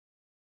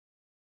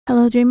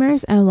Hello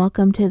dreamers, and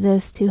welcome to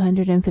this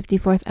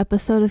 254th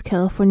episode of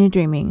California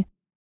Dreaming.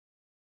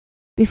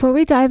 Before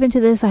we dive into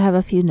this, I have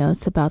a few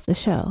notes about the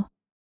show.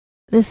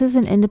 This is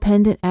an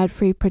independent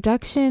ad-free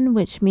production,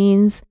 which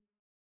means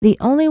the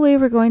only way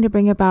we're going to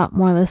bring about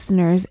more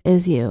listeners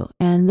is you,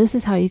 and this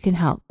is how you can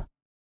help.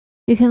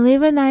 You can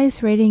leave a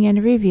nice rating and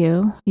a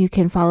review. You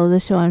can follow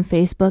the show on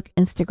Facebook,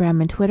 Instagram,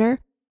 and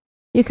Twitter.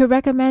 You could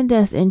recommend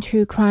us in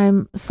true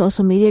crime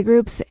social media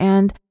groups,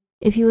 and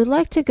if you would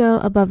like to go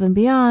above and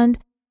beyond,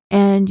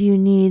 and you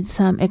need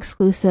some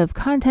exclusive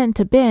content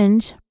to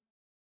binge,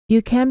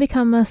 you can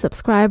become a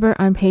subscriber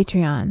on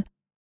Patreon.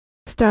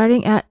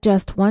 Starting at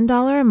just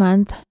 $1 a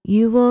month,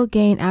 you will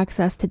gain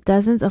access to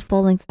dozens of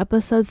full-length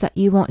episodes that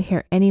you won't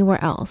hear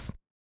anywhere else.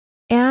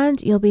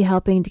 And you'll be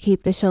helping to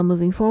keep the show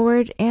moving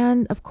forward,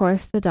 and of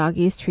course, the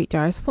doggies' treat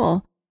jar is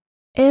full.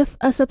 If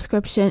a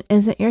subscription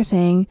isn't your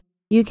thing,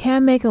 you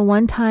can make a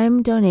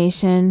one-time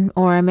donation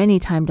or a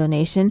many-time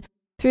donation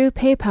through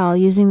PayPal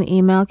using the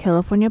email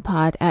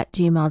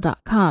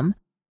californiapod@gmail.com.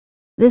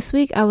 This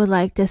week, I would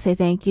like to say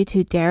thank you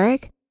to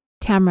Derek,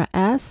 Tamara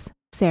S.,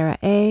 Sarah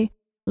A.,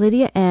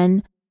 Lydia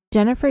N.,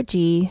 Jennifer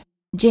G.,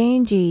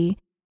 Jane G.,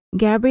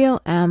 Gabrielle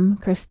M.,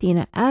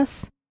 Christina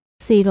S.,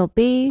 Cedal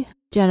B.,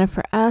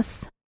 Jennifer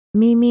S.,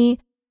 Mimi,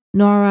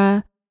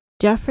 Nora,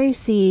 Jeffrey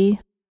C.,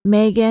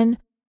 Megan,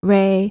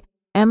 Ray,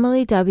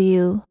 Emily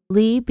W.,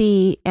 Lee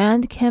B.,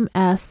 and Kim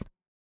S.,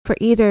 for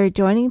either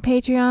joining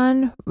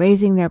Patreon,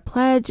 raising their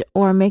pledge,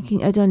 or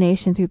making a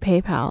donation through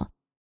PayPal.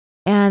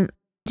 And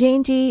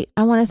Jane G.,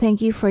 I want to thank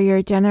you for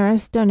your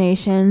generous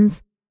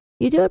donations.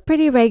 You do it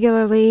pretty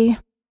regularly,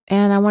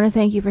 and I want to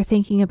thank you for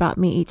thinking about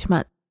me each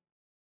month.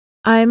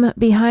 I'm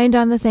behind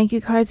on the thank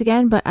you cards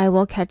again, but I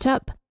will catch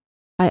up.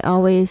 I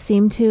always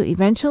seem to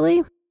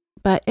eventually.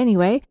 But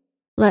anyway,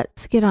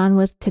 let's get on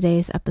with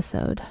today's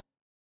episode.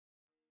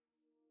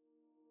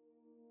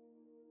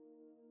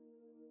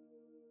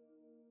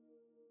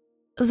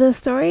 The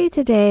story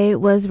today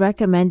was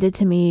recommended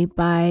to me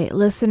by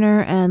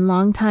listener and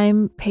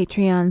longtime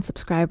Patreon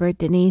subscriber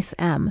Denise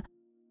M.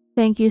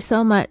 Thank you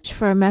so much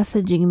for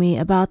messaging me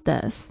about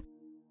this.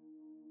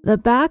 The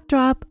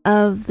backdrop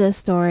of this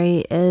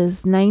story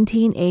is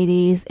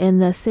 1980s in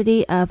the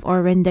city of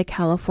Orinda,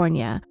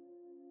 California.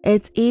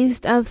 It's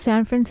east of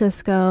San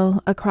Francisco,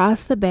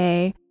 across the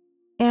bay,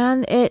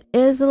 and it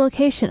is the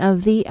location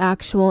of the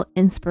actual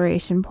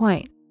Inspiration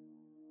Point.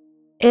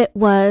 It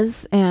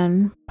was,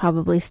 and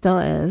probably still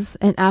is,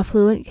 an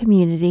affluent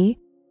community,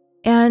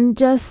 and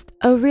just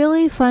a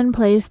really fun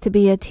place to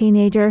be a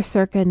teenager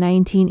circa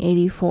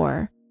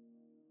 1984.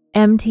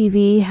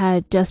 MTV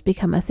had just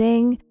become a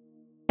thing,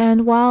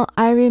 and while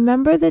I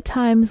remember the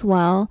times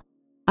well,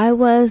 I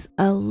was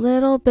a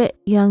little bit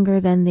younger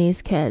than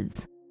these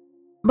kids.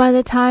 By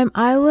the time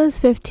I was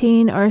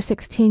 15 or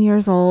 16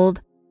 years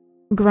old,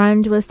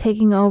 grunge was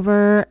taking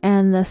over,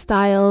 and the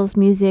styles,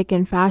 music,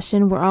 and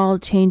fashion were all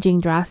changing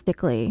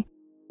drastically.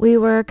 We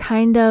were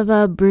kind of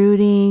a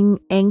brooding,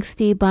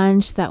 angsty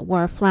bunch that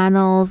wore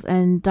flannels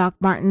and Doc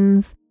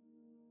Martens.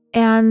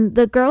 And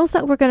the girls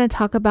that we're going to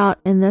talk about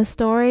in this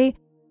story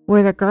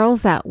were the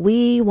girls that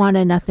we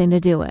wanted nothing to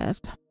do with.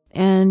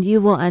 And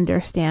you will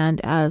understand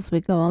as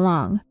we go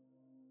along.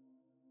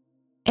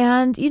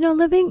 And,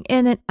 living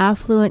in an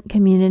affluent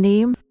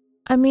community,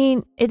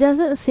 it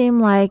doesn't seem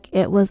like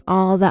it was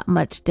all that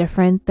much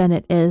different than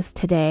it is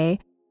today.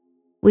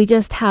 We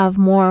just have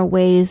more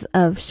ways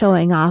of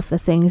showing off the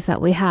things that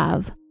we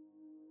have.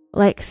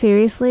 Like,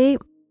 seriously,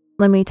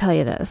 let me tell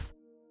you this.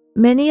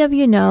 Many of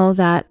you know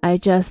that I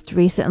just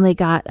recently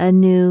got a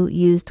new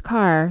used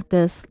car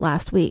this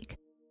last week.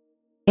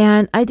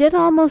 And I did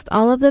almost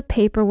all of the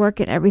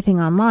paperwork and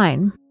everything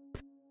online.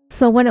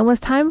 So when it was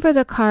time for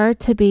the car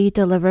to be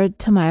delivered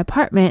to my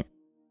apartment,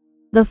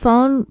 the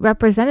phone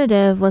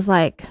representative was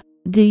like,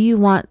 "Do you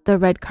want the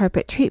red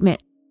carpet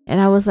treatment?" And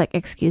I was like,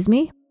 "Excuse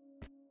me?"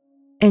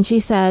 And she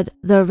said,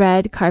 "The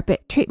red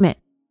carpet treatment.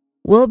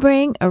 We'll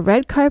bring a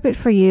red carpet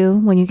for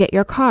you when you get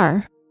your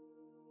car."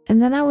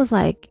 And then I was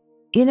like,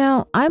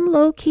 I'm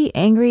low-key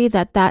angry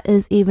that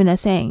is even a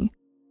thing.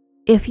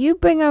 If you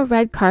bring a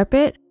red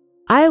carpet,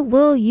 I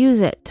will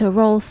use it to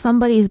roll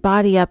somebody's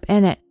body up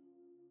in it.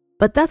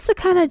 But that's the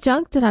kind of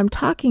junk that I'm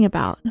talking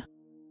about.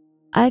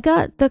 I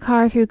got the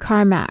car through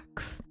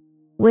CarMax,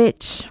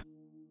 which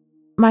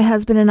my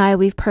husband and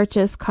we've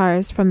purchased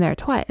cars from there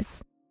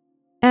twice.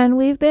 And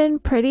we've been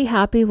pretty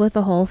happy with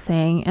the whole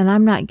thing, and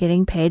I'm not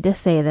getting paid to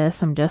say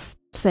this, I'm just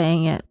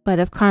saying it. But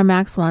if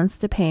CarMax wants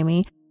to pay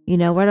me, you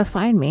know where to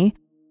find me.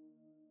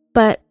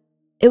 But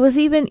it was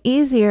even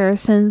easier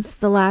since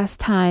the last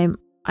time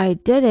I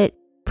did it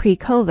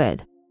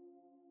pre-COVID.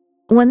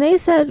 When they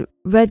said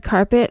red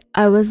carpet,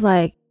 I was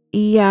like,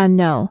 yeah,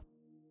 no.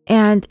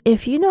 And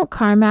if you know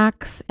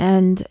CarMax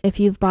and if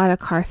you've bought a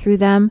car through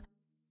them,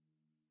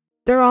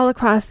 they're all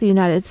across the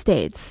United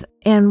States.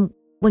 And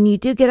when you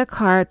do get a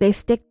car, they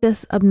stick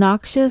this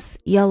obnoxious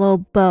yellow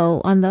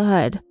bow on the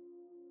hood.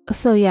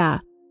 So yeah,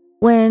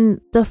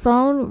 when the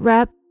phone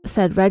rep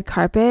said red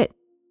carpet,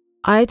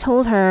 I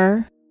told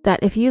her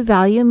that if you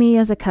value me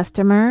as a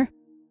customer,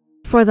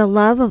 For the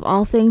love of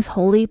all things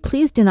holy,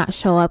 please do not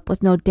show up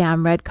with no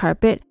damn red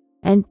carpet,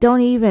 and don't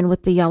even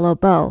with the yellow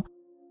bow.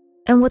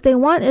 And what they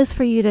want is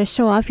for you to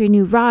show off your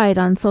new ride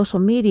on social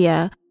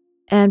media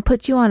and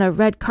put you on a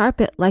red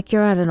carpet like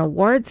you're at an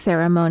award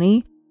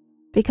ceremony,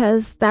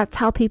 because that's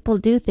how people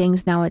do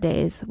things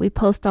nowadays. We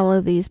post all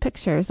of these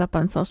pictures up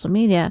on social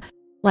media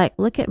like,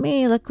 look at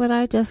me, look what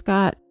I just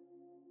got.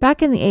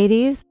 Back in the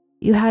 80s,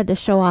 you had to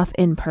show off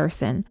in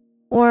person,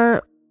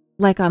 or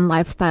like on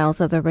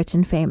Lifestyles of the Rich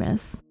and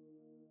Famous.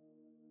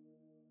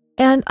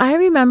 And I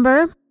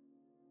remember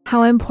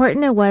how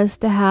important it was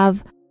to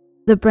have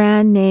the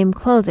brand name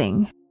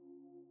clothing.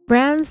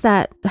 Brands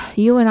that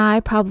you and I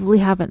probably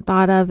haven't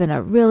thought of in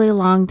a really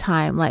long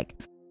time, like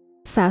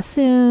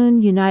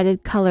Sassoon,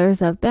 United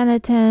Colors of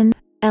Benetton,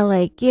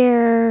 LA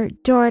Gear,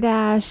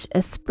 Jordache,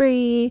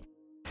 Esprit,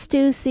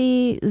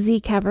 Stussy,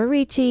 Z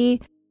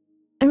Cavaricci.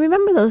 And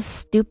remember those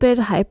stupid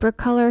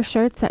hypercolor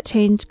shirts that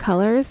changed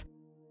colors?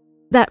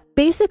 That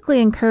basically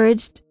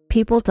encouraged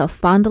people to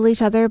fondle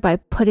each other by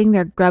putting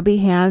their grubby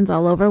hands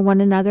all over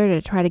one another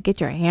to try to get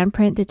your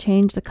handprint to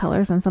change the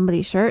colors on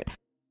somebody's shirt.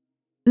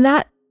 And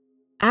that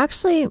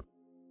actually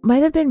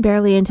might have been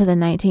barely into the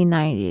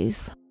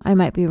 1990s. I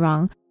might be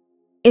wrong.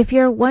 If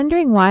you're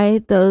wondering why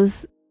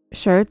those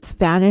shirts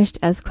vanished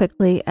as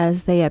quickly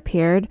as they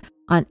appeared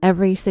on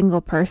every single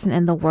person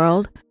in the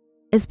world,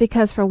 it's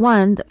because, for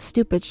one, that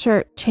stupid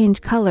shirt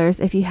changed colors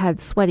if you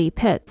had sweaty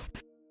pits,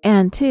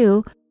 and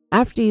two,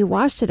 after you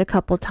washed it a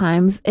couple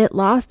times, it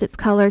lost its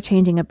color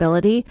changing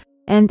ability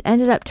and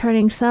ended up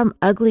turning some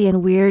ugly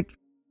and weird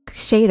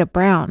shade of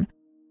brown.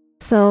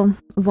 So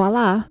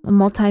voila, a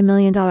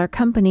multi-million-dollar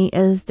company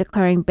is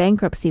declaring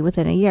bankruptcy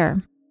within a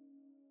year.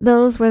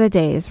 Those were the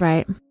days,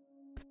 right?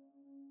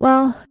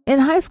 Well, in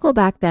high school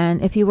back then,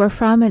 if you were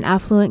from an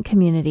affluent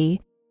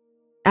community,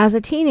 as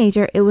a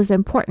teenager, it was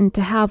important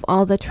to have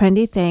all the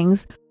trendy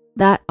things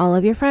that all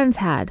of your friends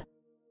had.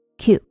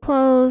 Cute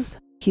clothes,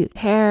 cute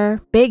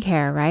hair, big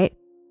hair, right?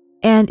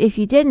 And if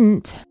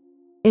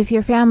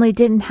your family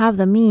didn't have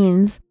the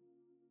means,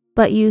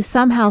 but you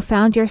somehow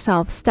found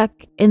yourself stuck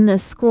in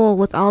this school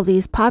with all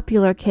these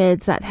popular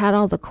kids that had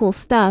all the cool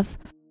stuff,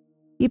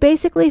 you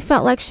basically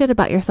felt like shit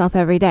about yourself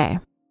every day.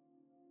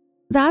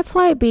 That's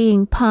why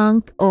being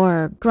punk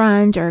or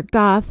grunge or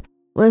goth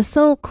was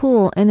so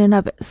cool in and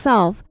of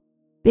itself,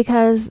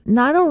 because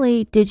not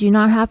only did you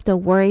not have to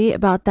worry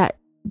about that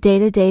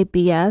day-to-day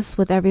BS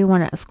with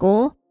everyone at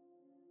school,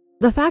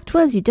 the fact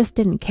was you just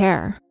didn't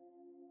care.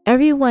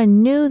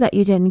 Everyone knew that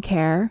you didn't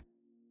care,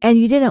 and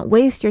you didn't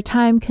waste your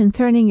time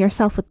concerning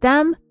yourself with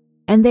them,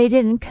 and they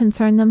didn't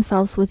concern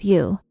themselves with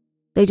you.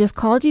 They just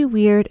called you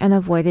weird and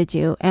avoided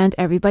you, and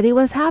everybody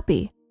was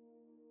happy.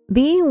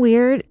 Being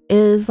weird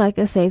is like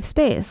a safe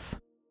space.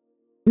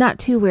 Not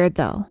too weird,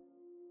 though.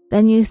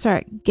 Then you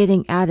start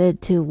getting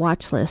added to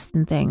watch lists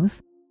and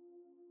things.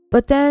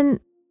 But then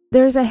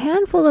there's a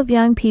handful of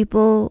young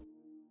people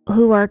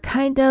who are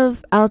kind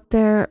of out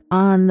there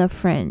on the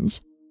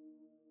fringe.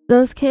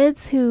 Those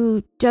kids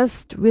who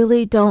just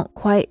really don't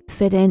quite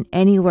fit in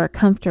anywhere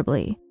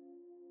comfortably.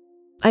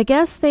 I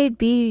guess they'd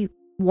be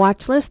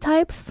watch list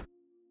types?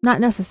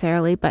 Not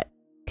necessarily, but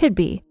could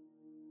be.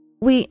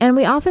 We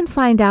often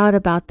find out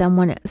about them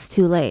when it's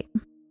too late.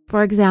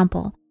 For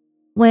example,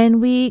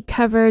 when we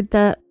covered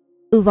the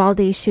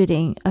Uvalde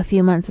shooting a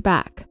few months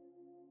back,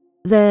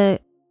 the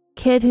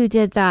kid who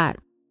did that,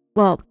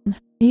 well,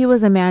 he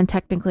was a man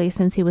technically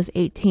since he was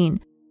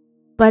 18,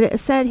 but it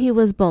said he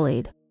was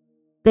bullied.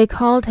 They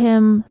called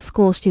him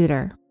school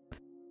shooter.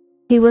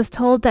 He was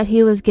told that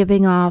he was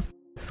giving off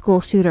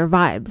school shooter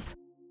vibes.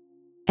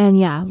 And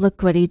yeah,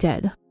 look what he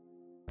did.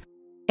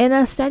 In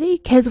a study,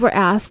 kids were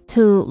asked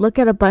to look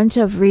at a bunch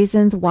of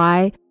reasons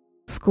why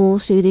school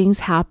shootings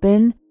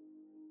happen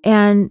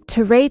and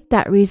to rate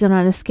that reason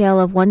on a scale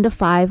of 1 to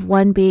 5,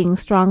 1 being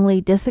strongly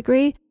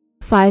disagree,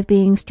 5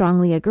 being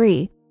strongly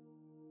agree.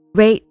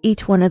 Rate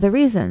each one of the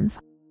reasons.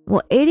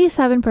 Well,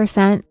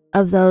 87%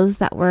 of those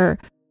that were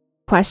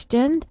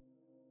questioned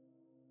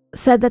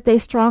said that they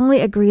strongly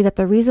agree that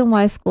the reason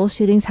why school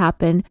shootings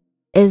happen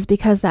is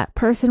because that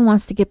person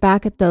wants to get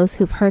back at those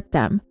who've hurt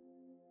them.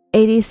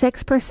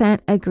 86%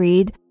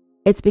 agreed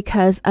it's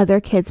because other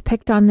kids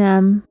picked on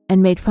them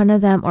and made fun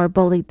of them or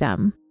bullied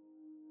them.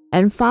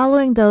 And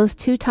following those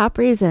two top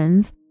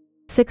reasons,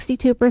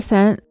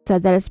 62%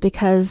 said that it's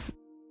because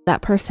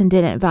that person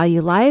didn't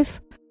value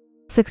life.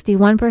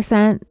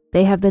 61%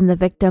 they have been the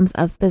victims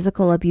of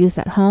physical abuse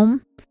at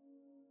home.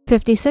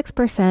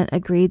 56%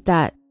 agreed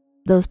that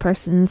those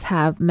persons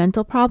have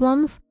mental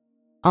problems.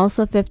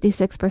 Also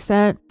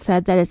 56%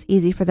 said that it's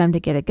easy for them to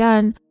get a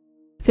gun.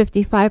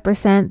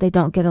 55% they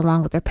don't get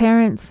along with their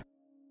parents.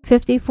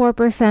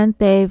 54%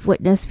 they've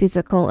witnessed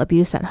physical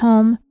abuse at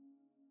home.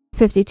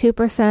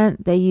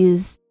 52% they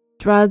use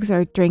drugs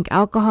or drink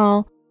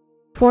alcohol.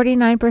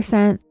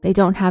 49% they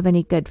don't have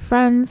any good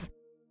friends.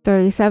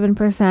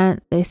 37%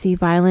 they see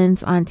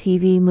violence on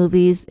TV,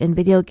 movies, and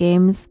video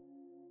games.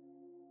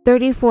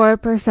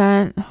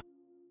 34%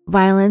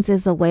 violence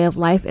is a way of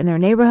life in their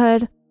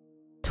neighborhood.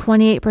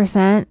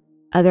 28%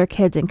 other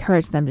kids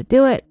encourage them to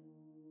do it.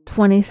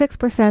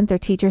 26% their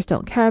teachers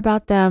don't care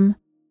about them,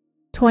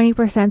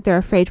 20% they're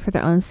afraid for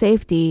their own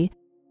safety,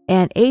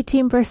 and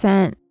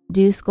 18%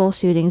 do school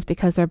shootings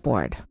because they're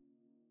bored.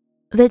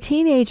 The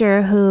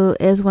teenager who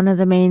is one of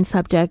the main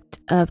subject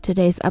of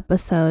today's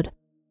episode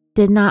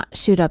did not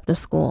shoot up the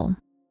school.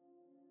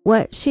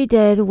 What she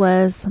did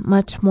was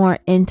much more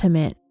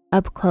intimate,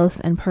 up close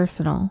and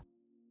personal.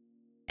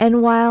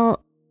 And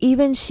while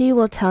even she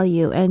will tell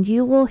you, and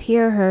you will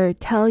hear her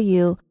tell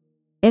you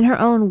in her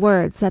own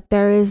words, that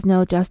there is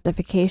no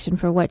justification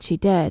for what she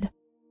did,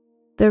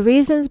 the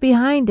reasons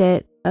behind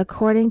it,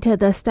 according to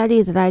the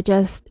study that I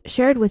just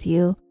shared with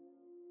you,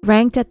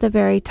 ranked at the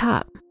very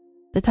top.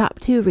 The top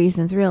 2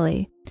 reasons,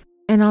 really.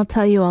 And I'll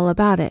tell you all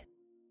about it.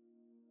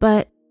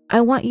 But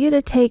I want you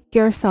to take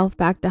yourself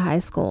back to high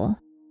school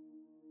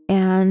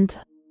and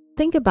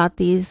think about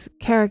these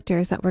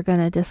characters that we're going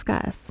to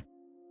discuss.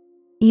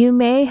 You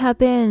may have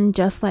been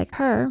just like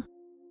her.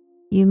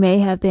 You may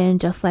have been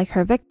just like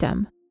her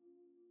victim.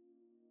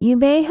 You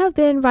may have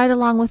been right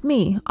along with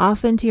me,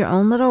 off into your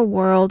own little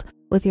world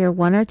with your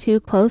 1 or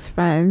 2 close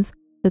friends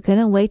who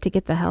couldn't wait to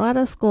get the hell out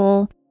of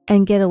school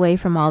and get away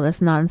from all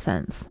this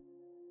nonsense.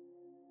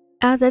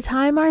 At the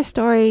time our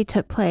story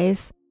took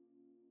place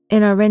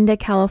in Orinda,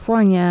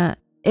 California,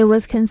 it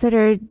was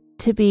considered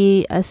to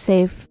be a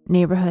safe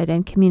neighborhood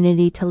and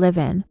community to live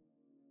in.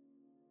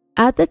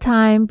 At the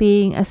time,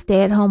 being a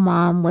stay-at-home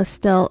mom was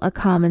still a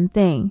common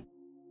thing.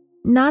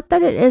 Not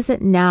that it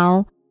isn't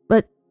now,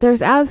 but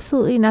there's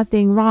absolutely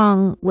nothing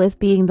wrong with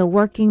being the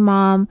working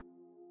mom,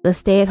 the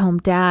stay-at-home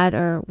dad,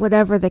 or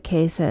whatever the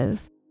case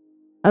is.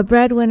 A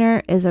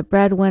breadwinner is a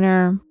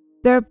breadwinner.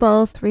 They're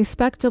both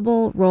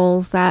respectable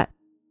roles that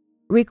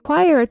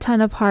require a ton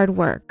of hard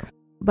work,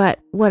 but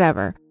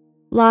whatever.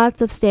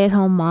 Lots of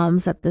stay-at-home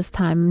moms at this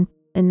time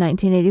in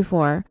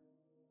 1984,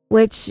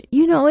 which,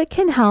 it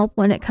can help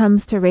when it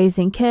comes to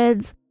raising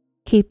kids,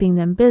 keeping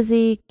them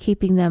busy,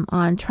 keeping them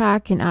on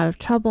track and out of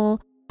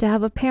trouble, to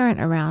have a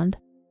parent around.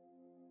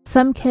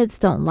 Some kids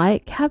don't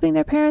like having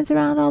their parents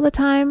around all the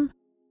time.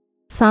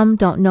 Some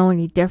don't know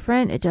any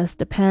different. It just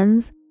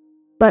depends.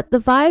 But the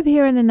vibe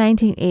here in the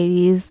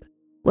 1980s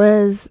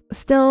was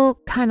still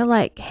kind of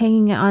like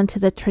hanging on to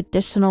the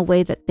traditional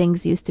way that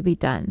things used to be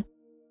done.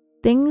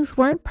 Things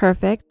weren't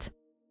perfect,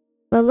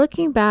 but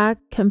looking back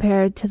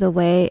compared to the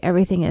way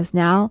everything is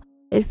now,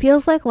 it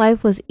feels like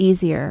life was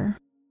easier.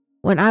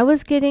 When I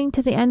was getting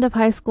to the end of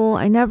high school,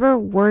 I never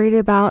worried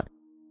about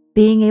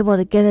being able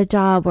to get a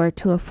job or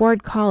to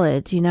afford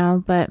college,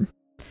 but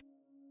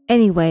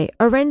anyway,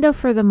 Orinda,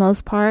 for the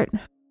most part,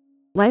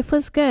 life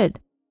was good.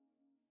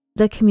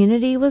 The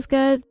community was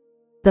good.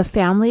 The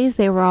families,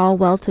 they were all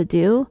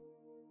well-to-do.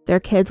 Their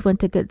kids went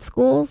to good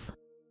schools.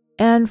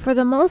 And for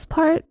the most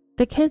part,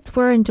 the kids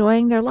were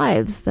enjoying their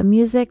lives. The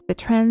music, the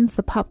trends,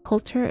 the pop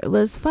culture, it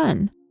was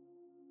fun.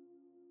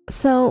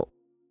 So,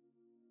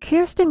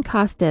 Kirsten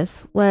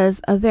Costas was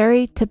a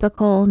very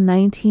typical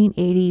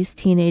 1980s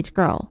teenage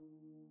girl.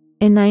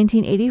 In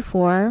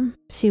 1984,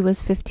 she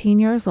was 15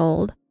 years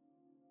old.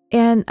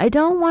 And I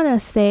don't want to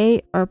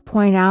say or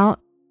point out,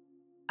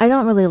 I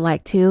don't really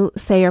like to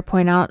say or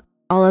point out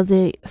all of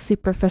the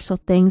superficial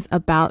things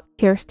about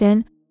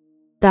Kirsten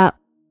that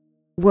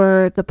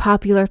were the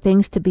popular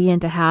things to be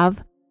and to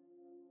have,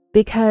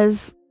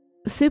 because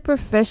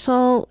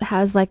superficial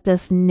has like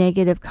this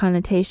negative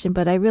connotation,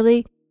 but I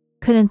really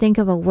couldn't think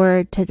of a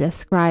word to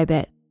describe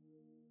it.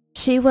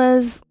 She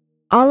was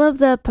all of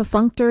the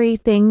perfunctory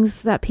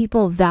things that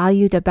people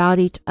valued about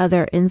each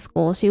other in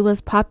school. She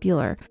was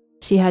popular.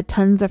 She had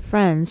tons of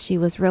friends. She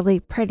was really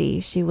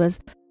pretty. She was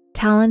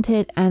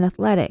talented and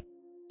athletic.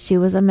 She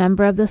was a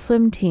member of the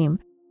swim team.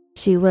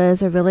 She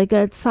was a really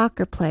good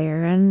soccer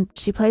player, and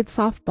she played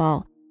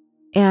softball.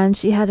 And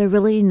she had a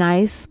really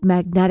nice,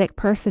 magnetic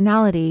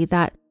personality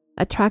that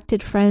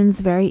attracted friends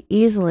very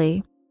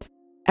easily.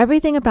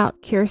 Everything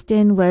about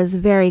Kirsten was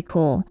very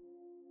cool.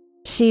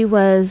 She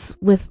was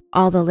with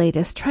all the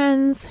latest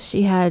trends.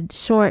 She had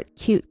short,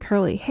 cute,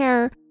 curly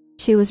hair.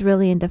 She was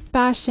really into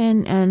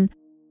fashion, and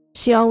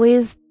she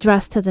always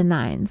dressed to the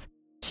nines.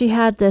 She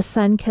had the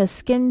sun-kissed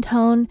skin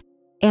tone,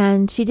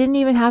 and she didn't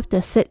even have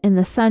to sit in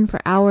the sun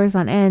for hours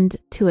on end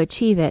to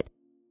achieve it.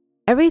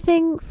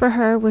 Everything for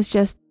her was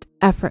just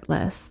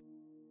effortless.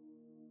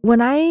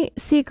 When I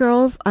see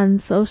girls on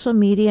social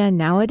media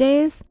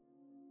nowadays,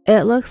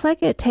 it looks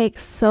like it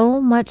takes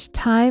so much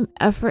time,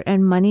 effort,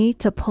 and money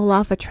to pull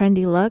off a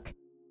trendy look.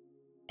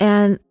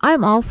 And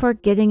I'm all for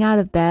getting out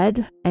of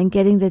bed and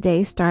getting the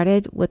day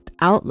started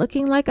without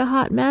looking like a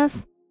hot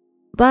mess,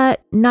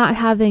 but not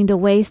having to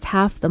waste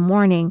half the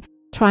morning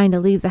trying to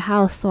leave the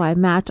house so I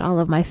match all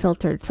of my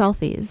filtered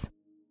selfies.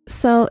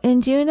 So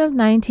in June of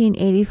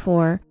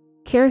 1984,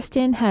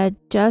 Kirsten had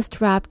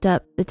just wrapped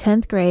up the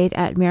 10th grade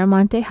at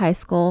Miramonte High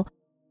School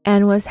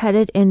and was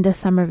headed into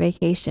summer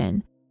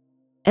vacation.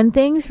 And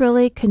things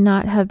really could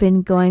not have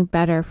been going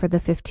better for the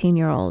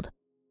 15-year-old.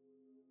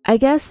 I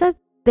guess that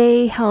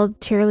they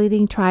held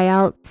cheerleading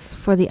tryouts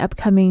for the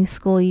upcoming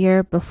school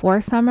year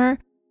before summer,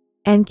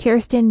 and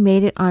Kirsten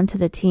made it onto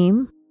the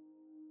team.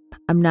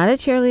 I'm not a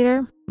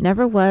cheerleader,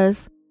 never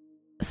was,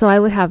 So I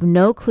would have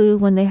no clue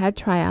when they had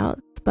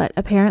tryouts, but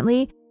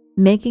apparently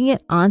making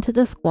it onto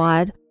the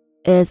squad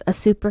is a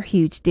super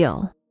huge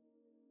deal.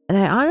 And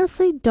I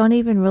honestly don't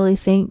even really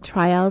think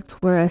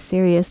tryouts were a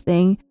serious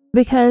thing,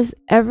 because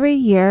every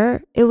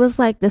year it was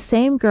like the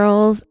same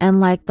girls and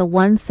like the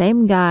one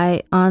same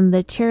guy on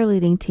the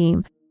cheerleading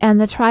team. And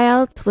the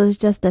tryouts was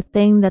just a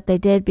thing that they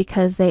did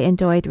because they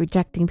enjoyed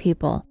rejecting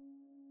people.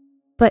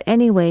 But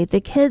anyway,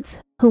 the kids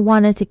who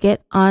wanted to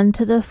get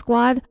onto the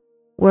squad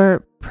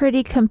were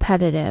pretty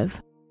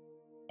competitive.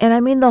 And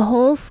I mean, the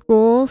whole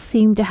school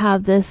seemed to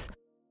have this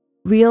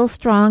real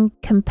strong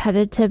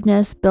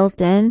competitiveness built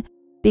in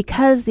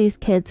because these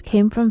kids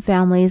came from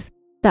families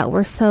that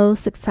were so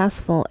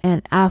successful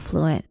and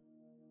affluent.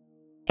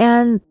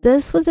 And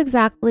this was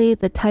exactly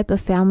the type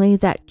of family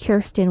that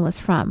Kirsten was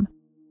from.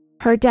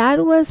 Her dad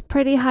was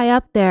pretty high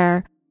up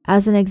there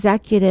as an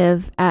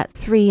executive at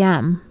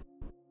 3M.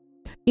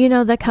 You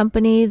know, the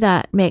company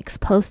that makes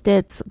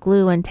Post-its,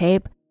 glue, and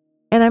tape.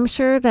 And I'm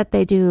sure that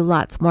they do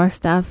lots more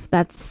stuff.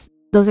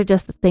 Those are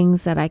just the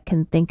things that I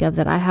can think of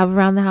that I have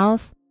around the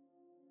house.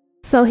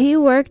 So he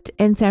worked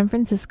in San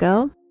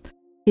Francisco.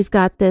 He's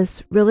got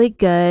this really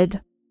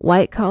good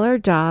white-collar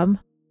job.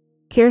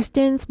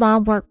 Kirsten's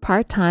mom worked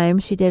part-time.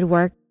 She did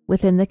work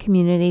within the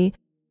community,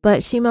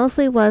 but she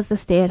mostly was the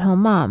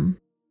stay-at-home mom.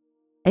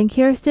 And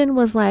Kirsten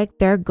was like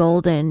their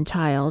golden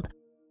child.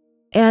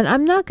 And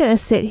I'm not going to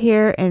sit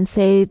here and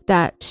say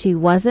that she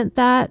wasn't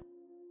that,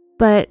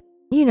 but,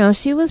 you know,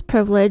 she was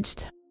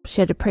privileged.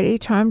 She had a pretty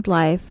charmed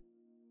life,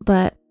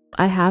 but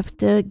I have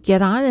to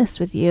get honest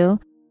with you.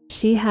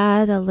 She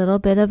had a little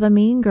bit of a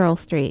mean girl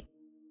streak.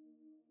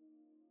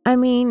 I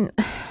mean,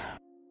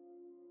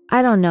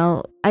 I don't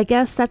know. I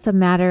guess that's a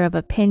matter of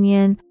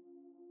opinion.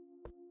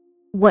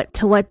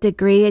 To what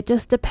degree? It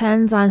just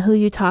depends on who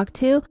you talk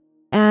to,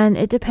 and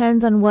it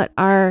depends on what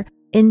our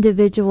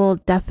individual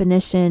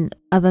definition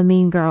of a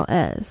mean girl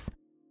is.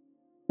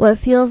 What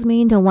feels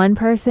mean to one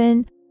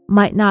person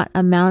might not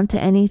amount to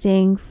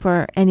anything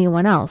for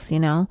anyone else, you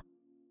know?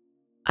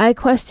 I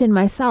questioned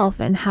myself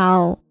and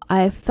how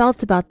I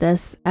felt about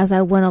this as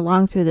I went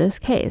along through this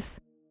case.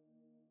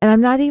 And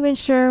I'm not even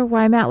sure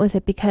where I'm at with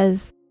it,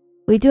 because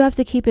we do have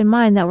to keep in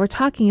mind that we're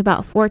talking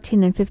about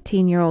 14 and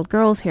 15-year-old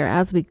girls here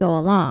as we go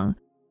along.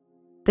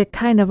 They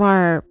kind of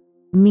are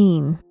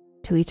mean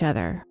to each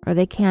other, or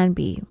they can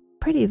be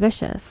pretty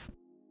vicious.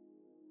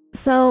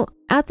 So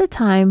at the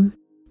time,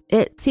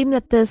 it seemed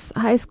that this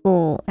high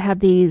school had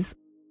these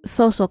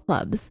social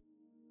clubs.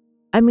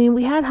 I mean,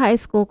 we had high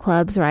school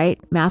clubs, right?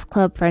 Math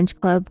club, French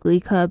club, glee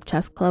club,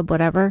 chess club,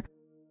 whatever.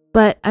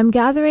 But I'm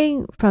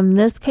gathering from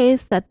this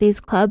case that these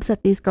clubs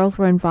that these girls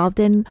were involved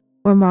in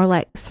were more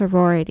like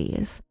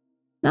sororities.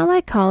 Not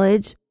like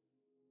college.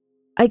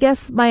 I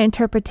guess my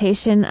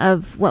interpretation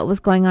of what was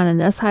going on in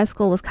this high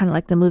school was kind of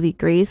like the movie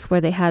Grease,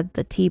 where they had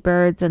the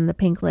T-birds and the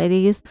pink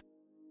ladies.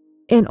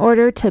 In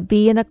order to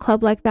be in a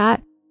club like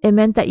that, it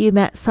meant that you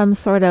met some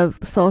sort of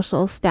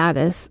social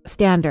status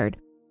standard.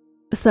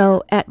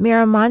 So at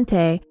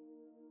Miramonte,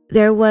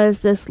 there was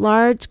this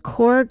large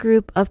core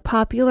group of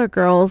popular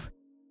girls,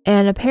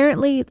 and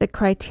apparently the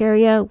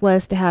criteria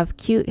was to have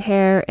cute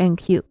hair and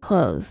cute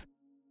clothes.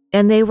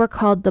 And they were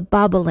called the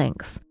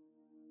Bobolinks.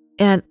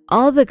 And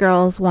all the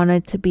girls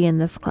wanted to be in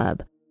this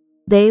club.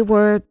 They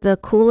were the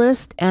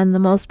coolest and the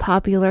most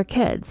popular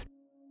kids.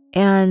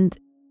 And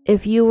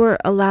if you were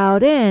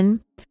allowed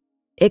in,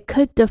 it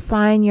could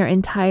define your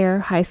entire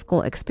high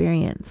school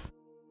experience.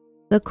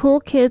 The cool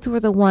kids were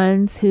the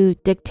ones who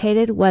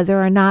dictated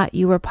whether or not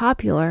you were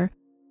popular,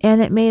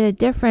 and it made a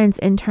difference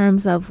in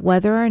terms of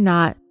whether or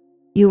not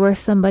you were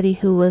somebody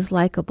who was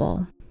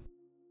likable.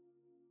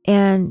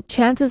 And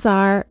chances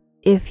are,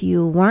 if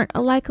you weren't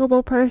a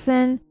likable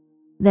person,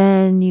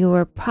 then you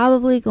were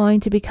probably going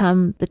to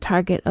become the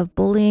target of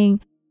bullying,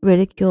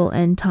 ridicule,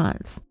 and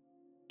taunts.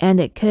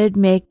 And it could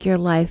make your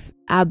life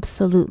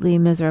absolutely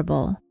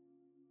miserable.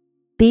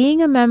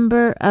 Being a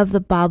member of the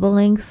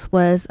Bobolinks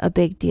was a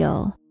big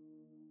deal.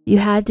 You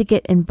had to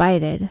get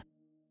invited.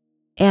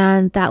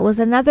 And that was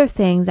another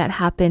thing that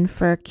happened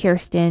for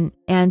Kirsten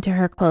and to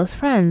her close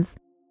friends.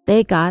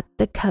 They got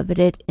the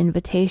coveted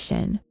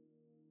invitation.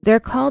 They're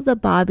called the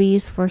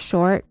Bobbies for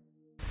short,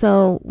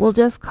 so we'll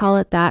just call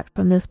it that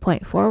from this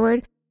point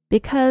forward,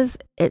 because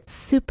it's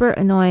super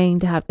annoying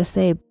to have to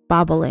say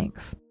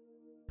Bobolinks.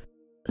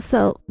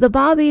 So the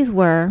Bobbies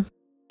were,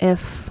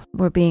 if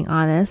we're being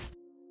honest,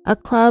 a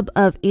club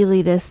of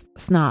elitist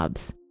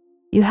snobs.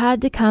 You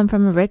had to come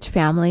from a rich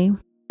family.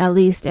 At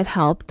least it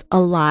helped a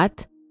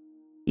lot.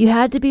 You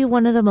had to be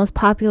one of the most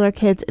popular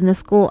kids in the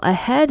school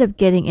ahead of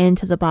getting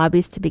into the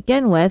Bobbies to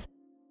begin with.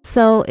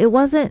 So it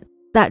wasn't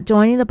that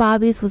joining the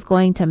Bobbies was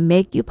going to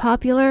make you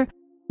popular.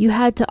 You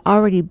had to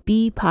already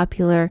be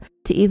popular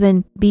to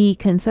even be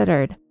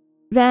considered.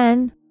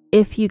 Then,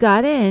 if you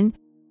got in,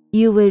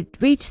 you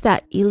would reach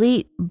that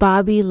elite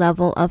Bobby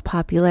level of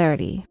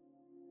popularity.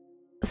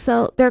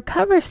 So their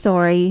cover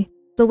story,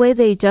 the way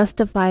they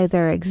justify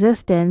their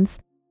existence,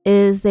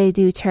 is they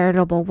do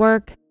charitable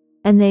work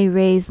and they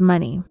raise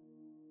money.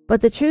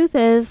 But the truth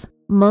is,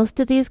 most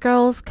of these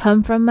girls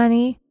come from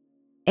money.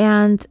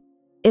 And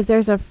if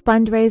there's a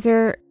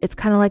fundraiser, it's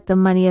kind of like the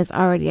money is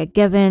already a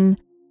given.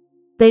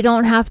 They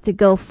don't have to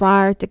go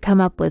far to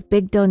come up with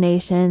big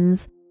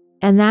donations,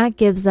 and that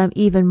gives them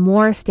even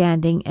more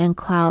standing and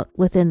clout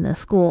within the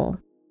school.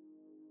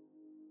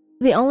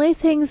 The only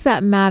things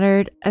that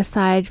mattered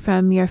aside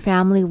from your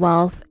family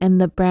wealth and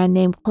the brand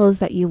name clothes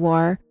that you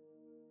wore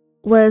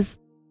was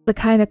the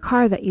kind of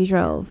car that you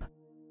drove.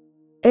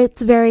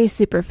 It's very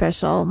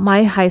superficial.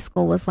 My high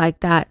school was like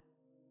that.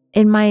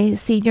 In my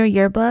senior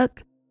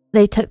yearbook,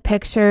 they took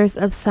pictures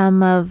of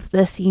some of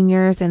the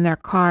seniors in their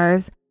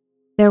cars.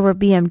 There were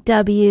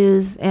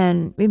BMWs,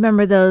 and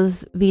remember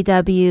those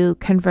VW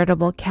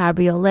convertible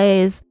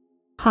cabriolets,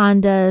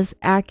 Hondas,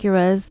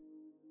 Acuras.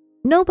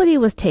 Nobody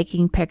was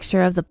taking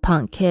picture of the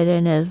punk kid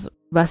in his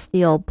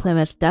rusty old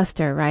Plymouth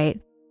Duster, right?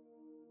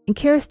 And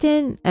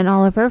Kirsten and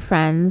all of her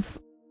friends,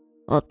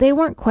 well, they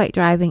weren't quite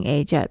driving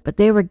age yet, but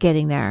they were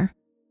getting there.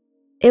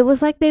 It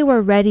was like they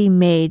were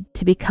ready-made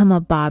to become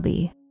a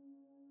Bobby.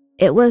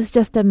 It was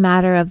just a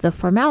matter of the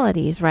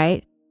formalities,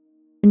 right?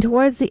 And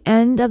towards the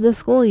end of the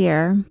school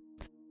year,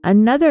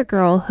 another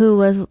girl who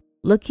was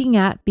looking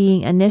at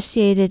being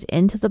initiated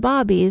into the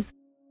Bobbies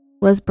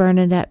was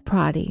Bernadette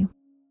Proddy.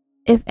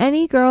 If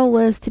any girl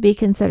was to be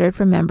considered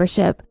for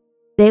membership,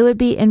 they would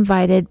be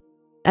invited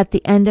at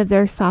the end of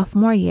their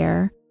sophomore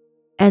year,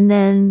 and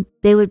then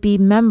they would be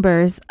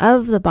members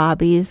of the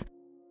Bobbies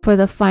for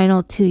the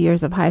final 2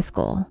 years of high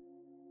school.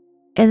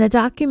 In the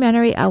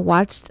documentary I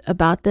watched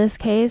about this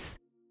case,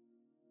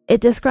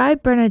 it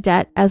described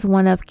Bernadette as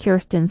one of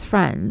Kirsten's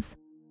friends,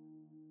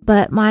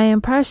 but my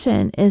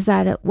impression is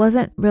that it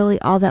wasn't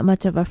really all that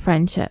much of a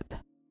friendship.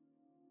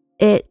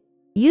 It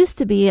used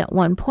to be at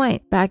one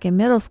point back in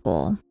middle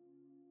school,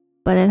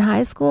 but in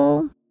high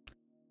school,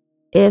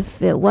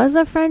 if it was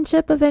a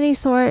friendship of any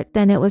sort,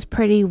 then it was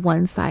pretty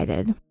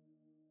one-sided.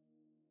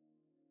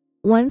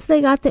 Once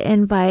they got the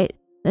invite,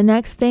 the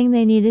next thing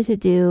they needed to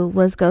do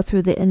was go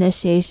through the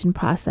initiation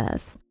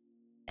process.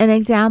 An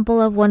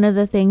example of one of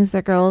the things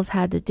the girls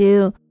had to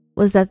do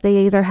was that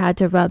they either had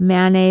to rub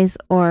mayonnaise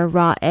or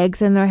raw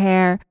eggs in their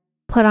hair,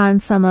 put on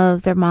some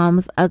of their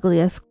mom's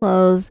ugliest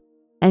clothes,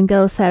 and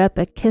go set up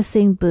a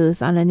kissing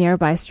booth on a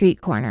nearby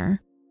street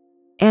corner.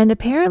 And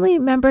apparently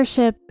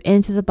membership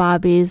into the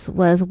Bobbies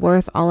was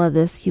worth all of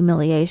this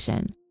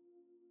humiliation.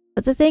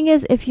 But the thing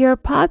is, if you're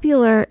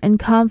popular and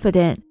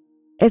confident,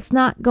 it's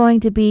not going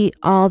to be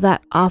all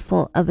that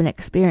awful of an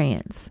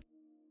experience.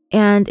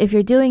 And if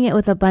you're doing it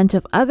with a bunch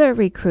of other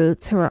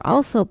recruits who are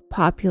also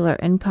popular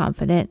and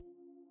confident,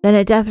 then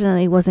it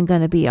definitely wasn't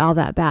going to be all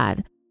that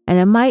bad, and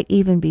it might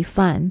even be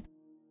fun.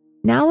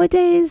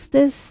 Nowadays,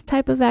 this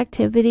type of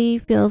activity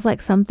feels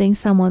like something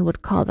someone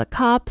would call the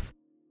cops,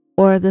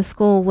 or the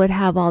school would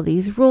have all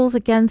these rules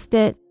against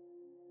it.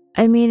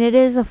 I mean, it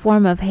is a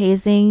form of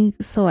hazing,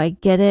 so I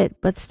get it,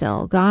 but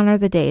still, gone are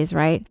the days,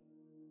 right?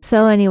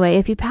 So anyway,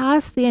 if you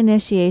pass the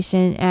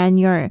initiation and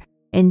you're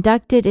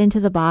inducted into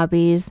the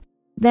Bobbies,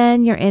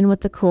 then you're in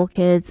with the cool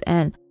kids,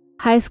 and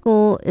high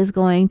school is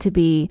going to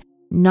be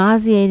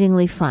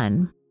nauseatingly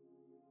fun.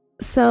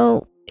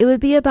 So it would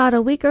be about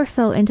a week or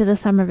so into the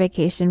summer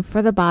vacation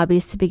for the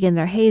Bobbies to begin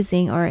their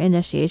hazing or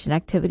initiation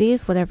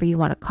activities, whatever you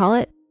want to call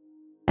it.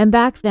 And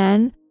back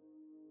then,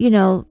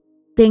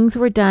 things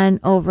were done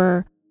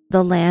over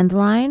the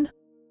landline.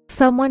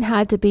 Someone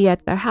had to be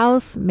at their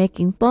house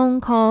making phone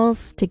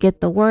calls to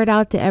get the word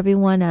out to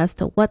everyone as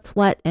to what's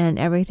what and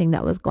everything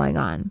that was going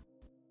on.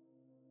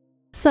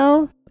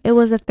 So it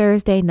was a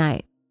Thursday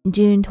night,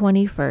 June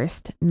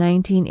 21st,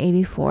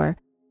 1984,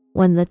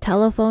 when the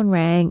telephone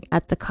rang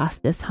at the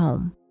Costas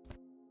home.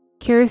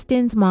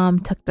 Kirsten's mom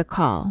took the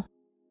call,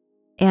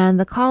 and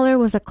the caller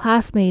was a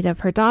classmate of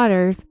her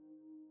daughter's,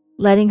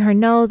 letting her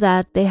know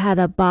that they had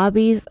a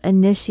Bobby's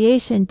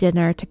initiation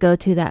dinner to go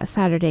to that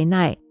Saturday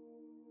night.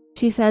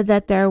 She said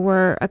that there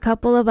were a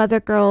couple of other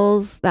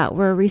girls that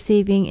were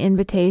receiving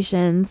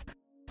invitations,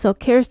 so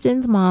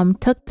Kirsten's mom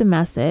took the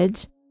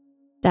message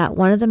that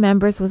one of the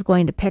members was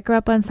going to pick her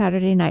up on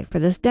Saturday night for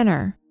this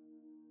dinner,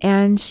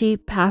 and she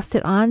passed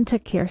it on to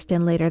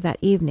Kirsten later that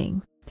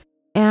evening.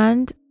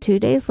 And 2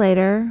 days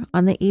later,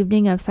 on the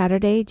evening of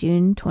Saturday,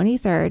 June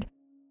 23rd,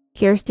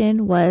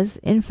 Kirsten was,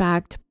 in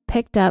fact,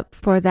 picked up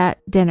for that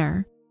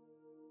dinner.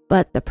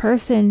 But the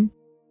person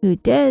who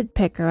did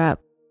pick her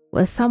up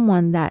was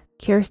someone that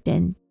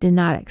Kirsten did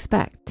not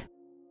expect.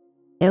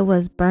 It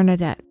was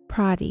Bernadette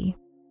Proddy.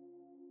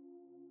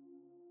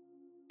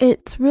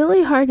 It's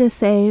really hard to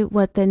say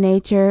what the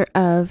nature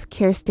of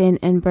Kirsten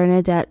and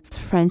Bernadette's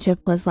friendship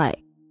was like.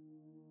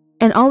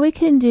 And all we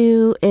can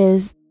do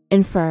is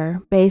infer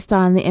based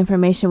on the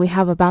information we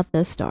have about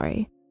this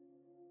story.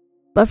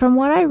 But from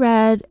what I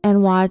read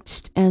and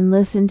watched and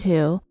listened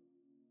to,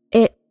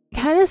 it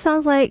kind of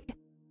sounds like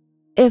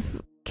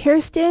if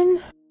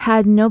Kirsten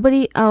had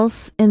nobody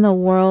else in the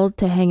world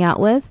to hang out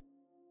with,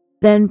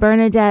 then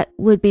Bernadette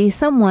would be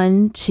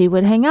someone she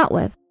would hang out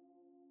with.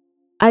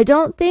 I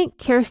don't think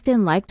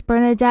Kirsten liked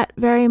Bernadette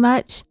very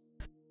much,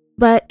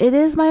 But it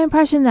is my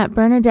impression that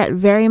Bernadette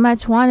very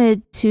much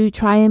wanted to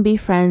try and be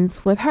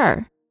friends with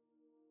her.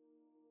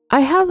 I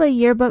have a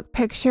yearbook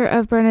picture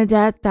of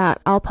Bernadette that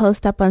I'll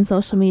post up on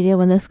social media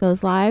when this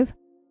goes live.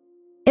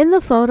 In the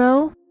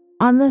photo,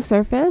 on the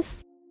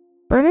surface,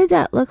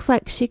 Bernadette looks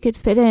like she could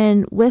fit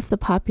in with the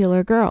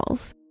popular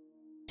girls.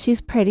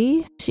 She's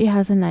pretty, she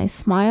has a nice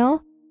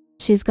smile,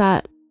 she's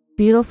got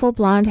beautiful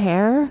blonde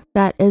hair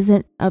that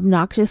isn't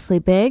obnoxiously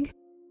big,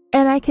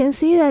 and I can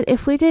see that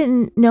if we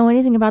didn't know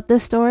anything about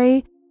this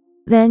story,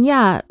 then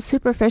yeah,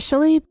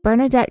 superficially,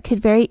 Bernadette could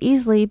very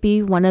easily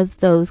be one of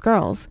those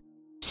girls.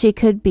 She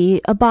could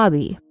be a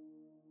Bobby.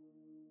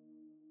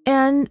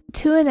 And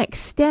to an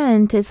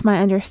extent, it's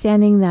my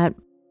understanding that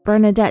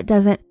Bernadette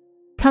doesn't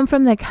come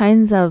from the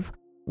kinds of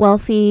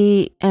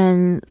wealthy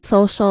and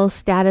social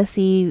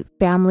statusy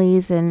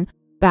families and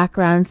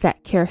backgrounds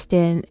that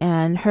Kirsten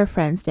and her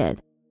friends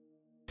did.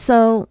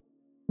 So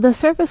the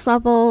surface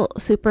level,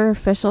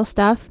 superficial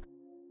stuff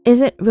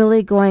isn't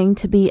really going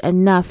to be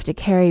enough to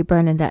carry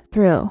Bernadette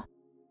through.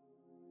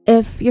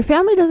 If your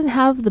family doesn't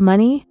have the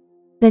money,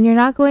 then you're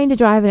not going to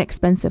drive an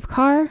expensive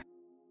car,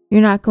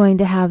 you're not going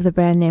to have the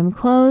brand name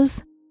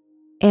clothes,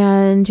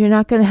 and you're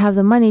not going to have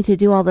the money to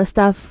do all the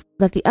stuff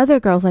that the other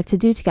girls like to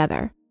do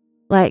together.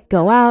 Like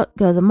go out,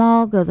 go to the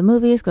mall, go to the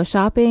movies, go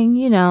shopping,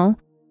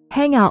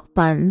 hangout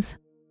funds.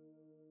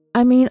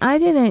 I mean, I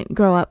didn't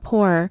grow up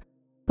poor,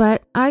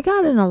 but I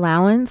got an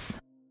allowance.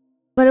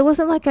 But it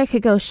wasn't like I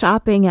could go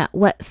shopping at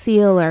Wet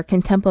Seal or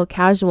Contempo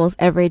Casuals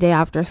every day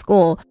after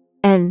school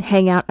and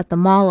hang out at the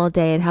mall all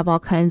day and have all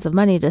kinds of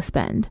money to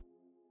spend.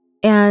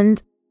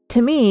 And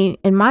to me,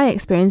 in my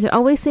experience, it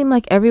always seemed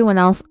like everyone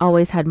else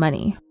always had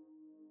money.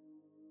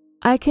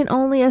 I can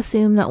only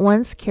assume that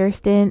once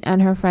Kirsten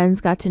and her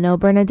friends got to know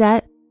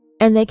Bernadette,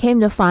 and they came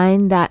to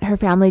find that her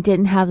family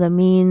didn't have the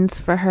means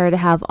for her to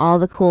have all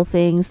the cool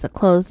things, the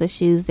clothes, the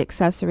shoes, the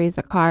accessories,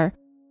 the car.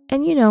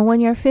 And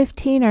when you're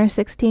 15 or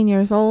 16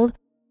 years old,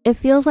 it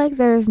feels like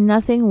there's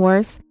nothing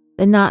worse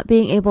than not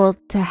being able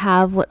to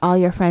have what all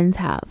your friends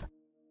have.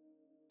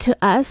 To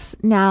us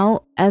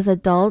now, as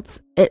adults,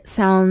 it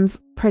sounds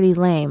pretty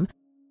lame.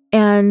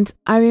 And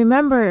I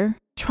remember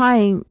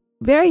trying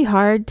very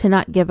hard to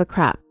not give a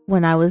crap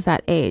when I was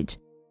that age.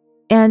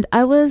 And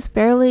I was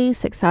fairly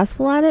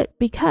successful at it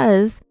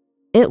because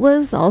it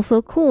was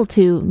also cool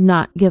to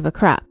not give a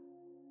crap.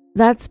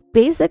 That's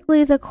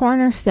basically the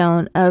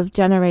cornerstone of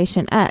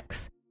Generation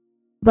X.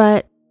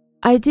 But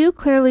I do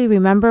clearly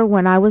remember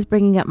when I was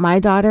bringing up my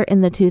daughter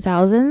in the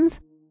 2000s,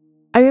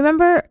 I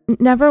remember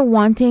never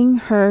wanting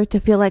her to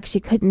feel like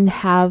she couldn't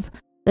have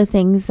the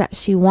things that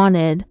she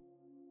wanted.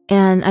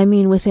 And I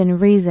mean within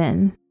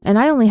reason. And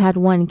I only had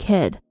one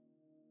kid.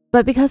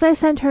 But because I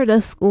sent her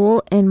to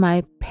school in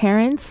my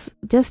parents'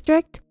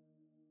 district,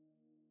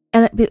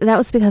 and that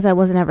was because I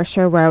wasn't ever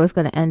sure where I was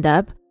going to end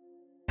up,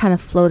 kind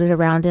of floated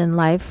around in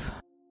life.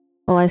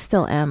 Well, I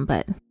still am,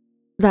 but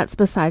that's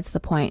besides the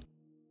point.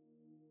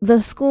 The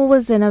school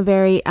was in a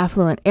very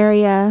affluent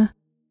area,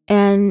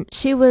 and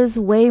she was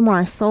way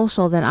more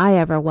social than I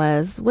ever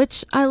was,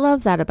 which I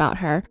love that about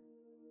her.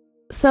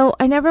 So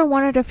I never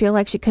wanted her to feel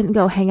like she couldn't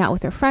go hang out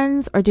with her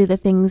friends or do the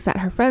things that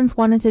her friends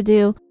wanted to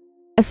do,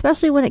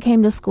 especially when it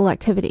came to school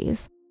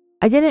activities.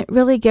 I didn't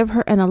really give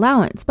her an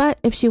allowance, but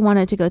if she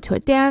wanted to go to a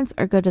dance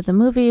or go to the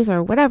movies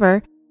or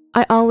whatever,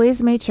 I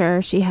always made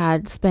sure she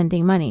had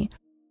spending money.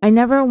 I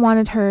never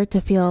wanted her to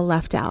feel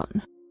left out.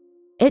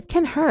 It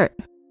can hurt,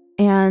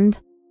 and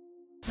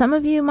some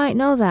of you might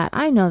know that.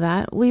 I know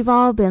that. We've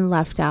all been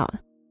left out.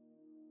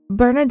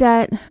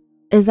 Bernadette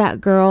is that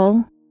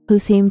girl who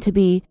seemed to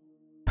be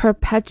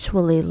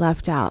perpetually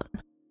left out,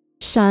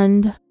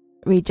 shunned,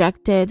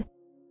 rejected,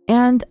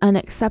 and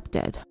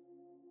unaccepted.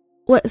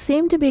 What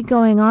seemed to be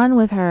going on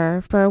with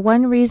her, for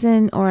one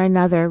reason or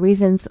another,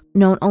 reasons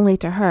known only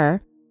to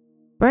her,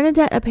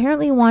 Bernadette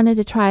apparently wanted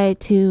to try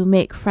to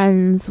make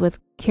friends with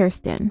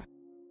Kirsten.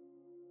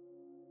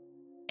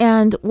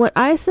 And what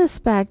I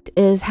suspect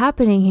is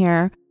happening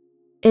here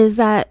is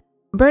that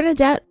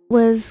Bernadette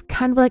was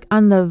kind of like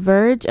on the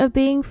verge of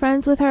being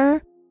friends with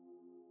her,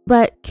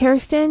 but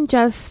Kirsten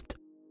just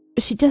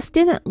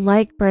didn't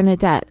like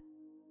Bernadette.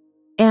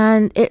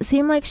 And it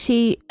seemed like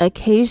she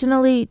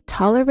occasionally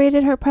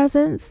tolerated her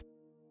presence,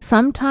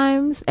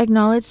 sometimes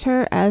acknowledged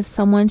her as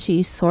someone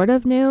she sort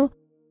of knew,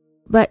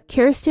 but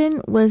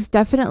Kirsten was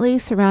definitely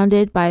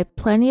surrounded by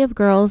plenty of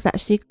girls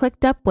that she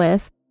clicked up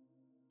with,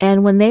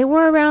 and when they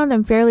were around,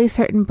 I'm fairly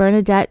certain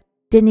Bernadette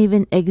didn't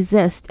even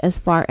exist as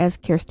far as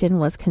Kirsten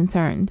was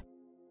concerned.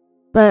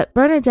 But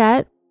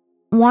Bernadette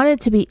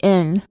wanted to be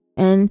in,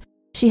 and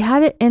she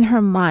had it in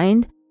her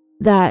mind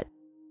that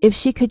if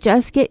she could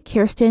just get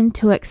Kirsten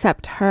to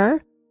accept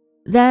her,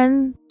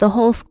 then the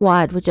whole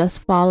squad would just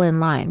fall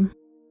in line.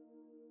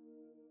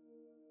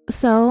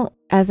 So,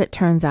 as it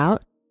turns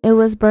out, it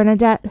was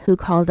Bernadette who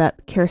called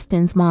up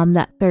Kirsten's mom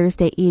that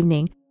Thursday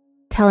evening,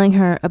 telling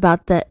her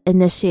about the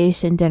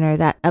initiation dinner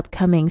that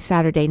upcoming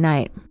Saturday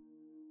night.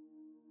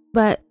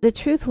 But the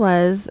truth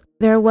was,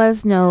 there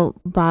was no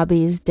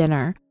Bobby's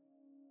dinner.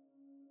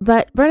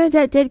 But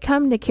Bernadette did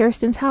come to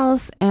Kirsten's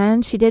house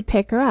and she did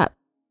pick her up.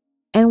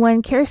 And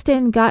when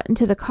Kirsten got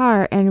into the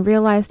car and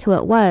realized who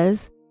it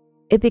was,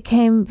 it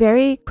became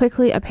very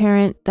quickly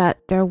apparent that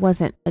there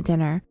wasn't a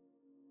dinner.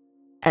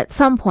 At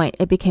some point,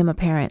 it became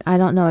apparent. I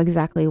don't know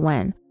exactly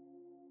when.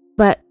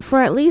 But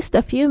for at least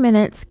a few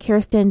minutes,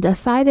 Kirsten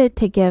decided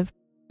to give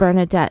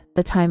Bernadette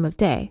the time of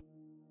day.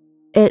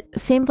 It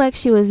seemed like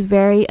she was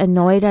very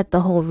annoyed at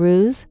the whole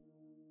ruse,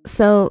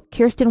 so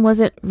Kirsten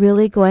wasn't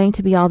really going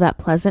to be all that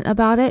pleasant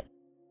about it.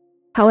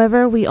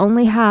 However, we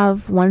only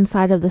have one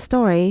side of the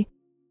story,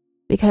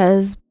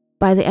 because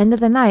by the end of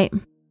the night,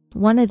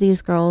 one of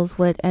these girls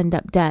would end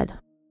up dead.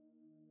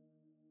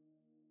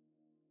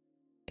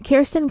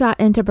 Kirsten got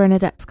into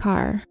Bernadette's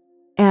car,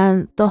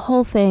 and the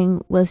whole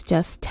thing was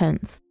just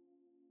tense.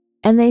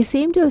 And they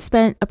seemed to have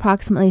spent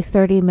approximately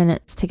 30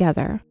 minutes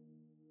together.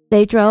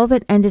 They drove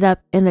and ended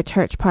up in the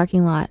church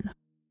parking lot.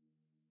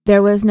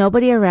 There was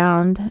nobody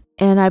around,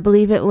 and I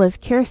believe it was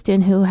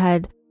Kirsten who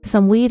had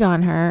some weed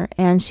on her,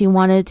 and she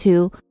wanted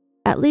to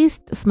at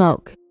least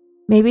smoke,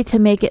 maybe to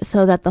make it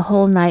so that the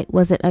whole night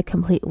wasn't a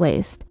complete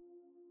waste.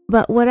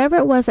 But whatever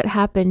it was that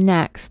happened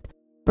next,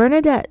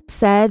 Bernadette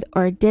said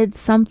or did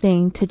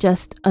something to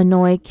just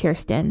annoy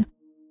Kirsten,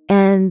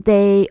 and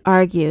they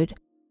argued.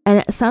 And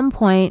at some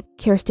point,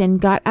 Kirsten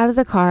got out of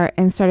the car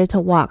and started to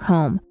walk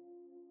home.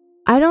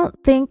 I don't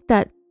think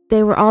that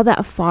they were all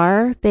that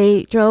far.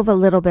 They drove a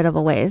little bit of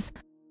a ways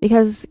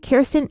because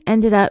Kirsten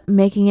ended up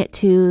making it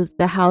to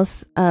the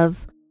house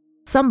of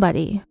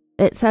somebody.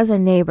 It says a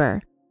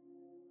neighbor.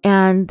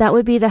 And that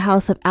would be the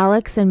house of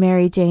Alex and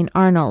Mary Jane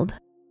Arnold.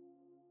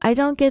 I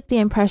don't get the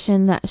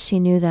impression that she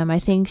knew them. I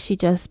think she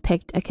just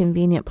picked a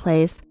convenient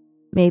place.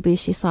 Maybe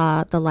she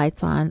saw the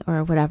lights on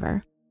or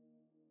whatever.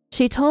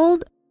 She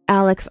told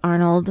Alex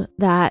Arnold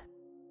that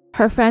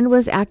her friend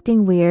was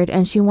acting weird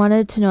and she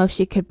wanted to know if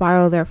she could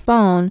borrow their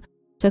phone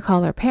to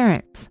call her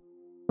parents.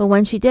 But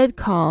when she did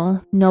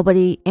call,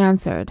 nobody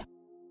answered.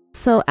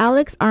 So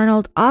Alex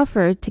Arnold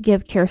offered to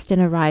give Kirsten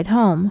a ride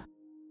home.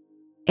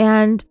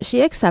 And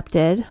she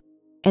accepted,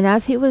 and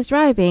as he was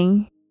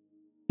driving,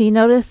 he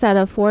noticed that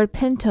a Ford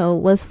Pinto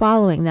was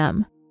following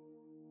them.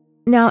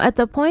 Now, at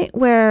the point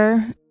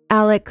where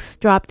Alex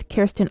dropped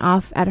Kirsten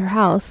off at her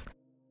house,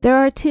 there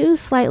are two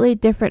slightly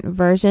different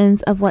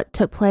versions of what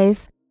took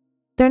place.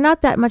 They're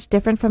not that much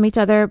different from each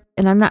other,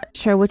 and I'm not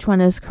sure which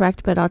one is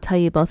correct, but I'll tell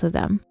you both of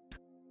them.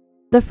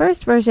 The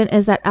first version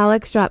is that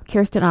Alex dropped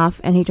Kirsten off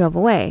and he drove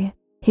away.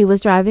 He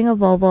was driving a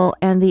Volvo,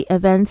 and the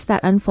events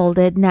that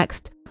unfolded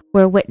next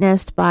were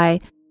witnessed by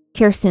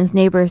Kirsten's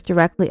neighbors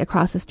directly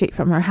across the street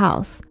from her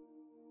house.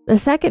 The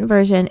second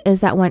version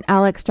is that when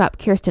Alex dropped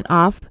Kirsten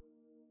off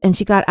and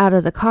she got out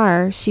of the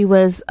car, she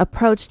was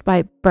approached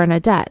by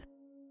Bernadette.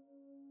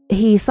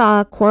 He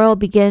saw a quarrel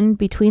begin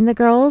between the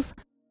girls,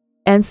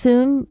 and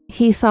soon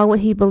he saw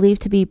what he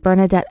believed to be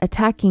Bernadette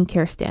attacking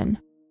Kirsten.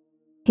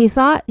 He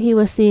thought he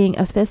was seeing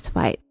a fist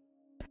fight,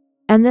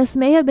 and this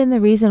may have been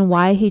the reason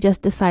why he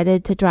just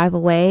decided to drive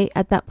away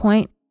at that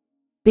point,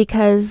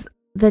 because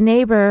the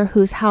neighbor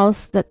whose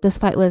house that this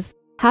fight was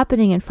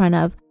happening in front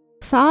of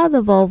saw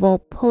the Volvo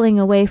pulling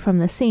away from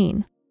the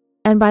scene.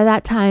 And by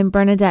that time,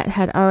 Bernadette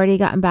had already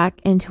gotten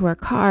back into her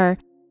car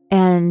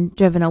and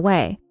driven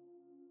away.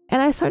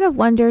 And I sort of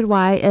wondered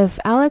why, if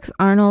Alex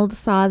Arnold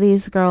saw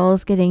these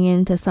girls getting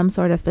into some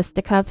sort of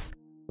fisticuffs,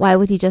 why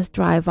would he just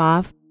drive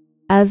off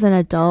as an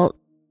adult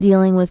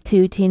dealing with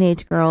two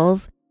teenage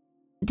girls?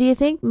 Do you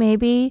think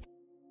maybe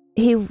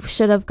he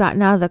should have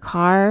gotten out of the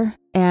car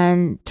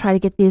and try to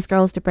get these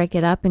girls to break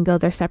it up and go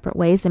their separate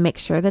ways and make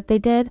sure that they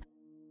did?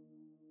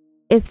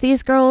 If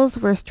these girls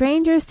were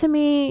strangers to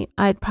me,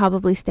 I'd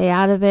probably stay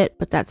out of it,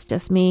 but that's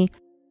just me.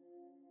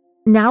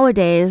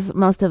 Nowadays,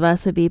 most of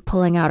us would be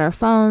pulling out our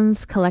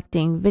phones,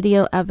 collecting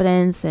video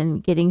evidence,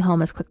 and getting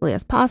home as quickly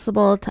as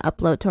possible to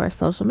upload to our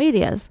social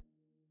medias.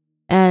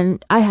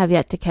 And I have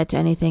yet to catch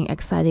anything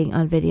exciting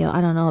on video.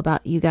 I don't know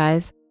about you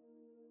guys.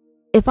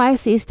 If I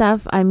see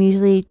stuff, I'm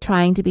usually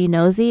trying to be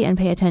nosy and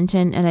pay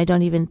attention, and I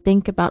don't even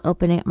think about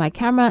opening up my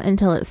camera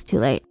until it's too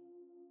late.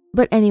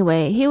 But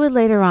anyway, he would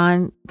later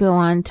on go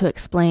on to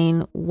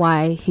explain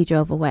why he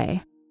drove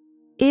away.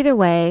 Either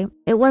way,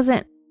 it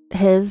wasn't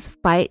his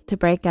fight to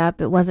break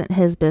up. It wasn't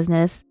his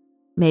business.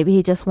 Maybe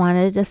he just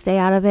wanted to stay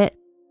out of it.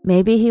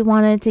 Maybe he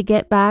wanted to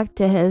get back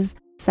to his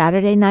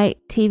Saturday night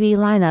TV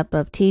lineup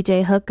of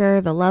TJ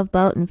Hooker, The Love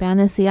Boat, and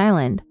Fantasy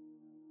Island.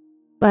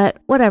 But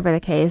whatever the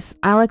case,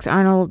 Alex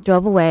Arnold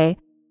drove away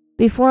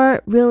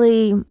before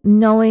really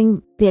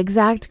knowing the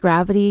exact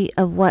gravity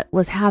of what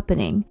was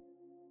happening.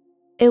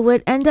 It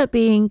would end up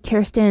being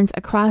Kirsten's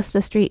across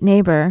the street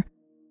neighbor,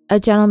 a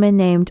gentleman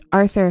named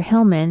Arthur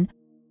Hillman,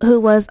 who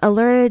was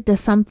alerted to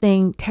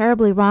something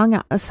terribly wrong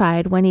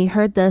outside when he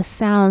heard the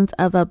sounds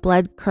of a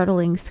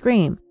blood-curdling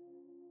scream.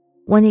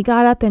 When he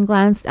got up and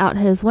glanced out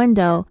his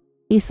window,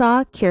 he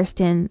saw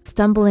Kirsten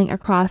stumbling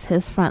across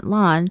his front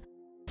lawn,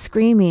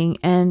 screaming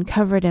and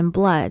covered in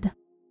blood.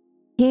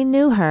 He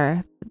knew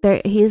her.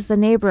 He's the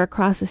neighbor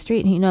across the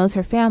street and he knows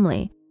her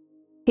family.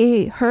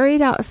 He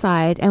hurried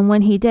outside, and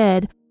when he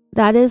did,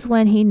 That is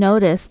when he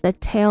noticed the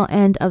tail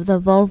end of the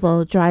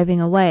Volvo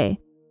driving away,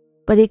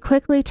 but he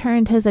quickly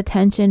turned his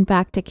attention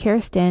back to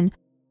Kirsten,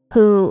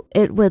 who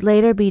it would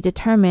later be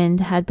determined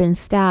had been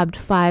stabbed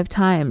 5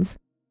 times,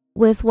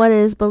 with what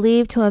is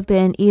believed to have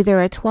been either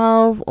a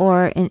 12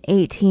 or an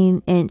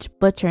 18-inch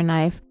butcher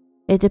knife.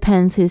 It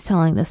depends who's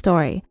telling the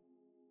story.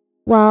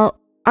 While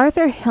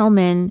Arthur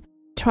Hillman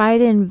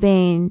tried in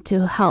vain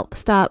to help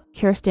stop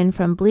Kirsten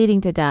from bleeding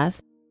to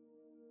death,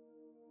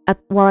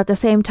 while at the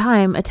same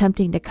time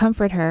attempting to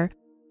comfort her,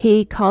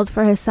 he called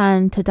for his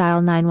son to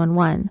dial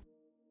 911.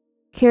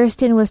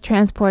 Kirsten was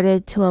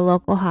transported to a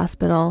local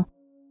hospital,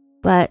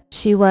 but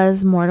she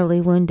was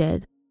mortally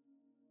wounded.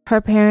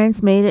 Her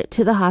parents made it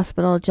to the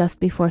hospital just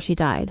before she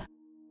died.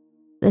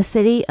 The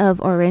city of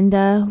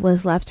Orinda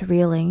was left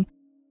reeling.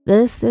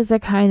 This is a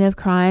kind of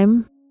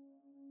crime.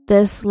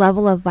 This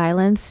level of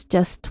violence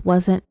just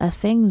wasn't a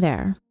thing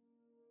there.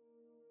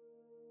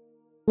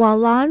 While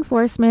law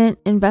enforcement,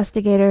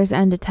 investigators,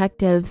 and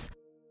detectives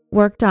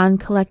worked on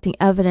collecting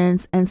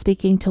evidence and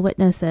speaking to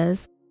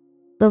witnesses,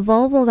 the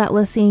Volvo that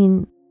was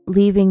seen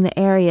leaving the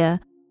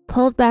area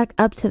pulled back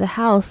up to the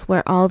house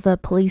where all the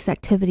police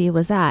activity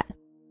was at.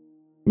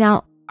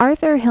 Now,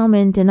 Arthur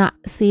Hillman did not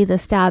see the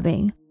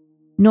stabbing,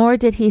 nor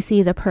did he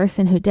see the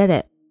person who did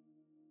it,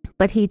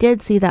 but he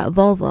did see that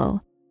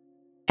Volvo.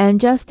 And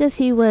just as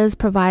he was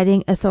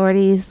providing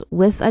authorities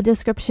with a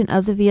description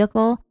of the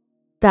vehicle,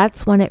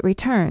 that's when it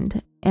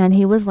returned. And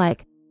he was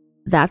like,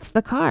 that's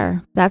the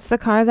car. That's the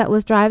car that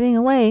was driving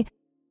away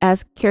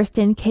as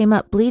Kirsten came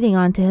up bleeding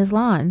onto his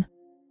lawn.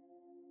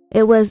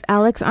 It was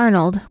Alex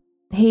Arnold.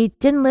 He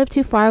didn't live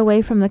too far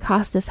away from the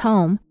Costas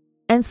home,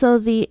 and so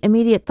the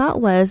immediate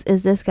thought was,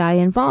 is this guy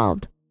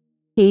involved?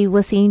 He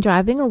was seen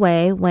driving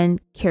away when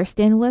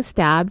Kirsten was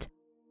stabbed,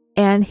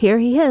 and here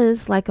he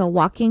is, like a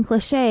walking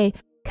cliche,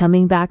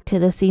 coming back to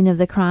the scene of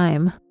the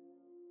crime.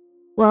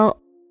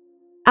 Well,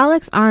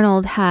 Alex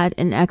Arnold had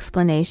an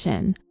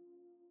explanation.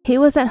 He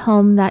was at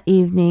home that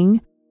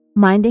evening,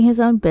 minding his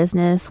own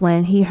business,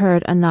 when he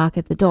heard a knock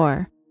at the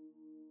door.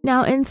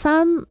 Now, in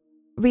some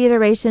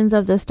reiterations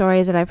of the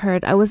story that I've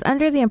heard, I was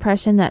under the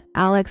impression that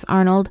Alex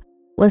Arnold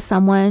was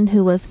someone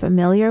who was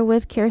familiar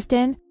with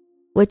Kirsten,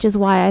 which is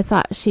why I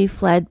thought she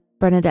fled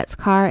Bernadette's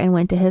car and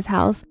went to his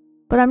house,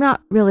 but I'm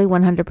not really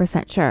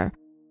 100% sure.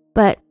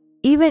 But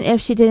even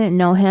if she didn't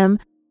know him,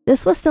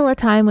 this was still a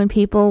time when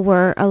people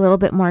were a little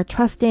bit more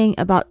trusting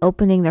about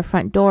opening their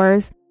front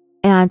doors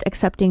and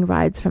accepting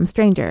rides from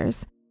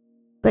strangers.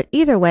 But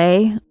either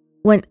way,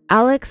 when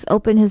Alex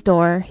opened his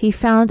door, he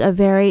found a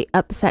very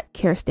upset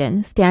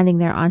Kirsten standing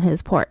there on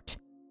his porch.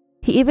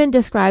 He even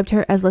described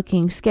her as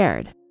looking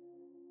scared.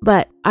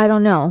 But I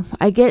don't know,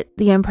 I get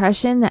the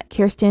impression that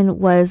Kirsten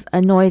was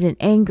annoyed and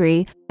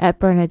angry at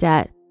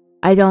Bernadette.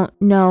 I don't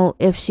know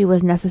if she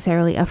was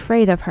necessarily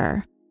afraid of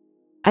her.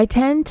 I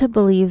tend to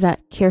believe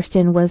that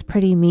Kirsten was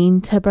pretty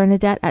mean to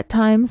Bernadette at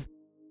times,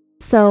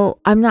 so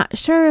I'm not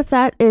sure if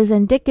that is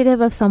indicative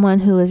of someone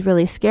who is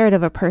really scared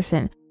of a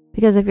person,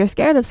 because if you're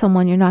scared of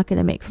someone, you're not going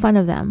to make fun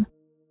of them.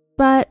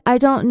 But I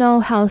don't know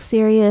how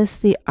serious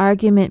the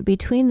argument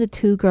between the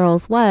two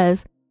girls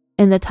was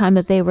in the time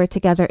that they were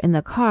together in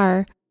the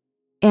car,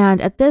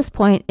 and at this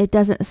point, it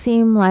doesn't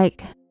seem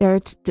like there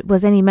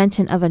was any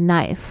mention of a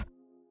knife.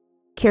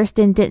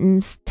 Kirsten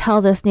didn't tell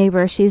this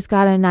neighbor, she's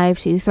got a knife,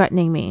 she's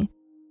threatening me.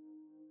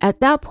 At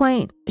that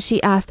point,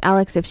 she asked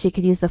Alex if she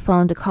could use the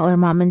phone to call her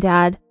mom and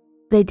dad.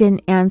 They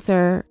didn't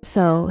answer,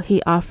 so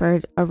he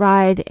offered a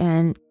ride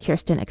and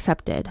Kirsten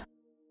accepted.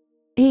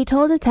 He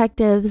told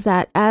detectives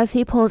that as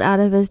he pulled out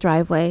of his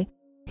driveway,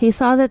 he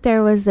saw that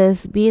there was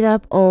this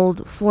beat-up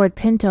old Ford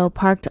Pinto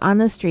parked on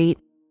the street,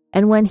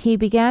 and when he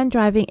began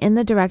driving in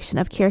the direction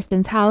of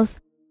Kirsten's house,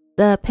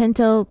 the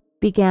Pinto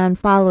began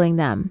following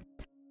them.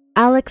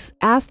 Alex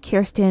asked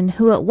Kirsten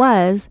who it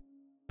was,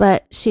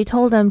 but she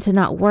told him to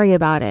not worry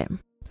about it.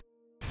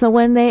 So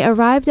when they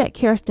arrived at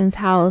Kirsten's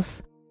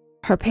house,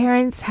 her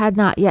parents had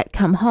not yet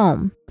come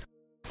home.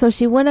 So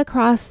she went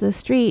across the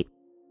street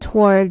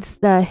towards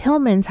the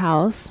Hillman's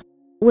house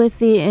with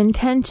the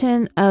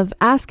intention of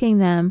asking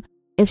them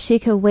if she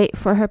could wait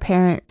for her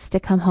parents to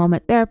come home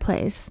at their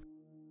place.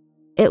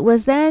 It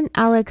was then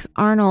Alex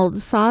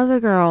Arnold saw the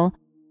girl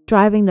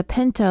driving the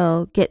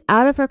Pinto get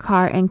out of her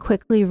car and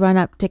quickly run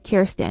up to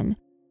Kirsten.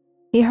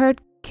 He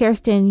heard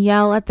Kirsten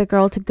yell at the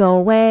girl to go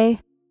away,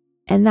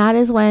 and that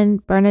is when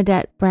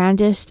Bernadette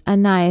brandished a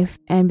knife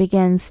and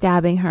began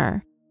stabbing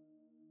her.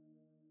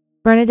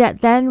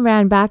 Bernadette then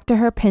ran back to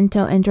her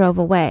Pinto and drove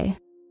away.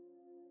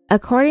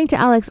 According to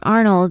Alex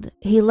Arnold,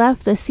 he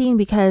left the scene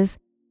because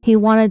he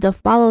wanted to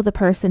follow the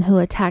person who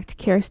attacked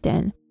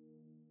Kirsten.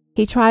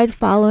 He tried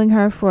following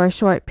her for a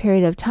short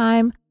period of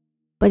time,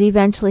 but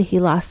eventually he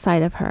lost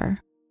sight of her.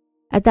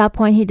 At that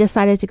point, he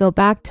decided to go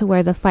back to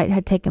where the fight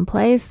had taken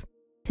place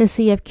to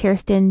see if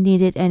Kirsten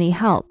needed any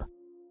help.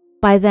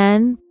 By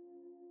then,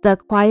 the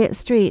quiet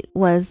street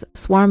was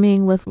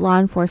swarming with law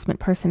enforcement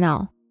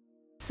personnel.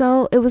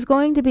 So it was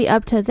going to be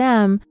up to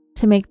them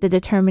to make the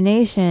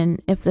determination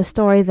if the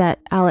story that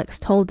Alex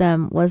told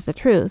them was the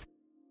truth.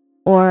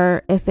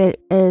 or if it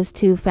is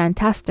too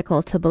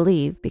fantastical to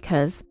believe,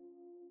 because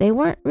they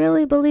weren't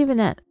really believing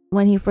it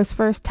when he was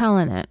first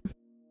telling it.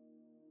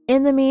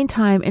 In the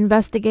meantime,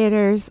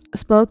 investigators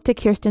spoke to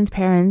Kirsten's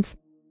parents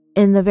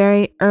in the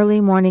very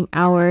early morning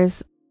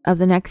hours of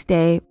the next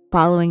day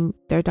following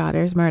their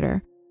daughter's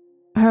murder.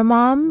 Her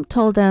mom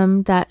told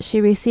them that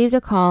she received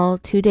a call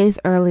 2 days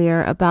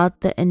earlier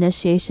about the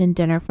initiation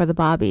dinner for the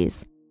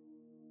Bobbies.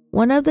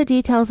 One of the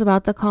details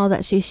about the call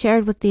that she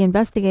shared with the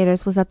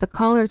investigators was that the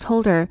caller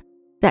told her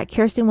that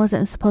Kirsten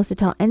wasn't supposed to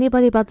tell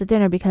anybody about the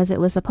dinner because it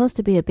was supposed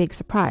to be a big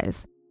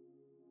surprise.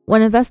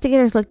 When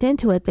investigators looked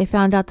into it, they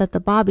found out that the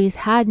Bobbies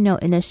had no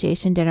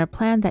initiation dinner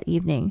planned that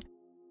evening.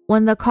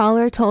 When the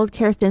caller told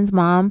Kirsten's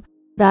mom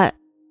that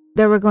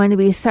there were going to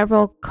be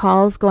several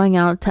calls going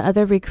out to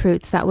other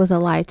recruits, that was a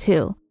lie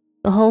too.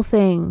 The whole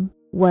thing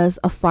was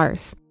a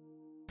farce.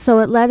 So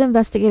it led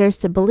investigators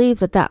to believe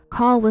that that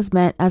call was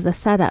meant as a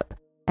setup,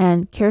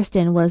 and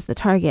Kirsten was the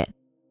target.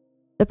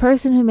 The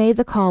person who made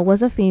the call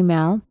was a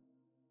female,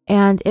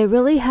 and it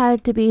really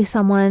had to be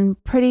someone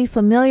pretty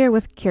familiar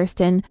with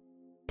Kirsten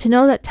to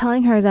know that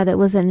telling her that it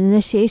was an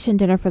initiation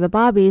dinner for the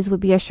Bobbies would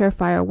be a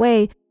surefire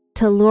way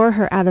to lure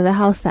her out of the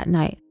house that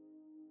night.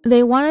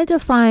 They wanted to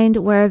find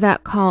where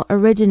that call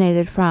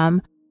originated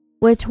from,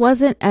 which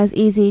wasn't as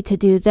easy to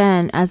do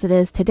then as it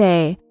is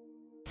today,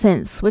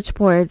 since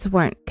switchboards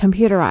weren't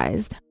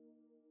computerized.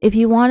 If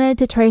you wanted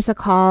to trace a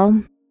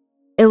call,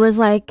 it was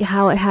like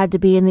how it had to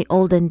be in the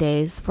olden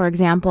days. For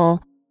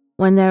example,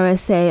 when there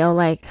was, say,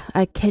 like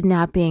a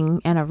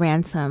kidnapping and a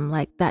ransom,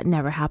 like that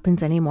never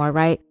happens anymore,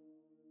 right?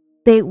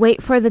 They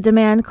wait for the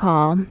demand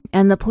call,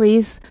 and the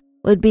police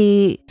would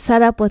be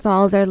set up with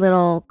all their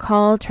little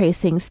call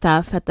tracing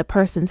stuff at the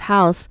person's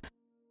house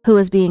who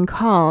was being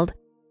called,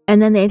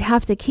 and then they'd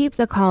have to keep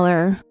the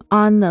caller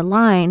on the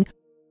line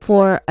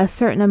for a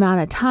certain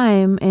amount of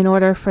time in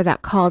order for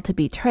that call to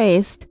be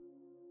traced.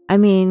 I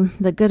mean,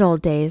 the good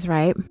old days,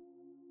 right?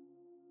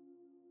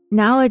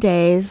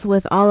 Nowadays,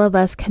 with all of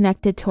us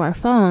connected to our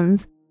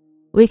phones,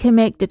 we can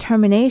make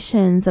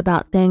determinations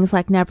about things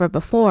like never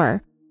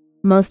before.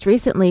 Most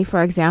recently,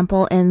 for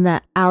example, in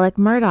the Alex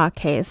Murdaugh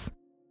case,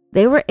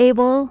 they were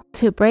able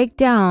to break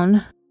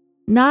down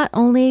not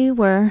only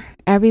where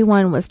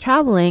everyone was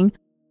traveling,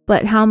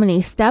 but how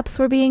many steps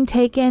were being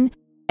taken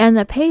and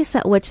the pace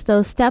at which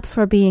those steps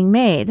were being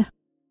made.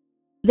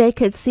 They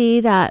could see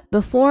that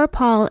before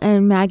Paul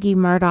and Maggie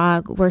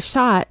Murdaugh were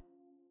shot,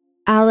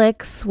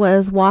 Alex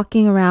was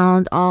walking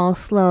around all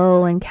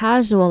slow and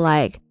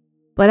casual-like,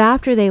 but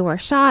after they were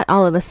shot,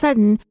 all of a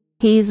sudden,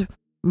 he's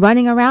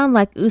running around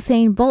like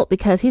Usain Bolt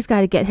because he's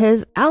got to get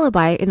his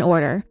alibi in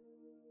order.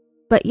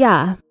 But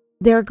yeah,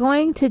 they're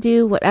going to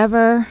do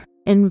whatever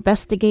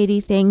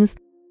investigative things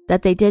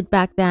that they did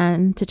back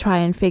then to try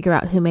and figure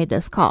out who made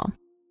this call.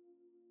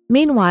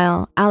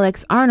 Meanwhile,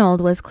 Alex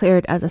Arnold was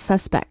cleared as a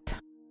suspect.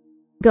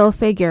 Go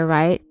figure,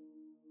 right?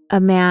 A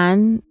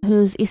man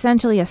who's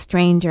essentially a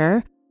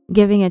stranger,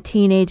 giving a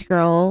teenage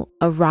girl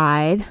a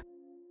ride,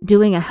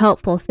 doing a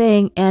helpful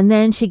thing, and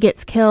then she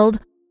gets killed,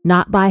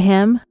 not by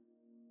him.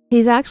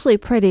 He's actually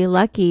pretty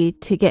lucky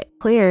to get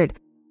cleared,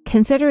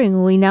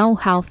 considering we know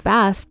how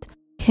fast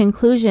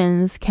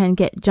conclusions can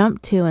get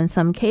jumped to in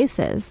some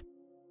cases.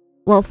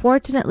 Well,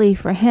 fortunately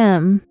for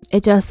him,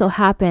 it just so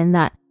happened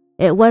that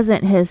it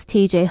wasn't his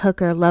TJ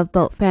Hooker Love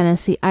Boat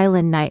Fantasy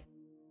Island night.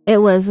 It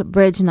was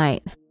Bridge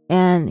night,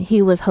 and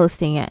he was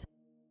hosting it.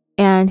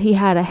 And he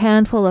had a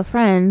handful of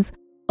friends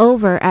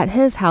over at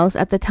his house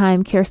at the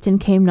time Kirsten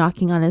came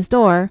knocking on his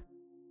door,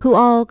 who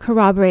all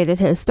corroborated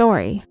his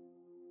story.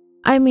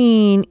 I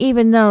mean,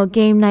 even though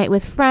game night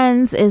with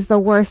friends is the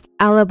worst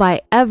alibi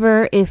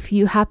ever if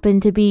you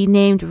happen to be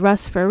named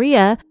Russ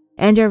Faria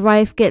and your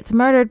wife gets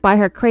murdered by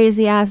her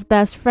crazy-ass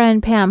best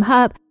friend Pam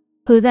Hupp,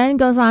 who then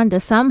goes on to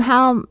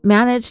somehow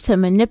manage to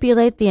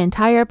manipulate the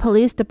entire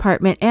police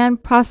department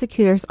and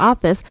prosecutor's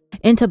office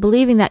into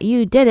believing that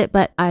you did it,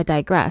 but I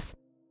digress.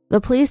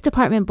 The police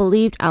department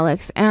believed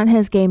Alex and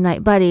his game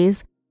night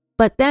buddies,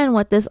 but then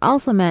what this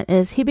also meant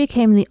is he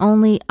became the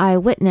only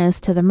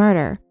eyewitness to the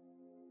murder,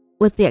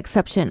 with the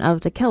exception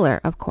of the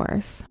killer, of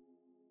course.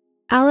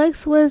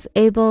 Alex was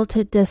able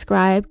to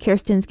describe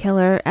Kirsten's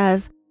killer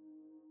as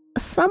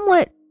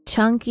somewhat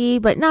chunky,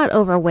 but not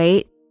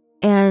overweight,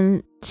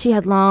 and she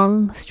had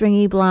long,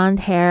 stringy blonde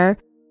hair,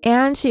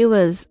 and she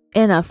was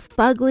in a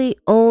fugly,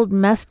 old,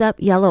 messed up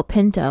yellow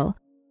Pinto.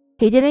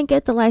 He didn't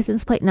get the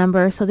license plate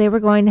number, so they were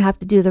going to have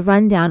to do the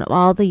rundown of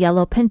all the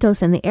yellow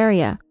Pintos in the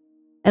area.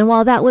 And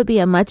while that would be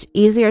a much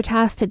easier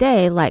task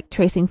today, like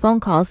tracing phone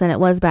calls, than it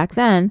was back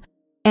then,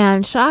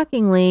 and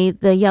shockingly,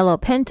 the yellow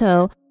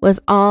Pinto was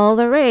all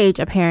the rage,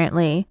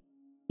 apparently.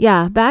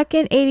 Yeah, back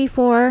in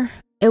 '84,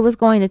 it was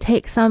going to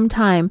take some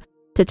time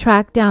to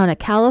track down a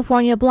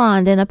California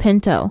blonde in a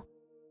Pinto.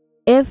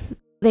 If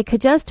they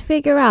could just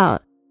figure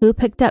out who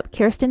picked up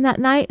Kirsten that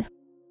night,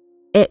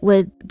 it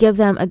would give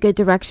them a good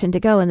direction to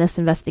go in this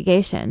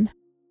investigation.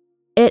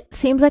 It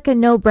seems like a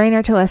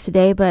no-brainer to us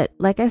today, but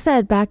like I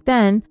said, back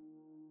then,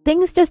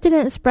 things just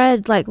didn't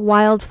spread like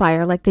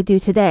wildfire like they do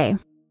today.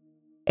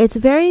 It's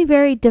very,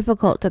 very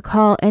difficult to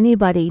call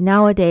anybody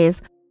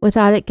nowadays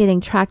without it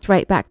getting tracked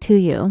right back to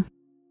you.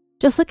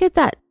 Just look at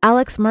that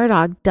Alex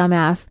Murdaugh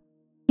dumbass.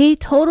 He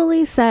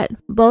totally set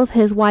both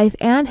his wife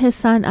and his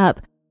son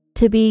up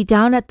to be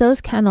down at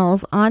those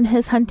kennels on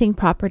his hunting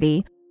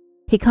property.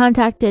 He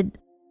contacted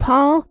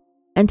Paul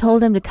and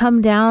told him to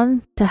come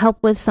down to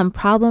help with some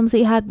problems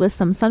he had with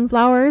some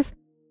sunflowers.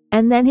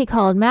 And then he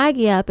called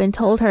Maggie up and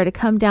told her to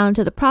come down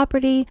to the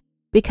property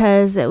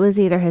because it was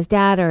either his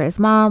dad or his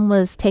mom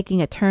was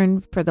taking a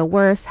turn for the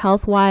worse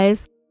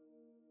health-wise.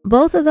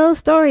 Both of those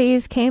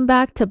stories came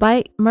back to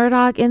bite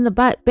Murdaugh in the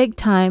butt big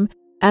time,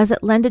 as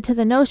it lended to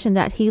the notion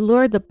that he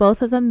lured the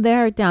both of them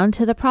there down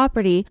to the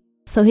property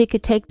so he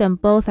could take them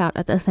both out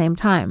at the same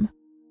time.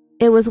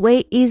 It was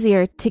way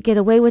easier to get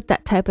away with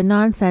that type of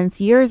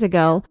nonsense years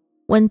ago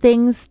when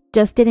things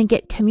just didn't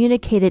get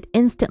communicated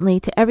instantly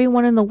to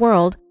everyone in the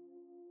world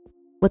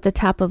with the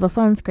tap of a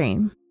phone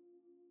screen.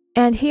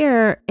 And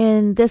here,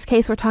 in this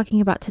case we're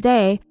talking about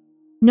today,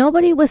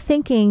 nobody was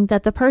thinking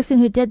that the person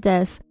who did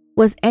this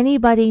was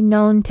anybody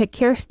known to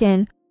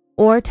Kirsten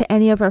or to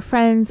any of her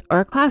friends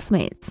or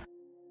classmates.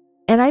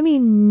 And I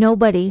mean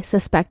nobody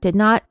suspected,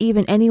 not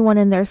even anyone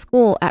in their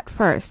school at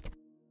first.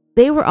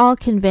 They were all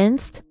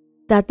convinced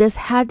that this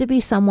had to be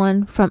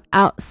someone from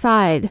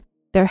outside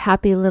their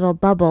happy little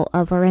bubble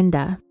of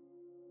Orinda.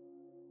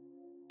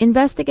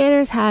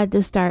 Investigators had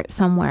to start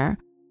somewhere,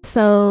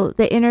 so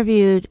they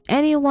interviewed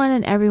anyone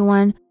and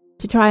everyone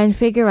to try and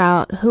figure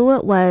out who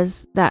it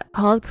was that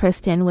called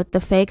Kristen with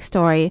the fake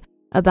story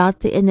about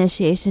the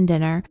initiation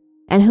dinner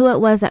and who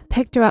it was that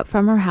picked her up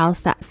from her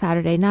house that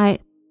Saturday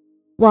night,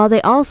 while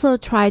they also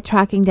tried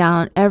tracking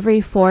down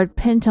every Ford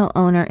Pinto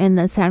owner in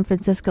the San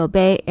Francisco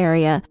Bay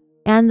Area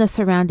and the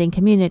surrounding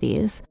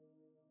communities.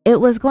 It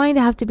was going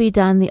to have to be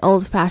done the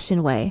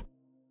old-fashioned way,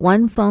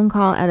 one phone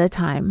call at a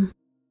time.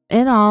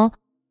 In all,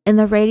 in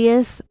the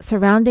radius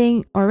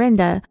surrounding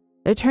Orinda,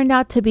 there turned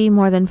out to be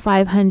more than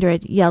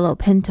 500 yellow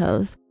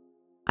Pintos.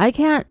 I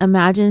can't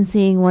imagine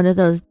seeing one of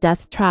those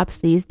death traps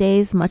these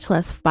days, much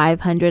less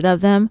 500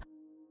 of them.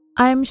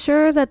 I'm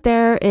sure that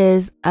there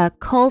is a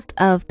cult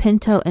of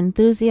Pinto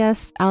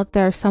enthusiasts out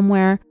there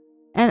somewhere,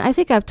 and I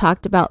think I've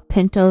talked about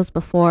Pintos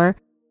before,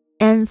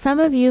 and some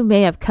of you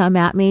may have come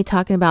at me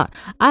talking about,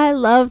 I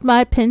loved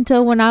my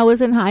Pinto when I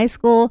was in high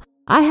school.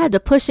 I had to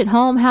push it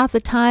home half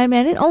the time,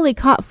 and it only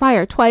caught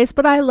fire twice,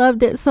 but I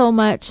loved it so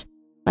much.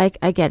 Like,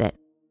 I get it.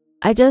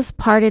 I just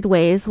parted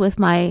ways with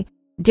my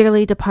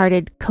dearly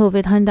departed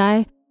COVID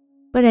Hyundai.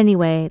 But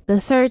anyway,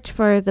 the search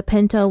for the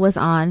Pinto was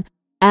on,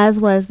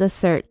 as was the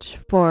search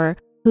for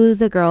who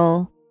the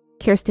girl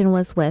Kirsten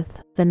was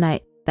with the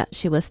night that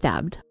she was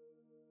stabbed.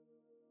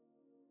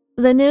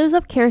 The news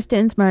of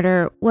Kirsten's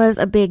murder was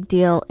a big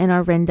deal in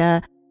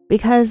Orinda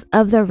because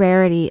of the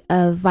rarity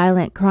of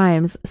violent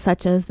crimes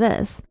such as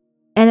this,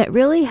 and it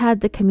really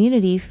had the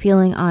community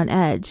feeling on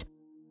edge.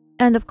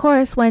 And of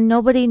course, when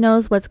nobody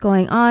knows what's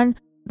going on,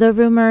 the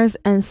rumors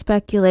and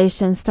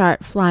speculation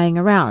start flying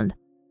around,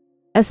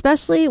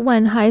 especially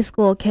when high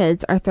school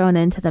kids are thrown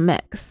into the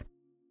mix.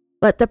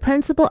 But the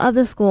principal of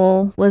the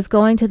school was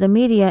going to the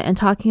media and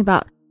talking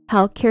about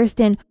how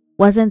Kirsten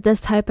wasn't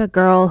this type of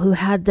girl who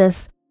had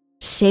this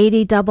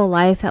shady double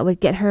life that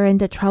would get her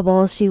into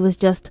trouble. She was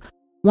just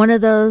one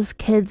of those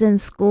kids in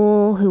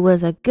school who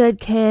was a good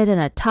kid and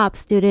a top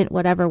student,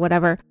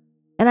 whatever.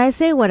 And I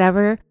say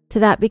whatever to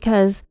that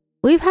because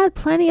we've had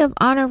plenty of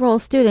honor roll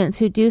students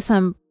who do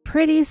some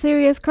pretty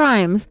serious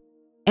crimes.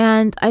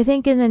 And I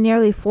think in the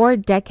nearly 4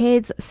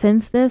 decades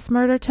since this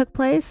murder took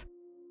place,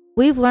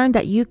 we've learned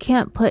that you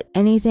can't put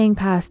anything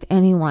past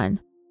anyone.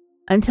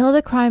 Until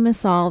the crime is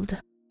solved,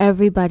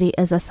 everybody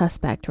is a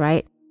suspect,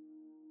 right?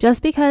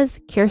 Just because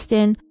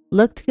Kirsten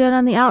looked good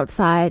on the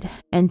outside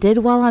and did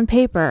well on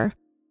paper,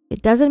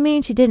 it doesn't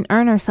mean she didn't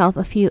earn herself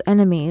a few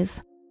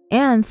enemies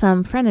and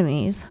some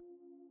frenemies.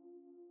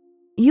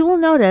 You will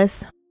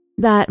notice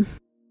that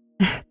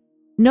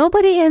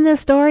nobody in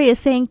this story is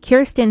saying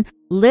Kirsten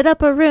lit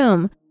up a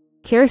room.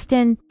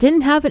 Kirsten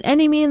didn't have an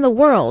enemy in the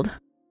world.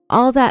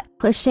 All that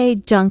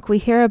cliched junk we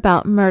hear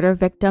about murder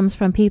victims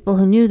from people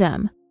who knew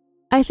them.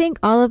 I think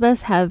all of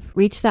us have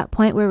reached that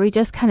point where we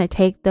just kind of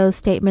take those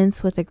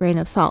statements with a grain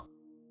of salt.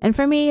 And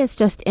for me, it's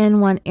just in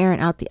one ear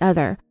and out the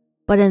other.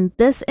 But in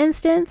this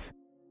instance,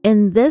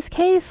 in this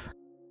case,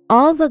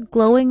 all the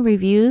glowing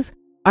reviews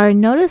are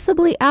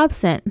noticeably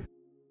absent,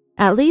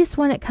 at least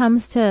when it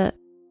comes to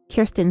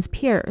Kirsten's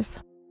peers.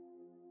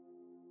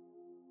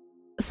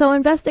 So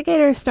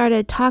investigators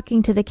started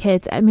talking to the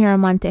kids at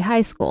Miramonte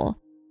High School,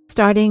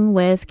 starting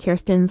with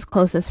Kirsten's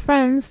closest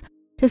friends,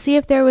 to see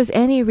if there was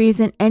any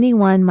reason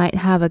anyone might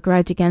have a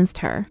grudge against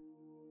her.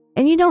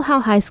 And you know how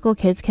high school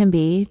kids can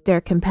be.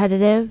 They're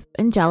competitive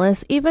and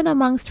jealous, even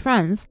amongst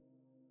friends.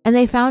 And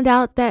they found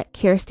out that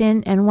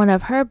Kirsten and one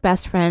of her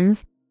best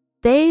friends,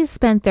 they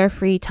spent their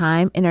free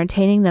time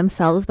entertaining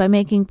themselves by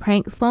making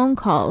prank phone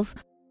calls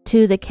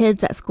to the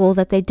kids at school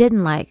that they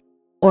didn't like,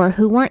 or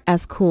who weren't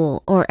as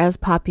cool or as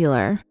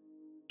popular.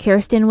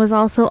 Kirsten was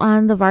also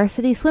on the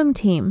varsity swim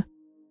team.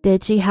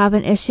 Did she have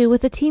an issue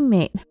with a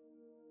teammate?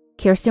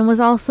 Kirsten was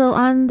also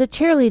on the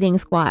cheerleading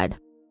squad.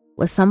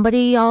 Was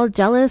somebody all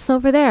jealous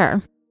over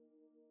there?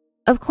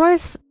 Of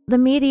course, the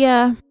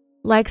media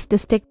likes to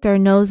stick their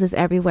noses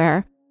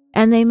everywhere,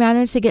 and they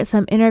managed to get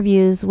some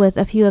interviews with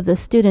a few of the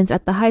students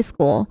at the high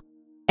school.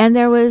 And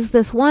there was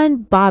this one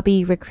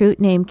Bobby recruit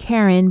named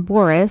Karen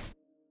Boris,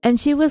 and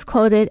she was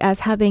quoted as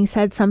having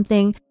said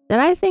something that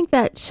I think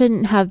that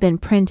shouldn't have been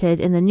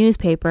printed in the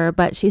newspaper,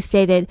 but she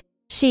stated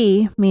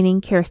she, meaning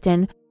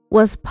Kirsten,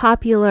 was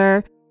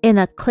popular in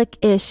a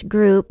clique-ish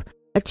group,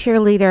 a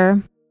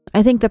cheerleader.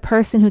 I think the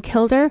person who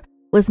killed her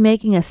was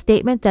making a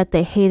statement that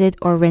they hated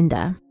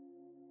Orinda.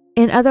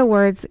 In other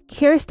words,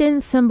 Kirsten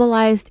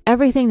symbolized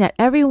everything that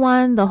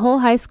everyone, the whole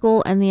high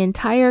school, and the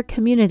entire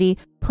community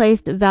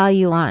placed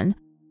value on.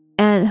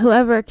 And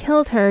whoever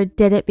killed her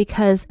did it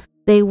because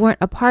they weren't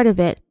a part of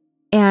it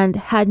and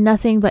had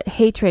nothing but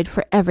hatred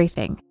for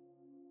everything.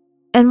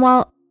 And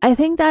while I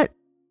think that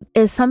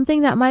is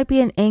something that might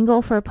be an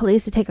angle for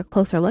police to take a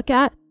closer look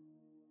at,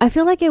 I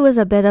feel like it was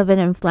a bit of an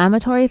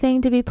inflammatory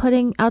thing to be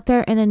putting out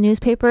there in the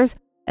newspapers,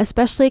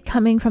 especially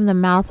coming from the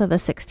mouth of a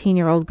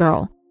 16-year-old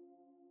girl.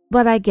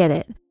 But I get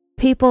it.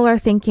 People are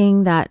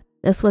thinking that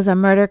this was a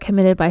murder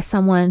committed by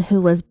someone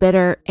who was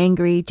bitter,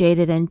 angry,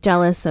 jaded, and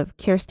jealous of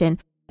Kirsten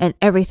and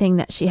everything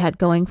that she had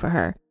going for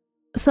her.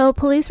 So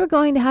police were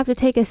going to have to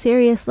take a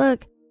serious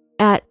look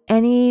at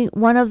any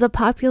one of the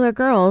popular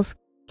girls,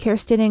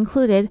 Kirsten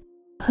included,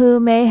 who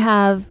may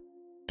have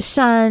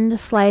shunned,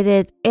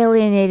 slighted,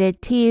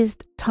 alienated,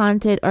 teased,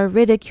 taunted, or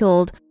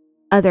ridiculed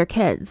other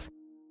kids.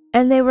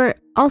 And they were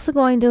also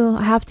going to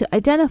have to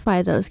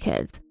identify those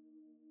kids.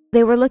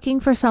 They were looking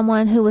for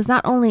someone who was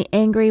not only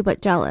angry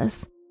but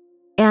jealous.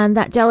 And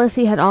that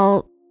jealousy had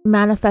all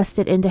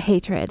manifested into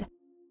hatred.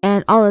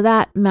 And all of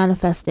that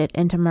manifested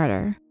into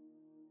murder.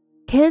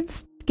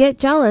 Kids get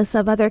jealous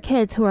of other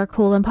kids who are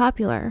cool and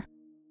popular.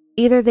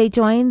 Either they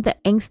join the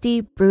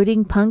angsty,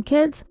 brooding punk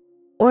kids,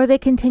 or they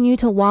continue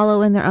to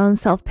wallow in their own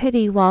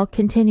self-pity while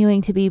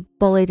continuing to be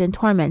bullied and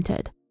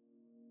tormented.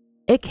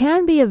 It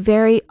can be a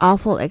very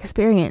awful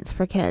experience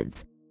for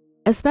kids,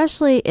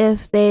 especially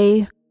if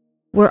they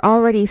were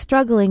already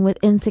struggling with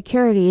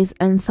insecurities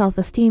and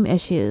self-esteem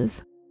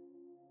issues.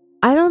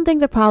 I don't think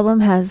the problem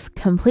has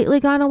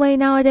completely gone away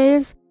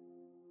nowadays.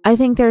 I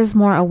think there's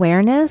more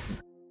awareness.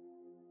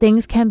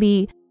 Things can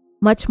be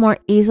much more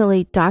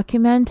easily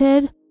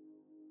documented.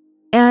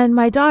 And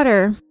my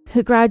daughter,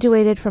 who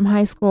graduated from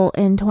high school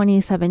in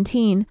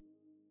 2017,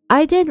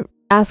 I did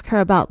ask her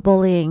about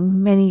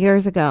bullying many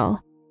years ago.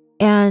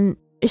 And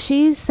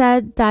she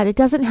said that it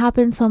doesn't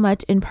happen so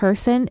much in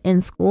person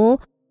in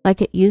school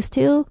like it used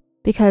to,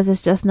 because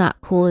it's just not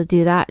cool to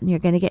do that and you're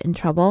going to get in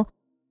trouble.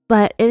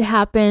 But it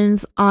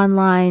happens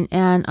online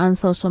and on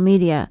social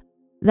media.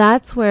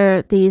 That's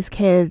where these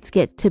kids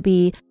get to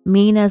be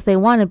mean as they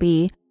want to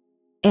be,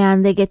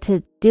 and they get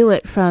to do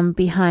it from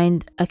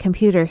behind a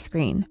computer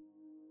screen.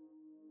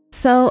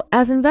 So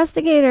as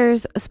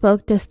investigators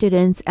spoke to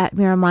students at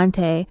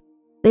Miramonte,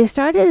 they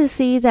started to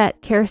see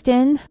that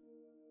Kirsten,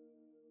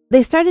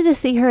 they started to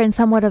see her in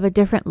somewhat of a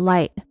different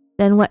light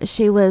than what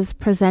she was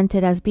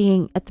presented as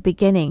being at the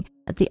beginning,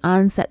 at the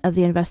onset of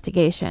the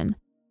investigation.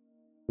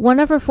 One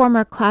of her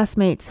former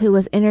classmates who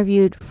was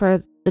interviewed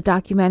for the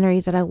documentary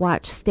that I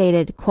watched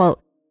stated,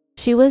 quote,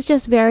 "She was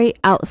just very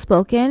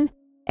outspoken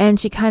and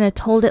she kind of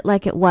told it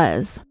like it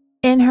was,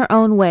 in her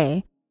own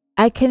way.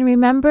 I can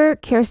remember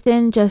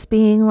Kirsten just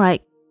being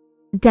like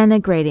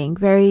denigrating,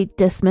 very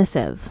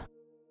dismissive."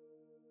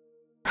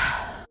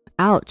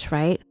 Ouch,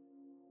 right?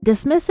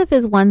 Dismissive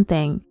is one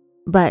thing,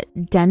 but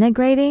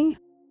denigrating?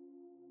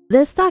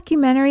 This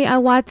documentary I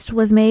watched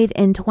was made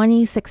in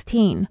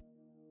 2016,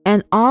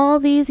 and all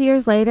these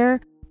years later,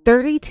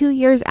 32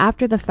 years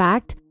after the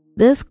fact,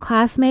 this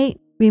classmate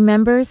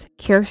remembers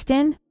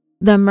Kirsten,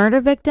 the murder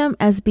victim,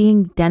 as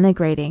being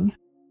denigrating.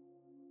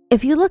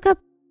 If you look up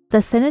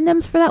the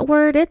synonyms for that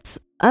word, it's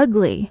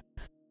ugly.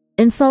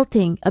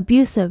 Insulting,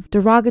 abusive,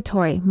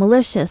 derogatory,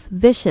 malicious,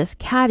 vicious,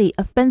 catty,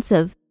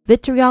 offensive,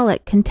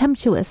 vitriolic,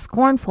 contemptuous,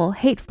 scornful,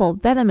 hateful,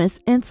 venomous,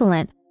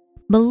 insolent,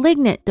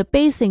 malignant,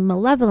 debasing,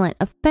 malevolent,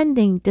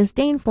 offending,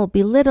 disdainful,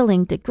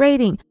 belittling,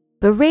 degrading,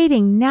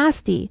 berating,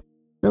 nasty.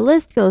 The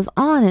list goes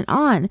on,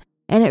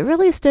 and it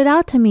really stood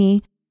out to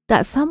me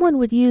that someone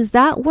would use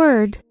that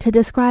word to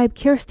describe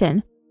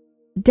Kirsten,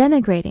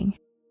 denigrating.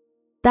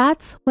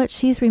 That's what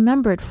she's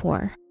remembered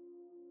for.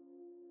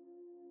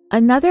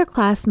 Another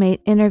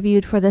classmate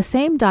interviewed for the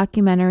same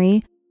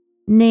documentary,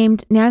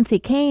 named Nancy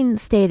Kane,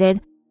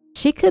 stated,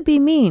 "She could be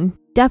mean,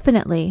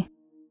 definitely.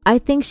 I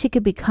think she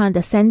could be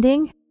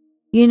condescending.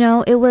 You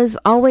know, it was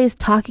always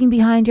talking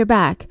behind your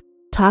back,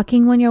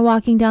 talking when you're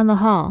walking down the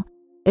hall.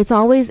 It's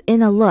always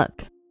in a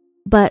look,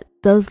 but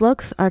those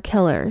looks are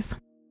killers."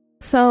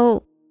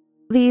 So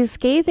these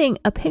scathing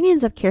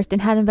opinions of Kirsten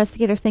had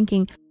investigators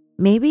thinking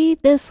maybe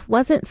this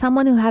wasn't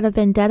someone who had a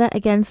vendetta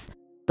against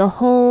the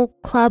whole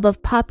club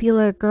of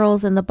popular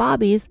girls in the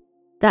Bobbies,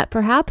 that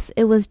perhaps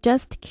it was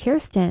just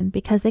Kirsten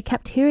because they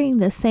kept hearing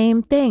the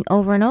same thing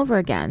over and over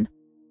again.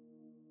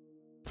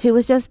 She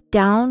was just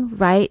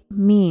downright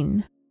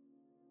mean.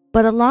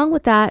 But along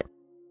with that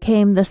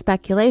came the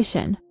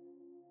speculation.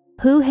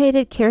 Who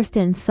hated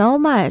Kirsten so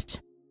much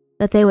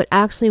that they would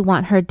actually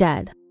want her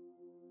dead?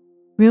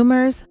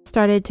 Rumors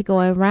started to go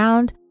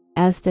around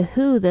as to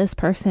who this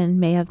person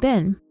may have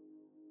been.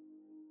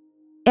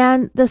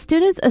 And the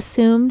students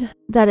assumed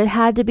that it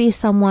had to be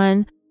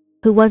someone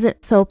who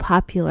wasn't so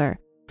popular,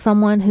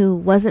 someone who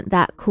wasn't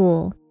that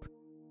cool.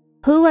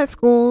 Who at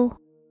school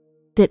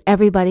did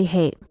everybody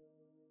hate?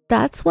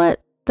 That's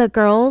what the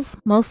girls,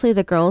 mostly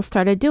the girls,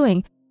 started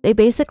doing. They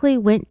basically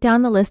went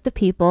down the list of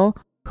people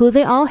who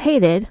they all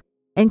hated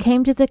and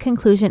came to the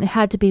conclusion it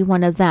had to be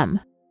one of them.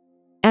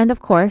 And of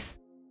course,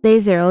 they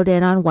zeroed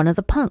in on one of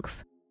the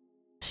punks.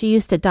 She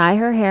used to dye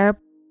her hair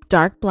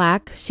dark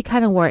black. She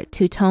kind of wore it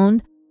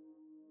two-toned.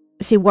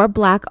 She wore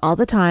black all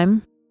the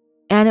time.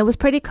 And it was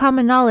pretty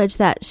common knowledge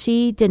that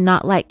she did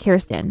not like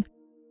Kirsten.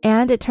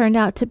 And it turned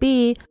out to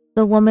be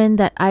the woman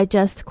that I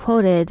just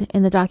quoted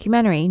in the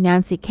documentary,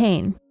 Nancy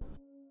Kane.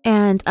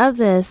 And of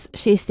this,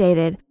 she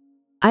stated,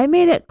 "I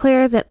made it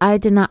clear that I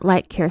did not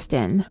like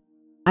Kirsten.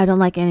 I don't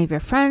like any of your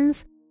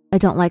friends. I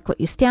don't like what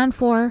you stand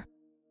for.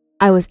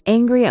 I was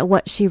angry at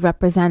what she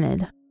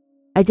represented.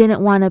 I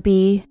didn't want to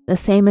be the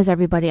same as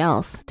everybody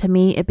else. To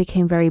me, it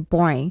became very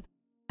boring.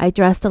 I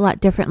dressed a lot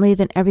differently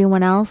than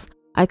everyone else.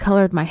 I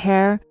colored my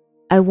hair.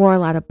 I wore a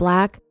lot of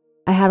black.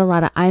 I had a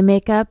lot of eye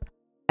makeup.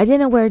 I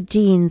didn't wear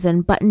jeans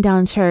and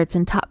button-down shirts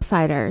and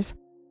topsiders.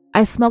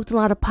 I smoked a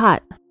lot of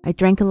pot. I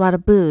drank a lot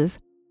of booze.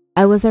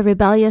 I was a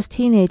rebellious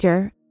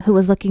teenager who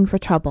was looking for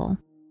trouble."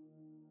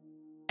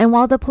 And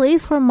while the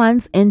police were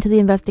months into the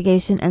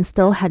investigation and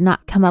still had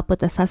not come up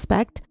with a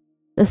suspect,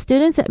 the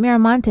students at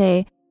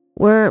Miramonte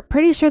were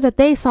pretty sure that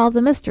they solved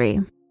the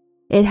mystery.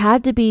 It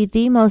had to be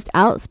the most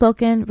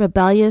outspoken,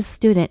 rebellious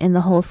student in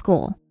the whole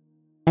school,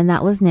 and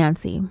that was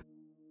Nancy.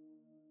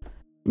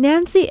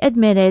 Nancy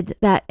admitted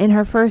that in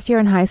her first year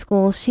in high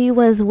school, she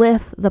was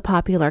with the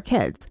popular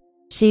kids.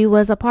 She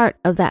was a part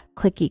of that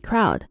cliquey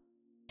crowd.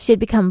 She had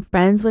become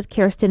friends with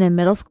Kirsten in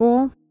middle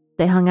school.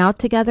 They hung out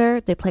together.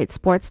 They played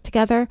sports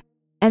together.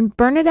 And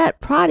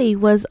Bernadette Proddy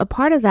was a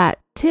part of that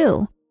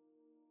too.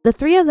 The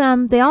three of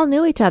them, they all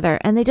knew each other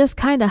and they just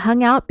kind of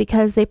hung out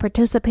because they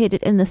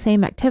participated in the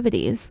same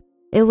activities.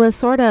 It was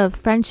sort of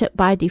friendship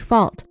by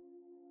default.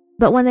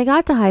 But when they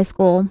got to high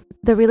school,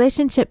 the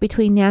relationship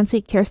between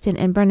Nancy, Kirsten,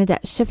 and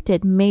Bernadette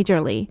shifted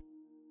majorly.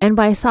 And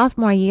by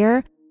sophomore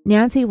year,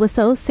 Nancy was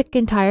so sick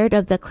and tired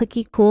of the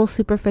cliquey, cool,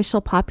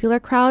 superficial, popular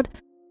crowd,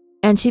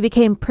 and she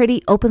became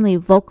pretty openly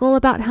vocal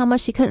about how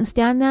much she couldn't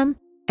stand them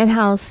and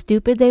how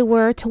stupid they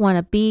were to want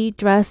to be,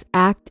 dress,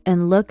 act,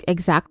 and look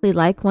exactly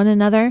like one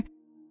another.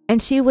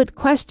 And she would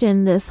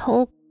question this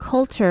whole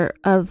culture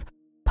of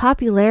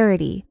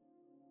popularity.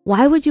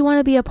 Why would you want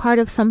to be a part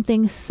of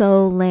something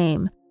so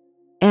lame?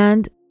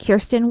 And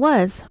Kirsten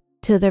was,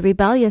 to the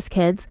rebellious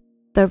kids,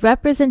 the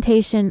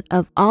representation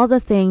of all the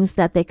things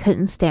that they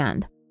couldn't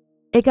stand.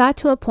 It got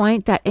to a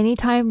point that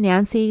anytime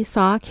Nancy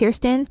saw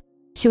Kirsten,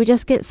 she would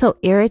just get so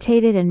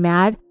irritated and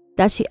mad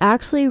that she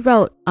actually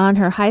wrote on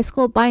her high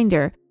school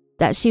binder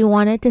that she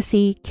wanted to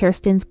see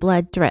Kirsten's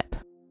blood drip.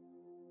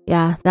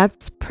 Yeah,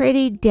 that's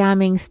pretty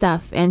damning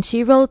stuff. And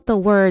she wrote the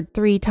word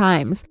 3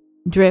 times.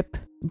 Drip,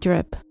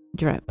 drip,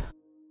 drip.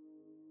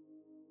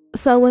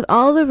 So with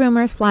all the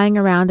rumors flying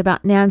around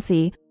about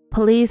Nancy,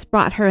 police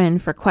brought her in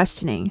for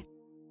questioning.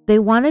 They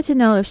wanted to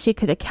know if she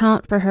could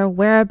account for her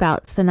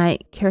whereabouts the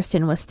night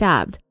Kirsten was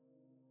stabbed.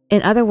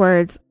 In other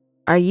words,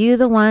 are you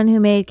the one who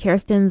made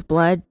Kirsten's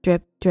blood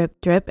drip, drip,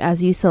 drip,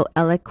 as you so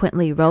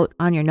eloquently wrote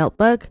on your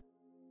notebook?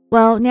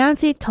 Well,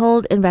 Nancy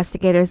told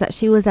investigators that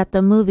she was at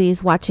the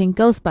movies watching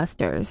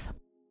Ghostbusters.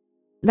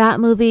 That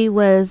movie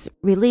was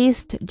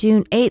released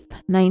June 8th,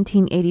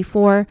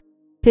 1984,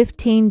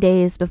 15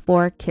 days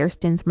before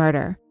Kirsten's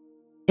murder.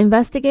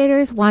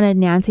 Investigators wanted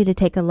Nancy to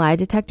take a lie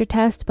detector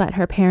test, but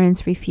her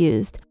parents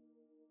refused.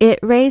 It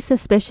raised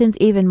suspicions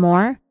even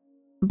more,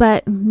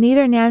 but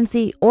neither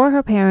Nancy or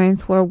her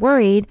parents were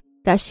worried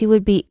that she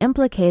would be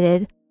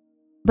implicated.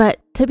 But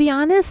to be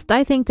honest,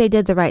 I think they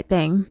did the right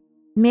thing.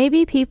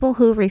 Maybe people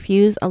who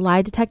refuse a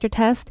lie detector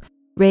test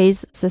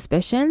raise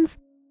suspicions,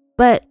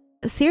 but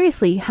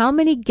seriously, how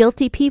many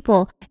guilty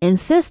people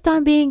insist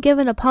on being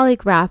given a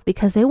polygraph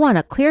because they want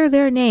to clear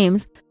their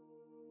names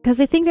because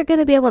they think they're going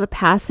to be able to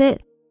pass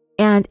it?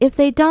 And if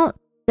they don't,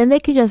 then they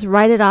can just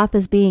write it off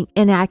as being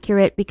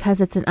inaccurate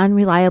because it's an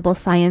unreliable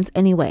science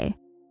anyway.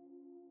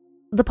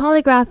 The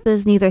polygraph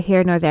is neither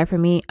here nor there for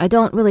me. I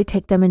don't really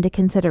take them into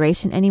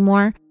consideration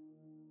anymore.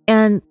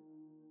 And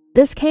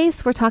this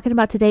case we're talking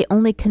about today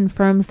only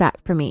confirms that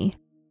for me.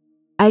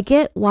 I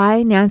get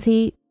why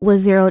Nancy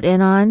was zeroed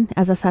in on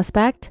as a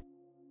suspect.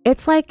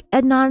 It's like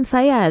Adnan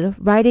Syed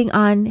writing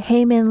on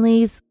Hae Min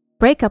Lee's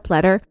breakup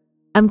letter,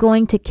 "I'm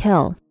going to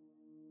kill."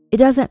 It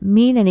doesn't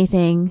mean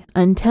anything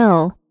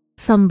until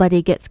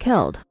somebody gets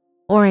killed,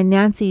 or in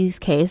Nancy's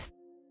case,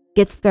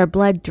 gets their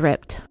blood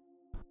dripped.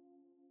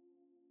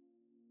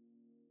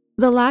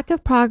 The lack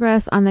of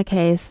progress on the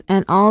case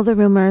and all the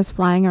rumors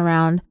flying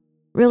around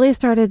really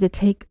started to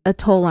take a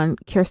toll on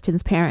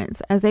Kirsten's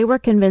parents, as they were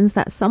convinced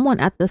that someone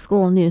at the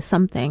school knew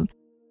something,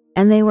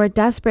 and they were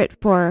desperate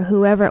for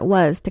whoever it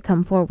was to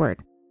come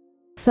forward.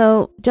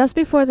 So, just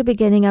before the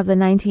beginning of the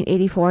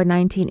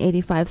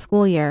 1984-1985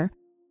 school year,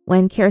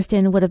 when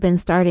Kirsten would have been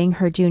starting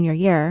her junior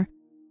year,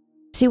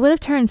 she would have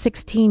turned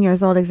 16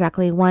 years old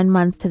exactly 1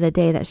 month to the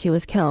day that she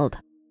was killed,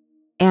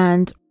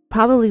 and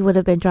probably would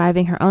have been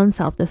driving her own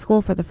self to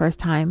school for the first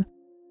time.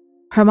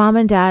 Her mom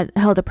and dad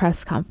held a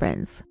press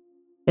conference.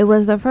 It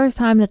was the first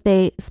time that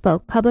they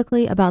spoke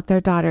publicly about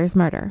their daughter's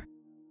murder.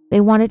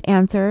 They wanted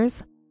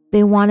answers.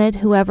 They wanted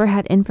whoever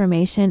had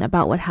information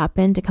about what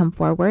happened to come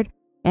forward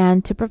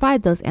and to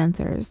provide those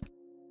answers.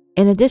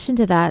 In addition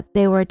to that,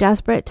 they were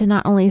desperate to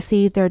not only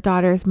see their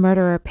daughter's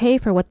murderer pay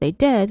for what they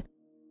did,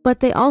 but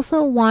they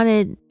also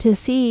wanted to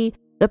see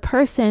the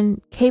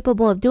person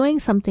capable of doing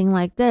something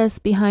like this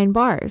behind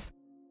bars.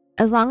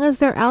 As long as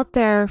they're out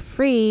there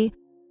free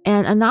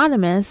and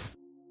anonymous,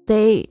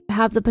 they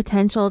have the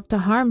potential to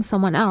harm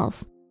someone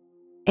else.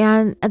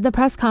 And at the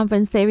press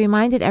conference, they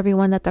reminded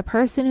everyone that the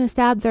person who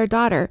stabbed their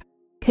daughter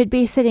could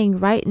be sitting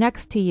right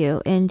next to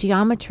you in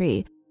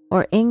geometry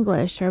or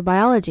English or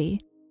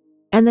biology.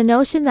 And the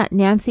notion that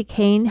Nancy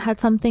Kane had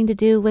something to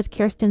do with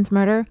Kirsten's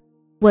murder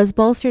was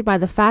bolstered by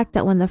the fact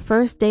that when the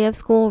first day of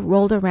school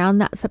rolled around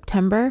that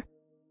September,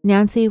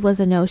 Nancy was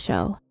a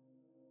no-show.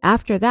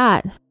 After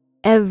that,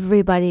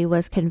 everybody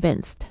was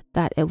convinced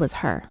that it was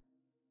her.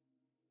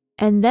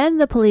 And then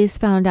the police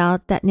found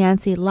out that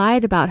Nancy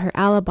lied about her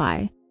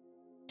alibi.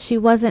 She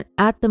wasn't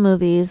at the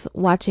movies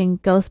watching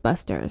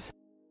Ghostbusters.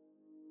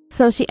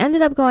 So she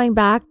ended up going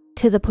back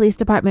to the police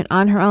department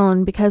on her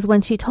own because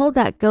when she told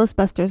that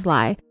Ghostbusters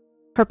lie,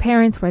 her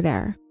parents were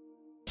there.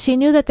 She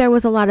knew that there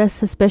was a lot of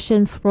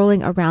suspicion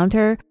swirling around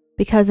her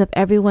because of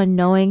everyone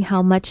knowing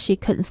how much she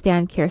couldn't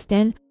stand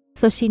Kirsten,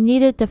 so she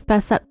needed to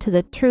fess up to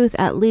the truth,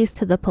 at least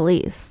to the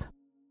police.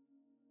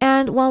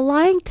 And while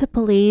lying to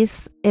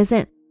police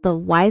isn't the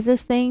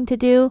wisest thing to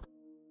do,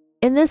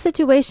 in this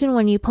situation,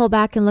 when you pull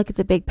back and look at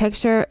the big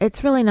picture,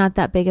 it's really not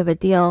that big of a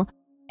deal,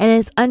 and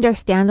it's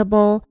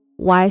understandable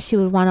why she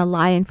would want to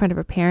lie in front of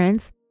her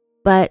parents,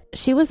 but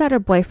she was at her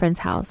boyfriend's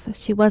house.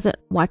 She wasn't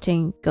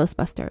watching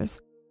Ghostbusters.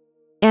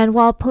 And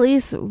while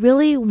police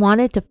really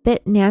wanted to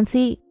fit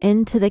Nancy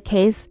into the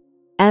case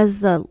as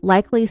the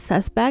likely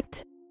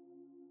suspect,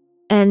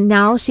 and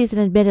now she's an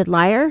admitted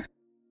liar,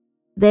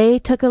 they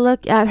took a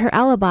look at her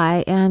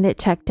alibi and it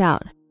checked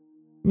out.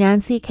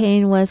 Nancy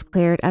Kane was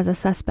cleared as a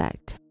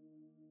suspect.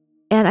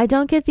 And I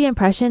don't get the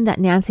impression that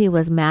Nancy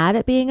was mad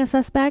at being a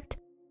suspect,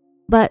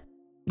 but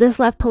this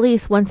left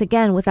police once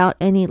again without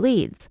any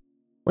leads,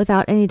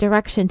 without any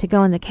direction to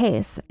go in the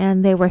case,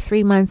 and they were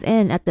 3 months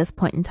in at this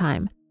point in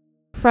time.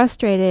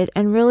 Frustrated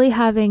and really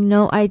having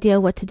no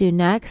idea what to do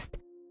next,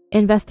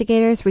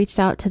 investigators reached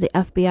out to the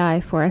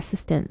FBI for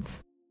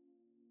assistance.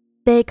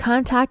 They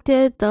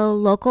contacted the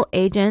local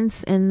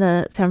agents in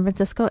the San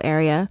Francisco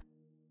area,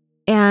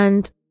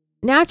 and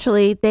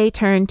naturally they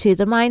turned to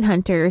the mine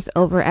hunters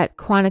over at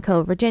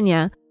Quantico,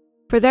 Virginia,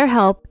 for their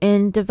help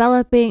in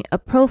developing a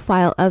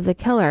profile of the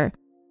killer,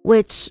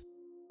 which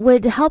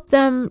would help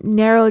them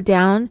narrow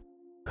down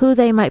who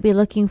they might be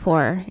looking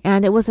for,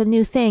 and it was a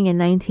new thing in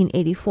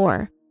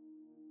 1984.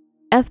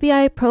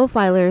 FBI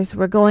profilers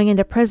were going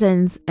into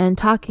prisons and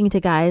talking to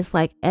guys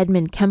like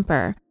Edmund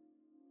Kemper.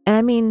 And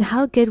I mean,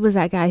 how good was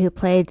that guy who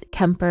played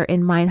Kemper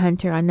in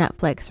Mindhunter on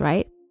Netflix,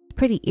 right?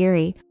 Pretty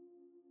eerie.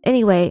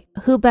 Anyway,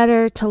 who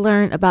better to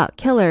learn about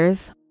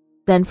killers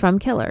than from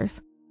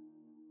killers?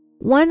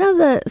 One of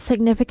the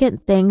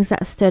significant things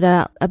that stood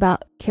out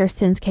about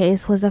Kirsten's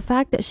case was the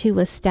fact that she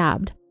was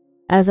stabbed,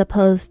 as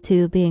opposed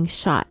to being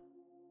shot.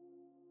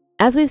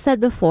 As we've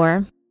said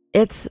before,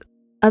 it's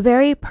a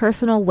very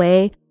personal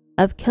way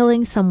of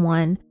killing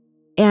someone,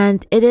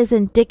 and it is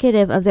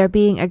indicative of there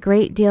being a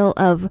great deal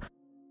of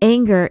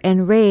anger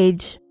and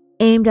rage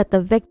aimed at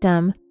the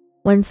victim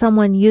when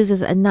someone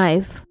uses a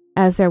knife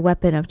as their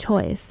weapon of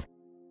choice.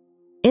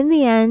 In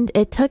the end,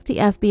 it took the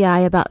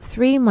FBI about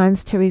 3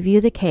 months to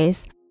review the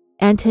case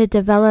and to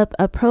develop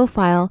a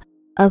profile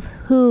of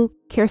who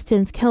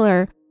Kirsten's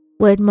killer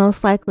would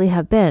most likely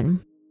have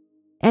been.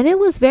 And it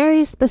was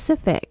very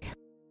specific.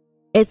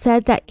 It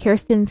said that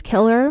Kirsten's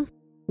killer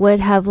would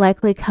have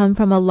likely come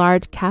from a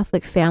large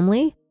Catholic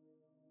family.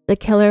 The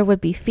killer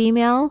would be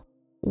female,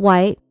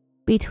 white,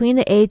 between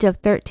the age of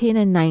 13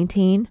 and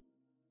 19,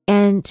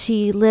 and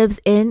she lives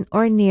in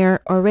or near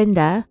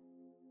Orinda.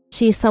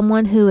 She's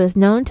someone who is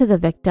known to the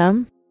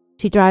victim.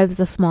 She drives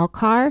a small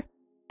car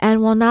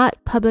and will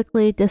not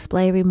publicly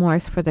display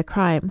remorse for the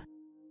crime.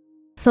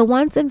 So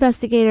once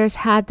investigators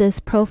had this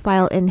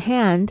profile in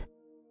hand,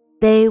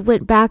 they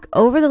went back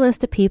over the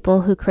list of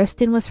people who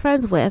Kirsten was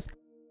friends with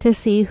to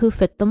see who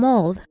fit the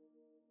mold.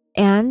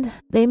 And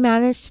they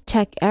managed to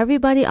check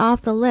everybody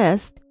off the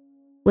list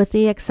with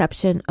the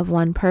exception of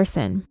one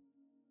person,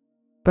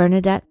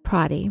 Bernadette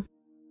Proddy.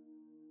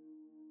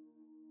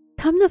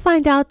 Come to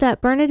find out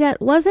that Bernadette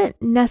wasn't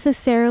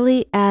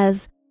necessarily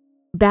as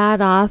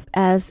bad off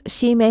as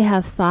she may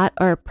have thought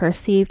or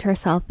perceived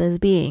herself as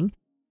being.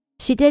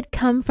 She did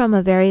come from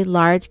a very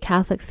large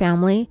Catholic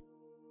family,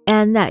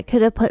 and that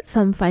could have put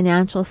some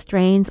financial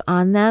strains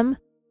on them.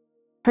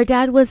 Her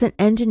dad was an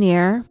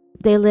engineer.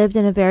 They lived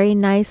in a very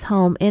nice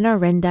home in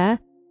Orinda,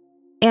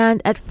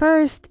 and at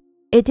first,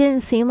 it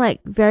didn't seem like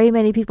very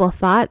many people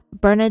thought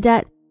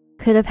Bernadette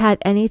could have had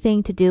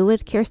anything to do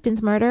with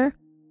Kirsten's murder,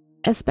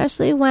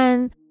 especially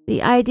when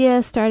the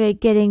idea started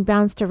getting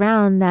bounced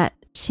around that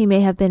she may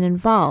have been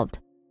involved.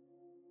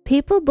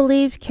 People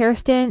believed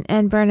Kirsten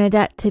and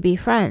Bernadette to be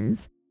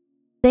friends.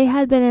 They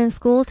had been in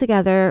school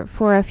together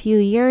for a few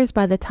years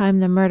by the time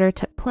the murder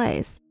took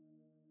place.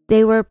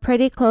 They were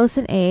pretty close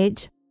in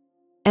age,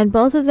 and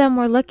both of them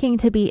were looking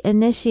to be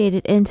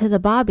initiated into the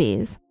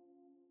Bobbies.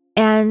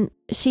 And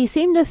she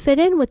seemed to fit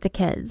in with the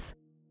kids.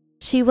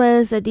 She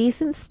was a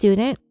decent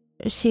student.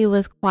 She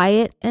was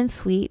quiet and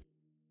sweet.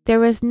 There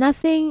was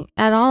nothing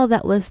at all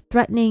that was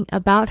threatening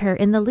about her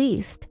in the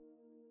least.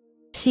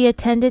 She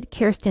attended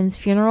Kirsten's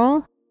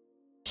funeral.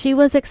 She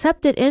was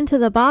accepted into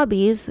the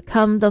Bobbies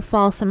come the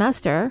fall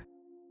semester.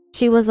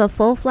 She was a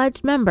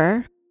full-fledged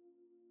member.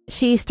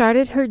 She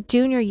started her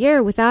junior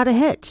year without a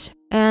hitch,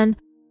 and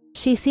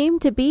she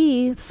seemed to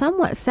be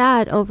somewhat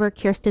sad over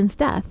Kirsten's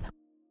death.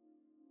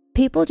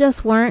 People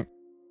just weren't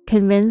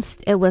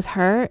convinced it was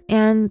her,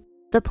 and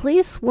the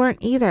police weren't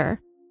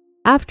either.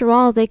 After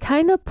all, they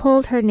kind of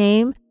pulled her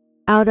name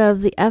out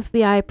of the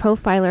FBI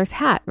profiler's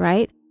hat,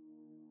 right?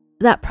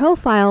 That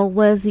profile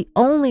was the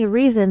only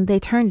reason they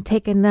turned to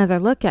take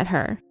another look at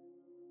her.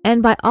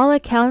 And by all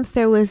accounts,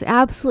 there was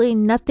absolutely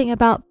nothing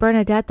about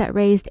Bernadette that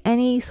raised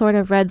any sort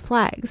of red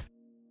flags.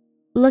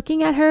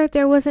 Looking at her,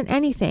 there wasn't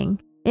anything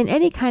in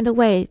any kind of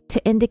way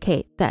to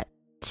indicate that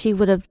she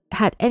would have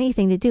had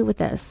anything to do with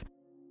this.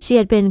 She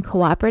had been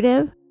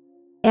cooperative,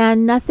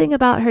 and nothing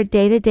about her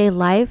day-to-day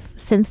life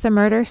since the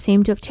murder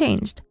seemed to have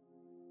changed.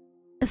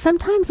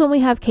 Sometimes when we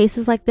have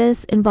cases like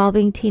this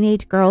involving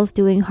teenage girls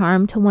doing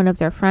harm to one of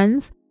their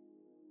friends,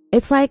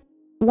 it's like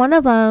one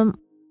of them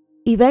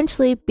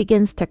eventually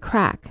begins to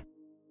crack.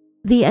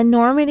 The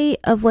enormity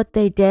of what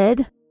they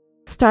did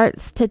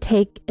starts to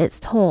take its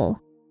toll,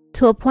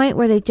 to a point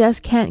where they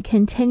just can't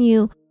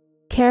continue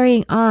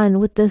carrying on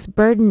with this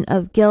burden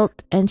of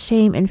guilt and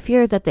shame and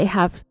fear that they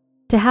have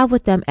to have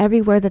with them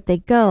everywhere that they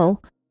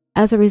go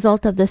as a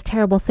result of this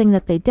terrible thing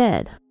that they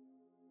did.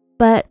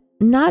 But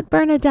not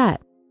Bernadette.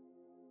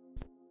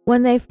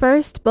 When they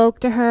first spoke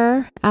to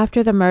her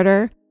after the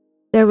murder,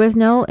 there was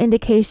no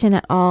indication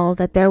at all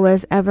that there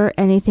was ever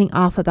anything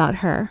off about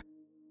her.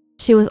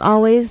 She was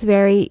always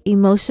very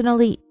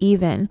emotionally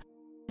even.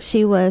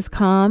 She was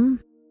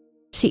calm.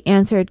 She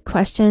answered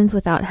questions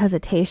without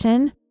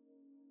hesitation.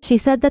 She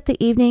said that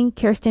the evening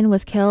Kirsten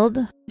was killed,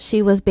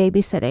 she was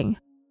babysitting.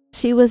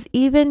 She was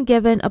even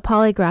given a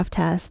polygraph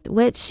test,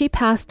 which she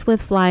passed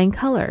with flying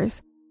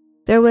colors.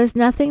 There was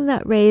nothing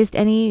that raised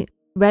any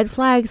red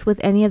flags with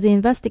any of the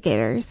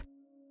investigators,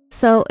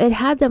 so it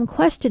had them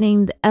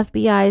questioning the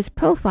FBI's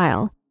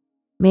profile.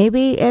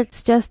 Maybe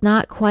it's just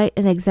not quite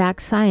an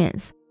exact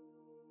science.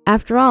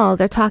 After all,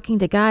 they're talking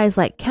to guys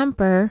like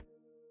Kemper,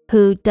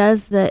 who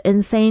does the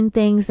insane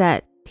things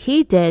that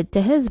he did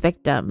to his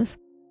victims.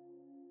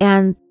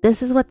 And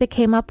this is what they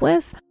came up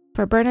with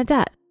for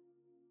Bernadette.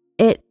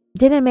 It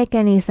didn't make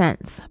any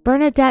sense.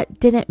 Bernadette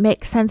didn't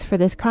make sense for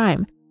this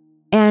crime,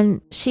 and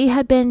she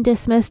had been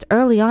dismissed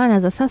early on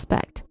as a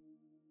suspect.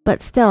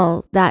 But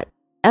still, that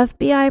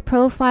FBI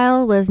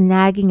profile was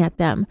nagging at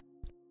them.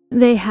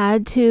 They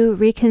had to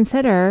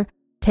reconsider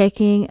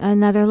taking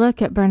another look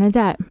at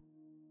Bernadette.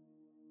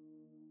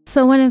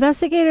 So when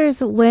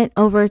investigators went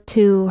over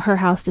to her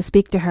house to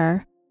speak to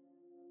her,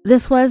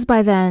 this was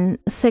by then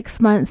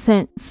 6 months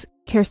since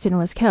Kirsten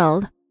was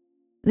killed,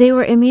 they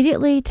were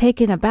immediately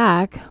taken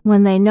aback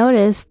when they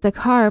noticed the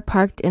car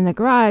parked in the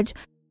garage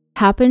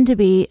happened to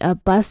be a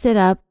busted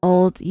up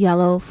old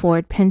yellow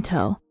Ford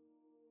Pinto.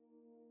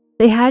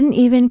 They hadn't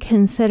even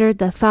considered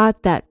the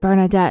thought that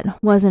Bernadette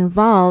was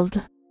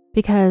involved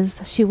because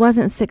she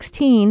wasn't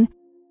 16,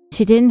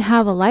 she didn't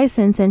have a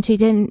license, and she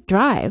didn't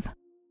drive.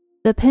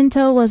 The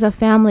Pinto was a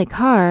family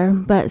car,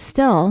 but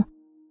still,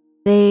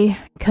 they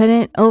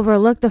couldn't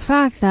overlook the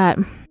fact that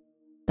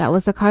that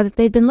was the car that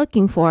they'd been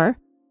looking for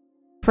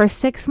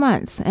 6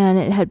 months, and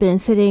it had been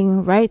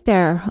sitting right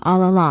there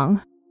all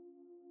along.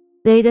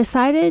 They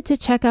decided to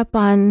check up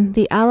on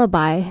the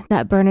alibi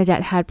that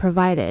Bernadette had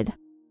provided.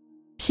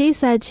 She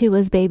said she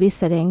was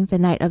babysitting the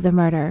night of the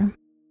murder.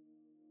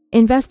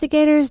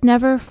 Investigators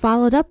never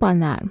followed up on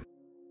that.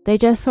 They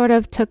just sort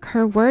of took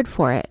her word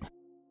for it.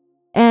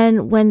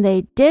 And when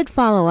they did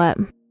follow up,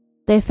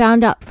 they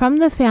found out from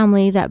the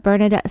family that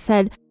Bernadette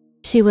said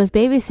she was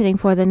babysitting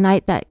for the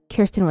night that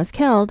Kirsten was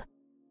killed.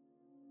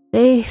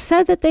 They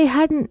said that they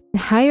hadn't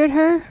hired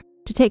her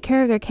to take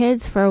care of their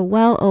kids for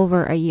well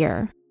over a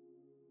year.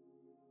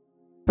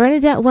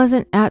 Bernadette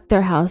wasn't at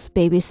their house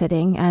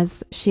babysitting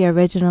as she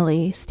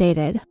originally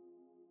stated.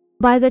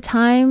 By the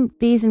time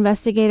these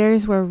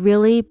investigators were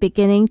really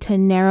beginning to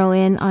narrow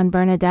in on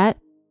Bernadette,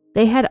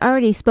 they had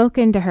already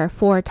spoken to her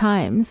 4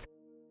 times.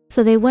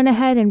 So they went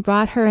ahead and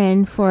brought her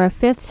in for a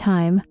 5th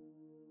time.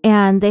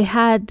 and they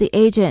had the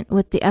agent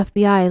with the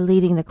FBI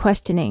leading the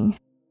questioning.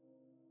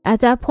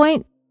 At that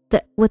point,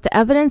 with the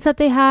evidence that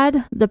they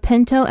had, the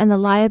Pinto and the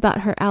lie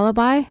about her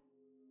alibi,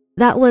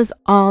 that was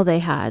all they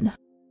had.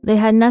 They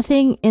had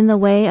nothing in the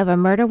way of a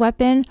murder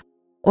weapon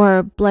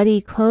or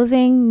bloody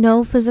clothing,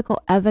 no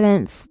physical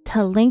evidence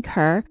to link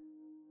her,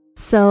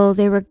 so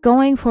they were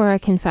going for a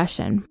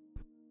confession.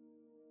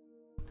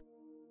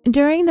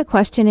 During the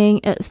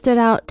questioning, it stood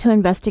out to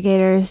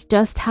investigators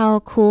just how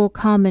cool,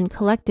 calm, and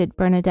collected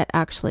Bernadette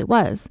actually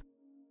was.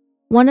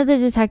 One of the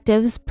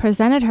detectives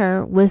presented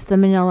her with the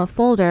manila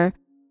folder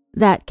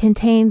that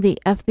contained the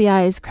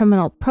FBI's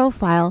criminal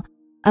profile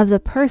of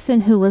the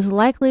person who was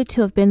likely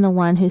to have been the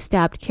one who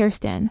stabbed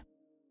Kirsten.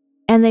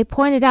 And they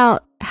pointed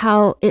out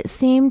how it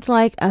seemed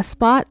like a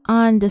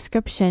spot-on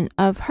description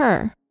of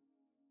her.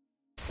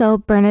 So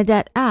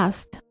Bernadette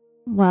asked,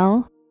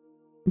 "Well,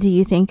 do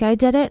you think I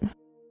did it?"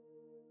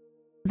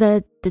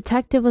 The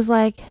detective was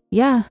like,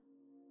 "Yeah,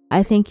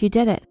 I think you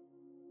did it."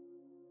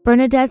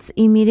 Bernadette's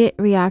immediate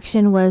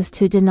reaction was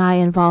to deny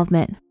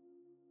involvement,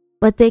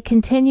 but they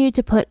continued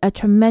to put a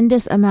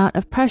tremendous amount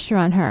of pressure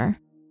on her.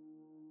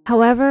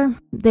 However,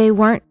 they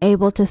weren't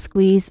able to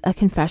squeeze a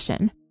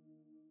confession.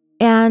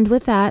 And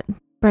with that,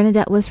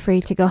 Bernadette was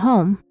free to go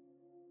home.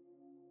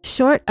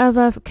 Short of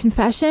a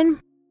confession,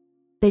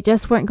 they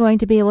just weren't going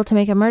to be able to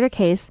make a murder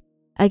case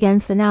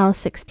against the now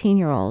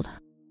 16-year-old.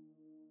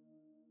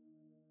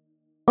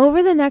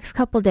 Over the next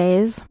couple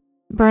days,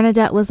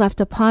 Bernadette was left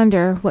to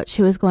ponder what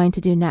she was going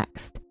to do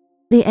next.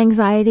 The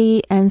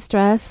anxiety and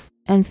stress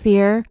and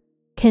fear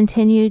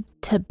continued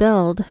to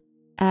build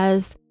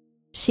as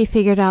she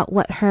figured out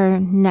what her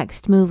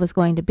next move was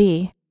going to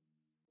be.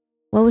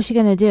 What was she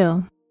going to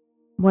do?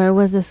 Where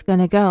was this going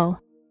to go?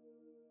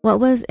 What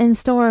was in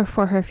store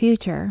for her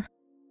future?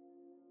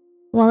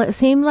 While it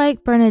seemed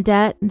like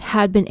Bernadette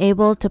had been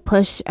able to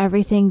push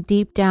everything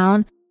deep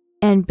down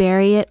and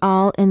bury it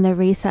all in the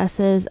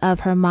recesses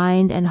of her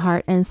mind and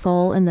heart and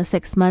soul in the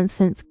 6 months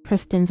since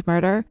Kristen's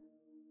murder,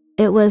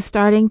 it was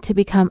starting to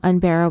become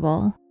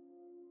unbearable.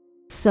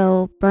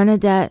 So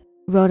Bernadette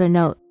wrote a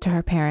note to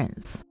her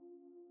parents.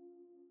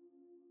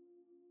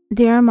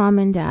 "Dear Mom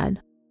and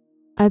Dad,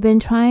 I've been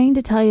trying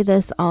to tell you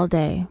this all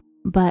day,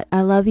 but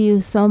I love you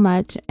so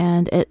much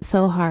and it's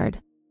so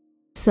hard.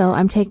 So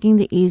I'm taking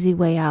the easy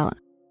way out.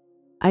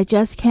 I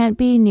just can't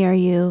be near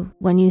you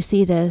when you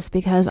see this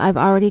because I've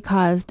already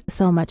caused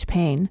so much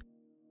pain.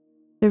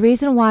 The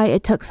reason why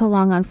it took so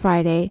long on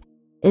Friday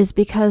is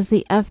because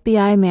the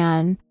FBI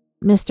man,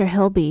 Mr.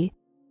 Hilby,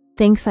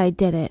 thinks I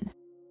did it.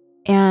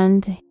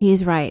 And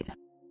he's right.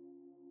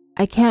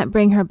 I can't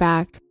bring her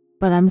back,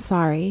 but I'm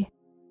sorry.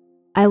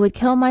 I would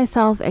kill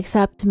myself,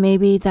 except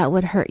maybe that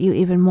would hurt you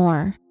even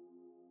more.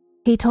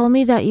 He told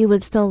me that you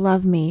would still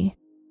love me,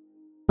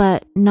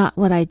 but not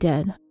what I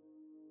did.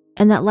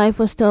 And that life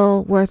was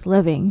still worth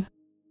living.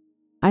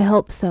 I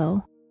hope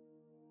so.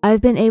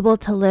 I've been able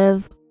to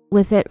live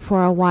with it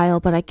for a while,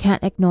 but I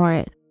can't ignore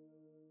it.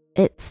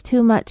 It's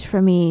too much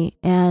for me,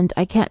 and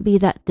I can't be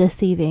that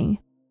deceiving.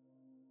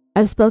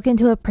 I've spoken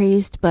to a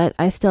priest, but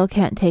I still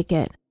can't take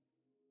it.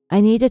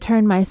 I need to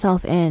turn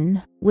myself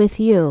in, with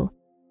you,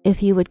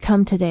 if you would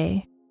come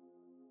today.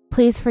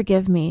 Please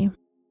forgive me.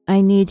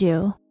 I need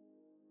you.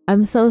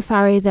 I'm so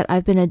sorry that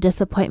I've been a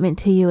disappointment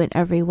to you in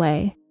every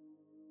way.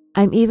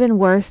 I'm even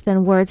worse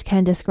than words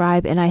can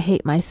describe, and I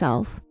hate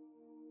myself.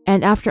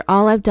 And after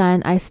all I've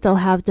done, I still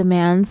have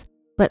demands,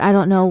 but I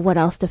don't know what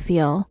else to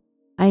feel.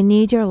 I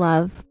need your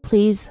love.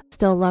 Please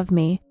still love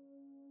me.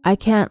 I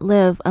can't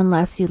live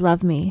unless you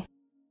love me.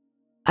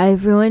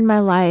 I've ruined my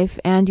life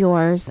and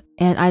yours,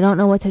 and I don't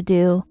know what to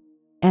do,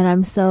 and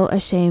I'm so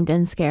ashamed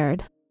and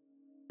scared.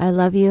 I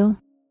love you,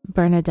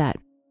 Bernadette."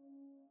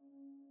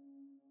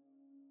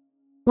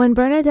 When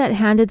Bernadette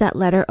handed that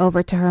letter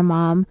over to her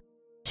mom,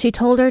 she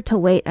told her to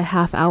wait a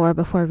half hour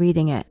before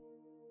reading it.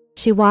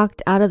 She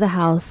walked out of the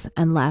house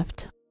and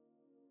left.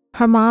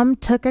 Her mom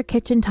took her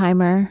kitchen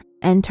timer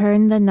and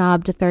turned the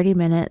knob to 30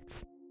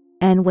 minutes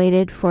and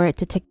waited for it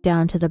to tick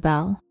down to the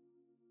bell.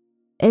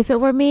 If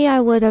it were me, I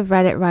would have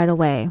read it right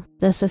away.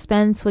 The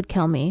suspense would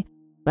kill me,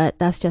 but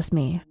that's just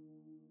me.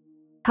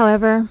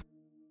 However,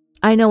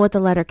 I know what the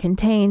letter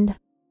contained,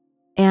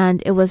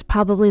 and it was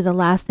probably the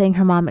last thing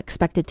her mom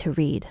expected to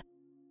read.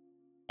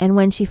 And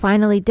when she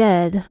finally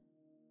did,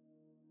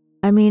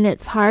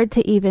 it's hard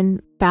to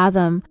even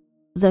fathom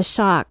the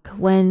shock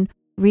when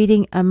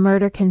reading a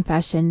murder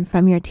confession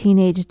from your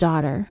teenage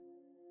daughter.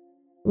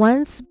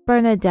 Once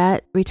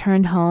Bernadette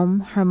returned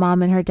home, her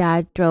mom and her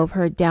dad drove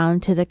her down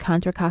to the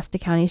Contra Costa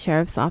County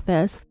Sheriff's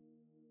Office,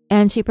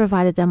 and she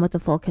provided them with a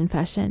full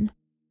confession.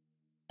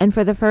 And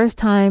for the first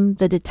time,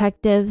 the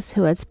detectives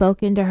who had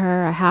spoken to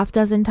her a half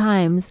dozen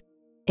times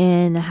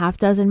in a half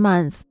dozen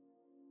months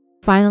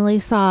finally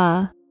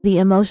saw the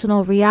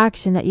emotional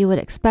reaction that you would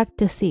expect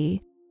to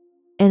see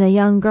in a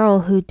young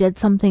girl who did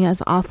something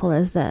as awful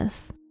as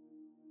this.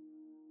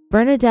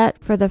 Bernadette,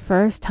 for the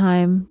first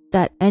time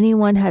that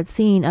anyone had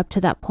seen up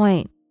to that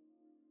point,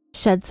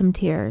 shed some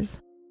tears.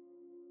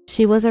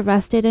 She was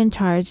arrested and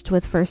charged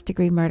with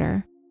first-degree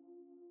murder.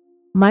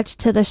 much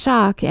to the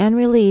shock and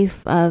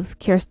relief of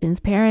Kirsten's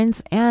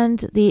parents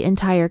and the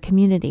entire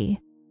community.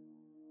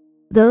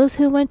 Those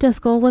who went to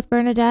school with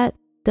Bernadette,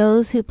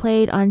 those who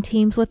played on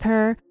teams with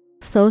her,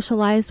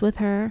 socialized with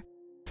her,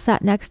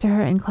 sat next to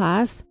her in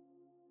class,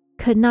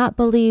 could not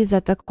believe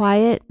that the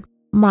quiet,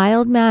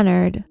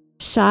 mild-mannered,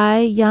 shy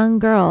young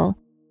girl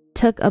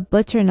took a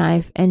butcher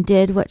knife and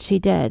did what she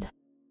did.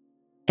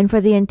 And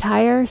for the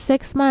entire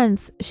 6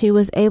 months, she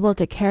was able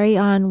to carry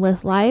on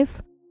with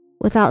life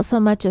without so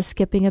much as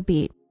skipping a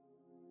beat.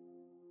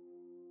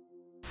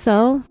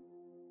 So,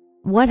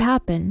 what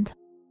happened?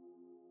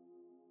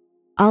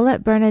 I'll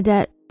let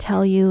Bernadette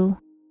tell you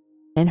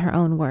in her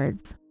own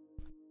words.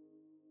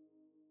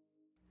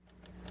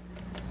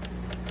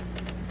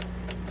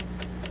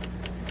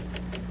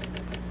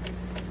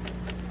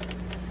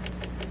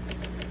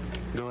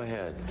 Go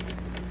ahead.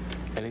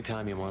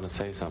 Anytime you want to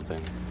say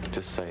something,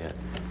 just say it.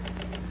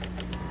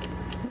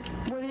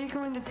 What are you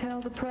going to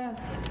tell the press?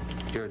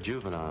 You're a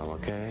juvenile,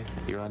 okay?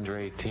 You're under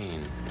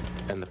 18,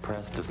 and the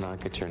press does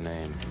not get your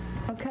name.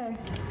 Okay.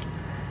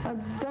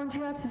 Don't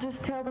you have to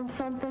just tell them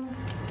something?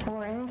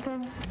 Or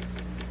anything?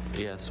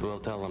 Yes, we'll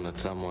tell them that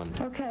someone...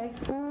 Okay.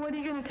 Well, what are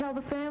you going to tell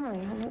the family?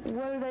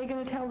 What are they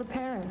going to tell the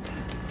parents?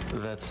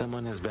 That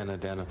someone has been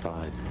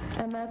identified.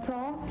 And that's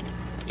all?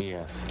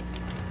 Yes.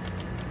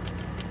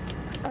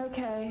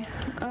 Okay.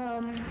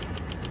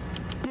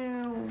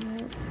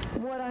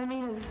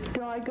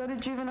 Do I go to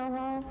juvenile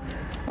hall,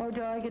 or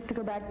do I get to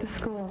go back to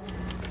school?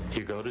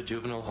 You go to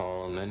juvenile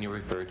hall, and then you're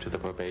referred to the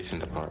probation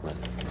department.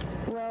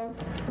 Well,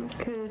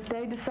 could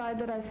they decide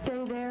that I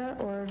stay there,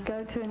 or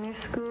go to a new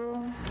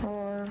school,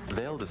 or...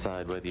 They'll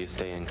decide whether you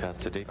stay in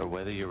custody, or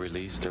whether you're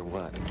released, or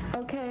what.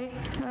 Okay.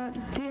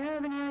 Do you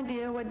have any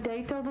idea what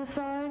date they'll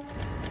decide?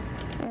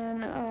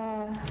 And,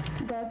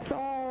 that's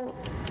all,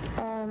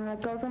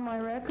 that goes on my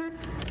record?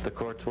 The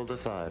courts will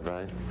decide,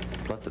 right?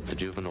 Plus, it's a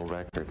juvenile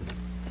record.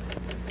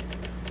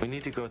 We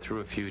need to go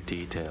through a few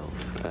details,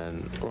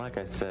 and like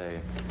I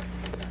say,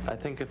 I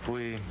think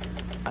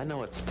I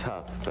know it's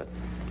tough, but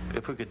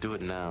if we could do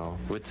it now,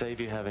 we'd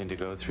save you having to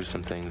go through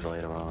some things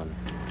later on.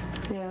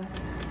 Yeah.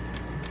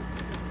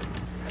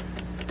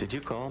 Did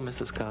you call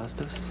Mrs.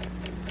 Costas?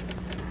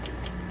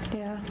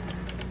 Yeah.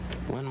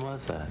 When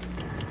was that?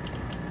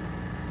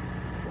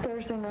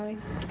 Thursday night.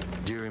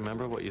 Do you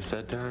remember what you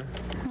said to her?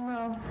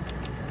 Well,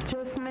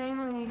 just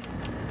mainly,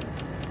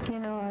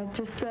 I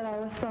just said I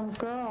was some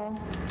girl,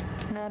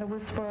 and that it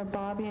was for a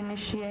Bobby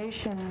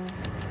initiation.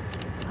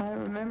 I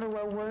don't remember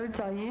what words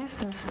I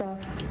used and stuff.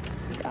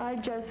 I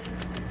just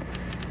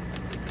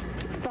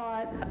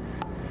thought,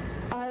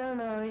 I don't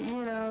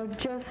know,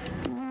 just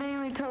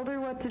mainly told her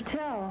what to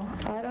tell.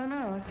 I don't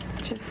know.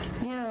 Just,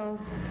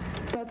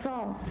 that's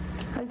all.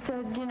 I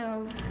said,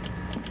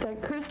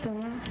 that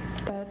Kristen,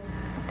 that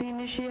the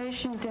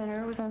initiation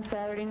dinner was on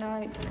Saturday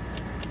night.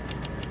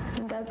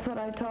 And that's what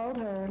I told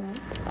her.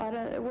 And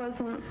it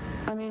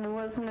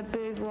wasn't a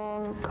big,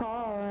 long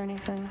call or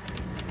anything.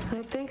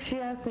 I think she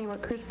asked me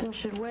what Kristen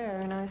should wear,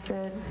 and I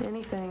said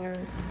anything or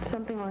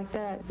something like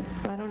that.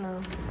 I don't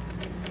know.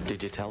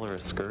 Did you tell her a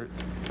skirt?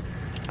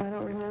 I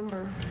don't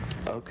remember.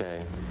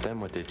 Okay, then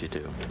what did you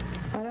do?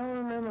 I don't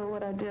remember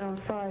what I did on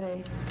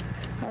Friday.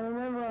 I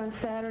remember on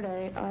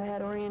Saturday I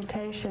had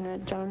orientation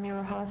at John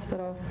Muir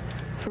Hospital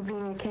for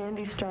being a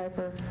candy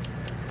striper,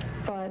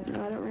 but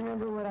I don't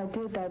remember what I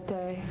did that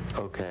day.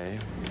 Okay.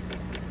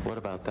 What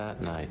about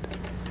that night?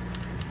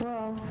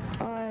 Well,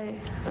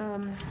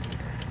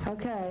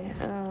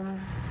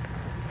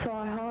 so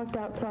I honked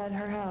outside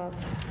her house.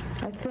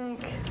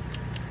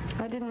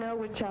 I didn't know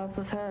which house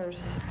was hers,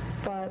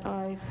 but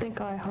I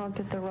think I honked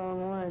at the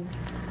wrong one.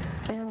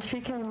 And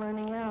she came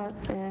running out,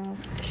 and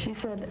she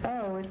said,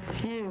 "Oh,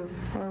 it's you,"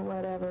 or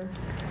whatever.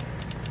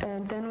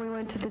 And then we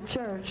went to the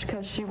church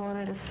because she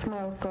wanted to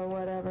smoke or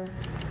whatever,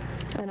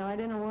 and I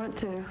didn't want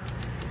to.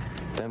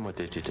 Then what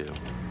did you do?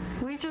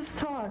 We just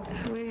talked.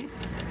 We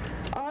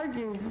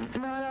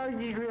not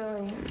argued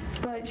really,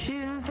 but she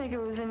didn't think it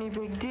was any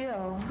big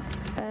deal,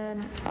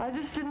 and I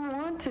just didn't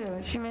want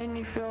to. She made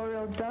me feel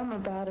real dumb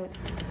about it.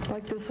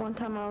 Like this one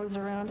time I was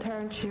around her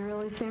and she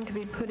really seemed to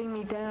be putting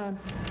me down,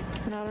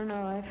 and I don't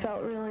know, I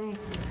felt really,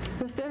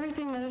 with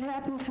everything that had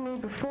happened to me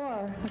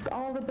before, like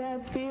all the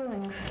bad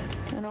feelings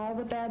and all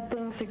the bad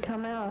things had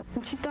come out,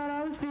 and she thought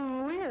I was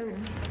being weird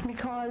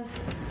because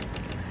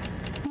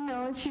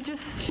and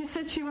she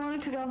said she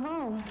wanted to go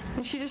home.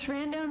 And she just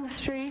ran down the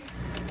street,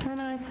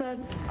 and I said,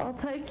 "I'll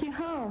take you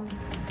home."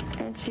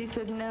 And she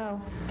said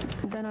no.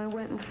 Then I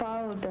went and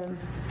followed them.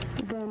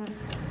 Then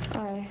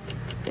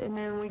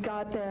we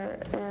got there,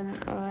 and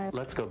I...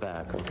 Let's go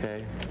back,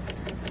 okay?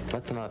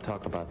 Let's not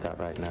talk about that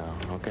right now,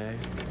 okay?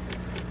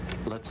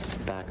 Let's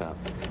back up.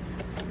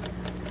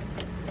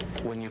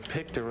 When you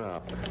picked her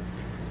up,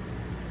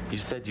 you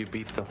said you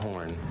beat the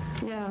horn.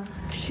 Yeah.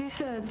 She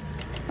said,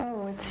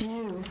 "Oh, it's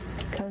you,"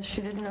 because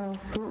she didn't know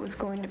who it was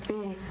going to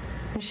be.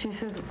 And she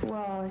said,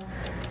 "Well,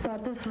 I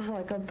thought this was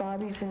like a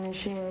Bobby's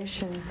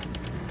initiation."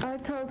 I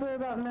told her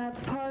about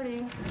Matt's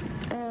party,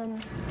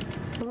 and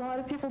a lot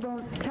of people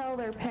don't tell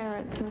their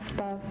parents and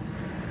stuff.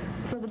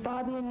 So the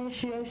Bobby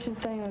initiation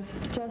thing was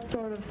just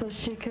sort of so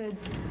she could,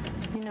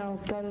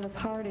 go to the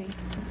party.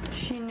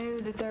 She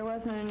knew that there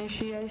wasn't an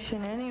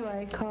initiation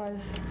anyway because,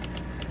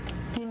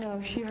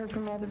 she heard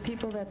from other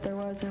people that there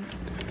wasn't.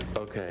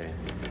 Okay.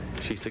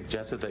 She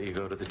suggested that you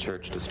go to the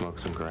church to smoke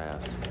some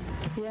grass.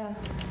 Yeah.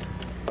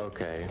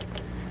 Okay.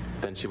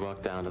 Then she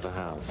walked down to the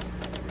house.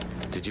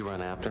 Did you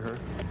run after her?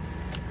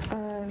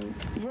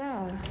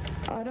 Yeah.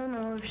 I don't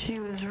know if she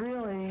was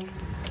running,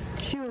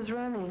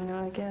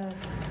 I guess.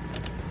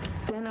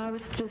 Then I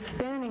was just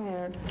standing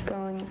there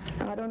going,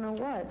 I don't know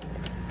what.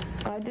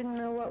 I didn't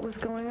know what was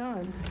going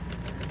on.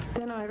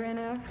 Then I ran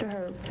after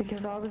her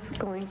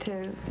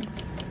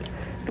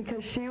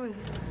because she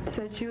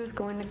said she was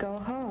going to go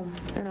home.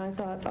 And I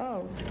thought,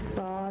 oh,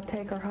 well, I'll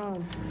take her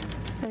home.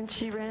 And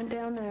she ran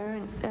down there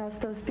and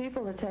asked those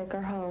people to take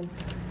her home.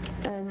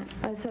 And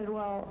I said,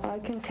 well, I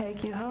can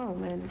take you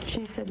home. And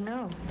she said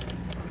no.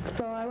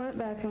 So I went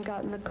back and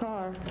got in the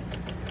car.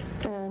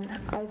 And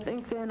I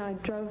think then I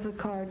drove the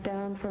car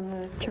down from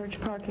the church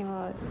parking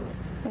lot.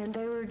 And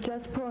they were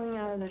just pulling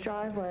out of the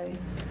driveway.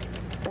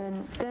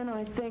 And then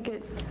I think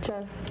it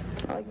just,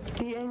 like,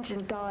 the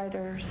engine died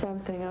or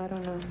something. I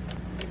don't know.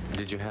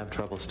 Did you have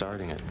trouble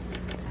starting it?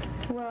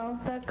 Well,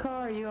 that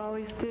car you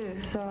always do,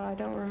 so I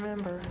don't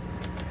remember.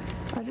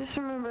 I just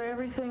remember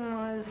everything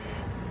was...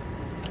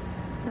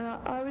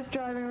 I was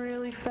driving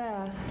really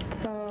fast,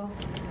 so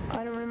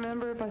I don't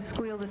remember if I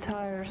squealed the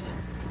tires.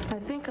 I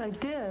think I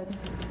did,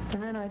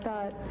 and then I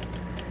thought,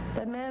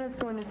 that man is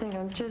going to think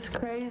I'm just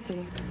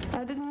crazy.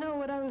 I didn't know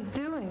what I was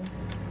doing.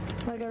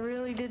 Like, I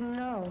really didn't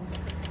know.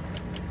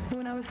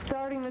 When I was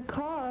starting the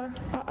car,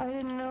 I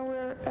didn't know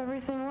where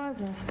everything was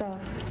and stuff.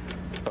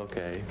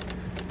 Okay,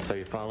 so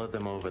you followed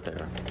them over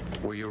there.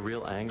 Were you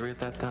real angry at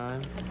that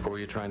time, or were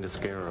you trying to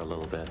scare her a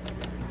little bit?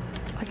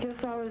 I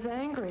guess I was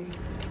angry.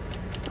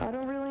 I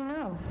don't really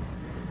know.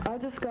 I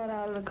just got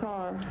out of the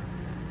car,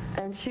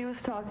 and she was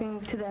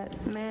talking to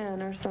that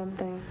man or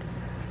something,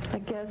 I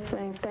guess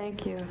saying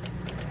thank you.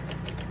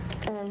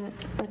 And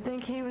I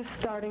think he was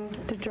starting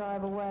to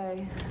drive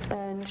away,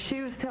 and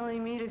she was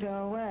telling me to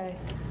go away.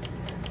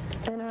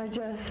 And I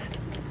just,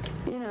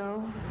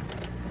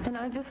 and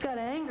I just got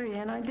angry,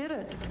 and I did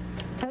it.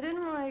 I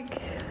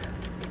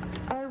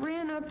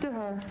ran up to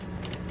her,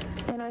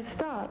 and I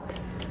stopped.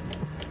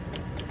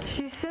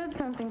 She said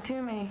something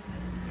to me,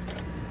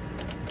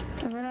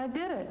 and then I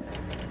did it.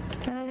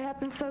 And it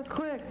happened so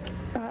quick,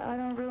 I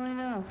don't really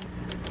know.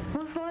 It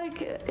was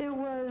like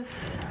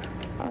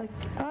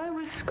I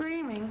was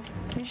screaming,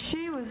 and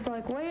she was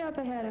like way up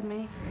ahead of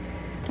me,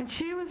 and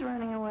she was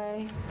running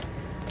away,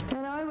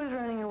 and I was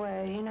running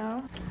away,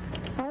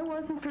 I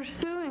wasn't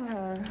pursuing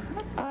her.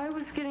 I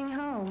was getting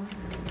home,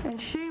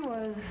 and she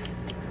was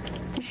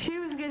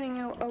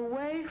getting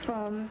away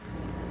from,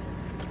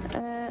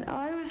 and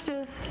I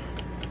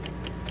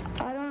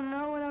don't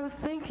know what I was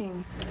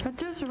thinking. I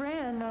just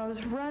ran, I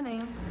was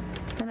running,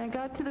 and I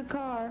got to the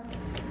car.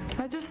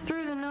 I just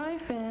threw the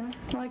knife in,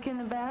 like in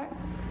the back,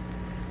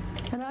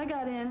 and I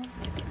got in,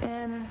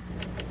 and...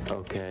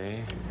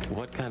 Okay.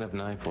 What kind of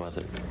knife was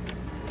it?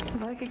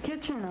 Like a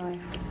kitchen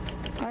knife.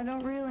 I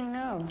don't really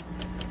know.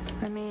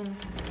 I mean,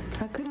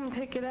 I couldn't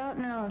pick it out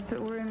now if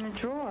it were in the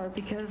drawer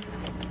because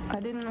I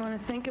didn't want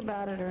to think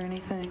about it or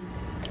anything.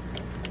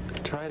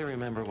 Try to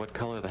remember what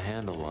color the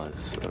handle was,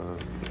 or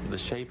the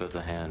shape of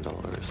the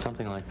handle, or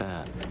something like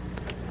that.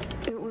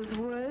 It was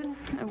wood.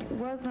 It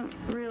wasn't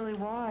really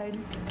wide.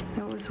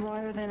 It was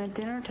wider than a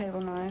dinner table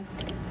knife.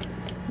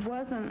 It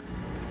wasn't...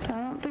 I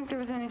don't think there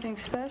was anything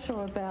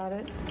special about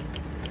it.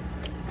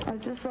 I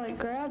just,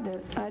 grabbed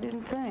it. I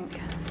didn't think.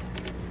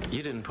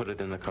 You didn't put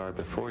it in the car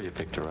before you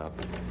picked her up?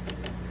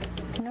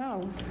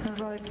 No. It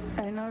was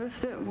I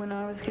noticed it when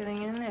I was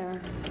getting in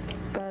there,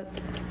 but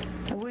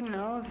I wouldn't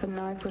know if a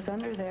knife was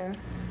under there.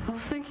 I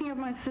was thinking of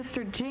my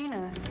sister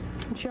Gina,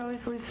 and she always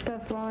leaves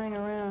stuff lying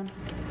around.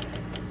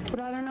 But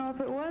I don't know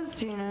if it was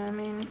Gina. I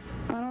mean,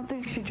 I don't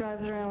think she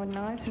drives around with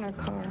knives in her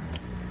car.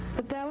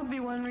 But that would be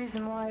one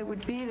reason why it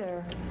would be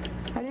there.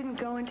 I didn't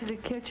go into the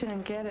kitchen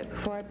and get it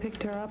before I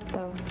picked her up,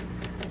 though.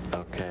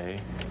 Okay.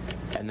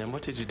 And then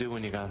what did you do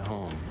when you got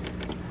home?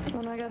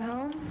 When I got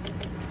home?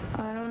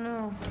 I don't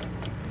know.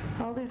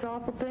 All these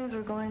awful things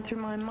were going through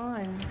my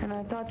mind, and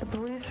I thought the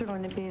police were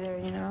going to be there,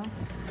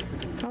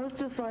 I was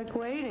just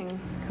waiting.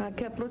 I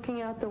kept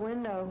looking out the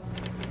window,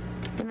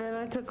 and then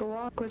I took a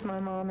walk with my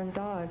mom and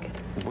dog.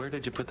 Where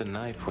did you put the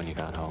knife when you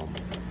got home?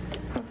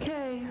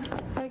 Okay,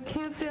 I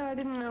can't say I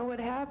didn't know what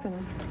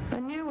happened. I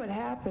knew what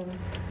happened.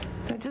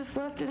 I just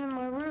left it in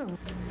my room.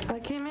 I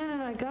came in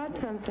and I got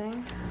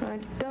something. I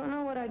don't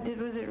know what I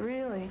did with it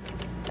really.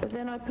 But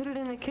then I put it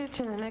in the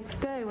kitchen the next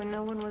day when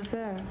no one was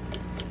there.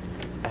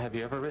 Have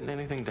you ever written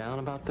anything down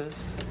about this?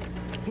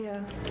 Yeah.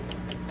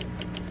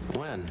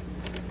 When?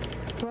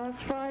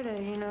 Last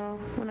Friday,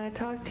 when I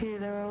talked to you,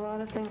 there were a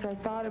lot of things I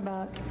thought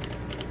about,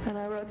 and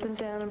I wrote them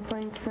down in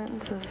plain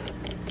sentences.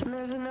 And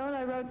there's a note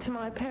I wrote to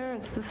my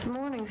parents this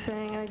morning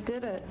saying I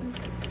did it,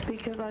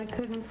 because I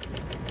couldn't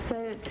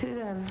say it to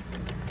them.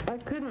 I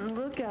couldn't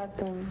look at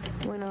them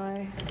when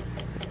I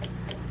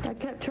I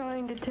kept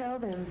trying to tell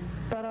them,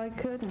 but I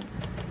couldn't.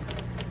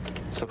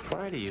 So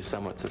Friday you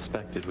somewhat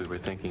suspected we were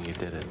thinking you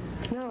did it.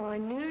 No, I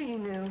knew you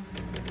knew,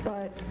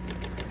 but,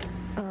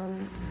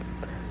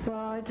 well,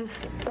 I just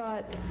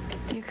thought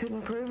you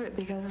couldn't prove it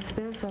because it's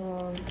been so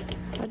long.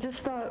 I just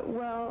thought,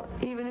 well,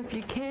 even if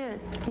you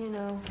can't, you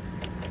know,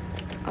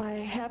 I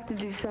have to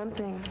do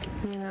something,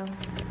 you know,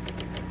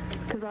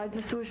 because I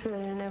just wish that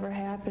it never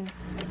happened.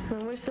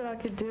 And I wish that I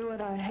could do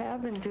what I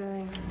have been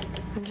doing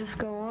and just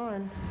go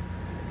on,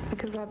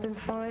 because I've been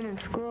fine in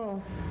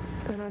school,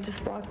 and I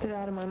just blocked it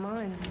out of my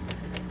mind.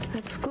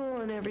 At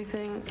school and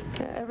everything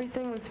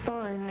was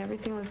fine, and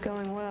everything was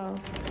going well,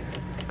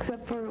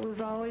 except for it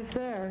was always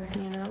there,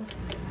 you know.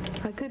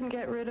 I couldn't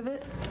get rid of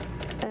it,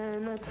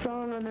 and that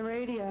song on the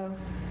radio,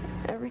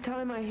 every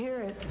time I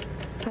hear it,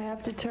 I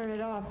have to turn it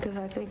off because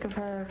I think of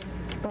her,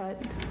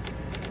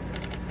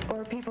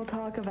 or people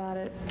talk about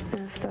it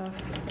and stuff.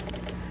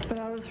 But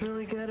I was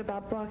really good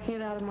about blocking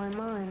it out of my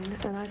mind,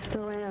 and I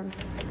still am.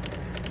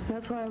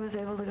 That's why I was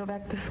able to go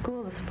back to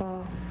school this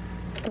fall.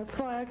 That's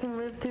why I can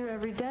live through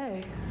every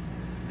day,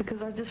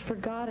 because I just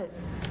forgot it,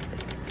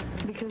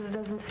 because it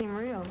doesn't seem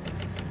real.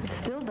 It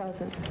still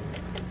doesn't.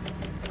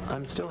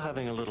 I'm still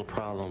having a little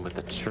problem with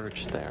the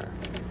church there.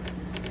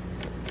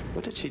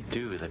 What did she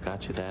do that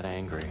got you that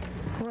angry?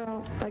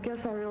 Well, I guess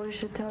I really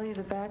should tell you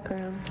the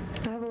background.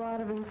 I have a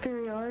lot of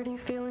inferiority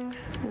feelings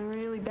and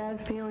really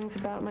bad feelings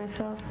about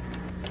myself,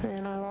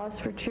 and I lost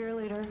for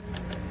cheerleader,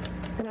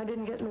 and I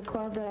didn't get in the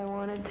club that I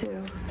wanted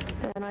to,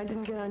 and I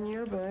didn't get on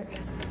yearbook.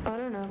 I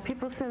don't know,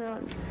 people sent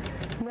out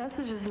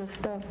messages and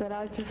stuff that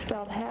I just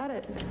felt had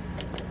it,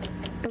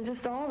 and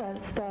just all that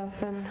stuff,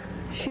 and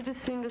she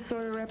just seemed to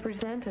sort of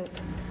represent it.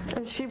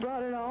 And she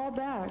brought it all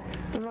back.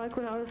 And like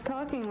when I was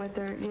talking with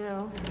her, you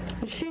know,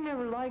 and she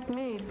never liked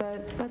me,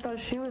 but I thought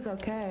she was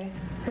okay.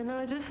 And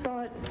I just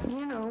thought,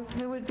 you know,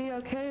 it would be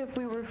okay if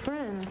we were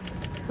friends.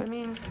 I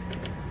mean,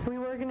 we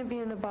were going to be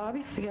in the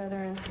Bobbies together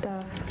and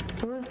stuff.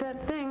 It was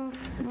that things,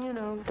 you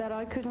know, that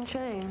I couldn't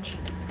change.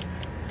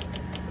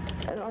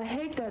 And I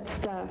hate that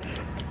stuff,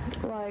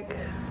 like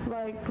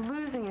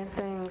losing at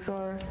things,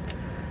 or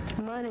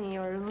money,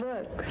 or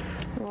looks,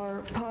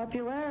 or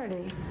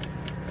popularity.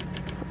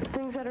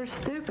 Things that are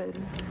stupid.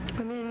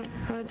 I mean,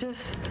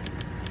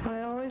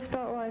 I always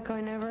felt like I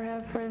never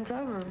have friends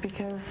over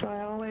because I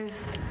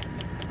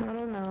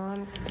don't know,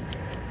 I'm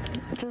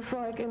just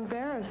like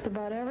embarrassed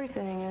about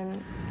everything,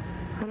 and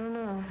I don't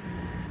know.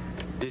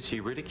 Did she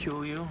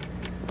ridicule you?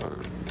 Or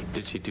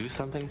did she do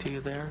something to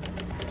you there?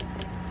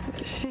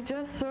 She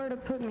just sort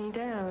of put me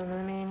down.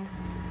 I mean,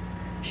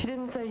 she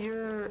didn't say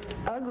you're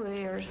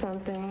ugly or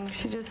something.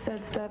 She just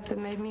said stuff that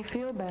made me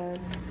feel bad.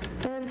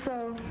 And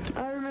so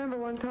I remember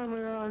one time we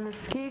were on the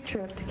ski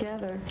trip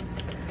together,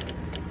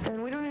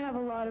 and we don't have a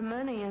lot of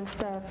money and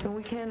stuff, and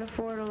we can't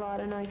afford a lot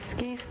of nice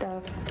ski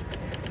stuff.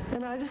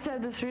 And I just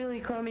had this really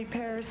crummy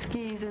pair of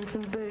skis and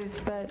some boots,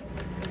 but,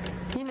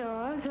 you know,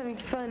 I was having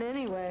fun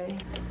anyway.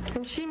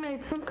 And she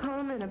made some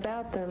comment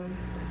about them,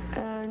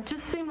 and it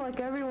just seemed like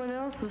everyone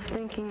else was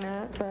thinking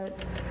that, but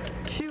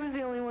she was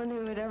the only one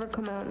who would ever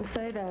come out and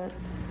say that.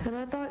 And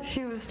I thought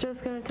she was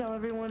just going to tell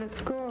everyone at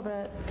school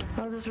that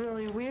I was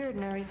really weird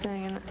and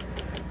everything, and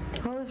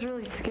I was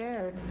really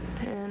scared,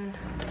 and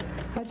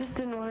I just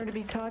didn't want her to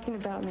be talking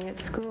about me at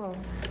school.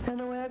 And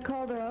the way I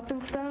called her up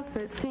and stuff,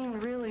 it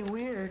seemed really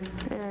weird,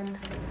 and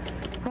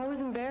I was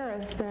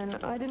embarrassed, and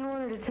I didn't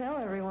want her to tell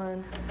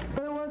everyone.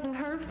 But it wasn't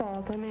her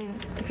fault. I mean,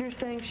 if you're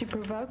saying she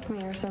provoked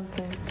me or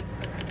something.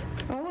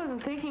 I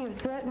wasn't thinking of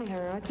threatening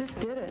her. I just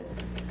did it.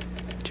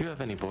 Do you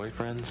have any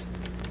boyfriends?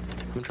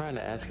 I'm trying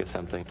to ask you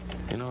something.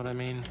 You know what I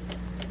mean?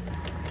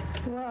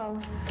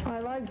 Well, I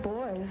like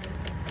boys.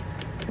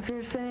 If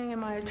you're saying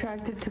am I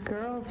attracted to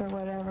girls or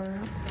whatever,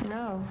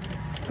 no.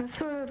 I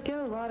sort of get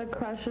a lot of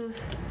crushes,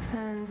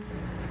 and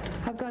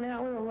I've gone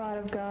out with a lot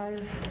of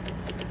guys.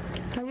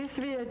 I used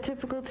to be a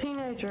typical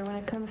teenager when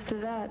it comes to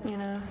that, you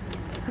know.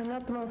 I'm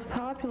not the most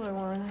popular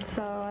one,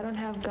 so I don't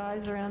have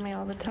guys around me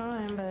all the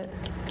time, but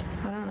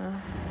I don't know.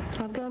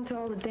 I've gone to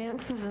all the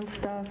dances and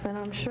stuff, and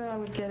I'm sure I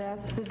would get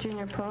asked to the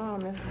junior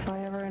prom if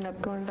I ever end up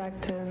going back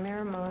to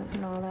Miramont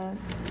and all that,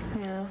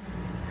 you know.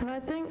 And I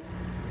think,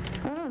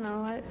 I don't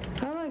know,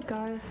 I like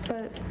guys,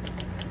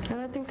 and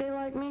I think they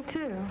like me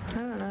too. I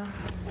don't know.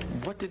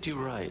 What did you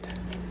write?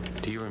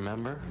 Do you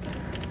remember?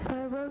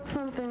 I wrote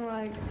something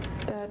like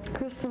that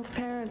Kristen's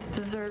parents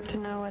deserve to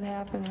know what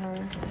happened or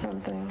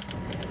something.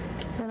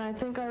 And I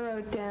think I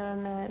wrote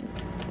down that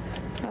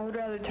I would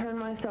rather turn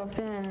myself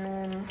in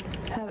than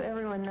have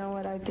everyone know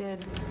what I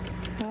did.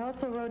 I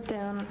also wrote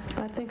down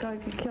I think I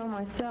could kill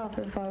myself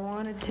if I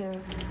wanted to.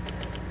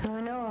 And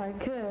I know I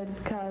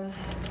could because,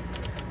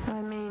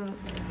 I mean,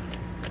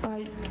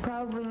 I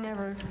probably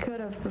never could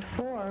have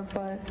before,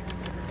 but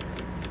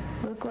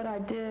look what I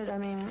did. I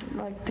mean,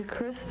 like to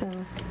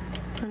Kristen.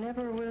 I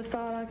never would have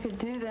thought I could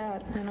do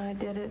that, and I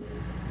did it.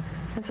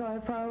 And so I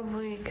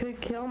probably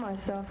could kill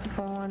myself if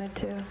I wanted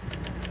to.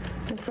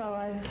 And so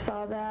I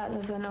saw that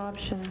as an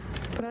option.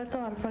 But I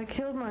thought if I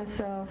killed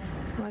myself,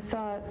 I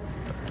thought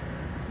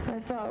I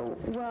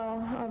thought,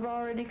 well, I've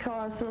already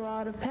caused a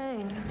lot of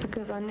pain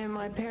because I knew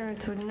my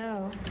parents would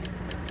know.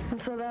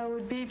 And so that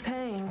would be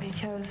pain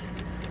because,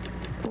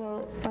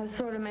 well, I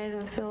sort of made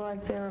them feel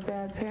like they were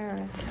bad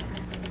parents.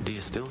 Do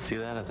you still see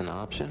that as an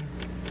option?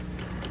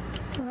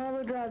 I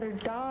would rather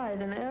die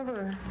than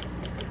ever.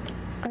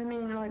 I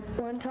mean, like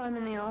one time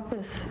in the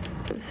office,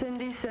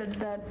 Cindy said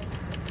that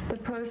the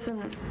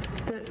person,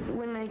 that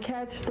when they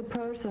catch the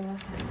person,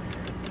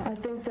 I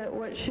think that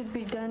what should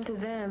be done to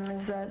them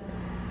is that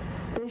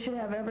they should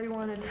have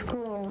everyone at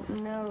school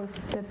know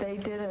that they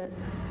did it.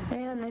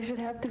 And they should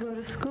have to go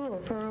to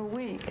school for a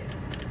week.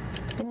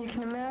 And you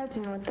can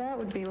imagine what that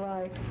would be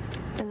like.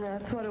 And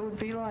that's what it would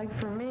be like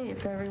for me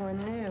if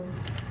everyone knew.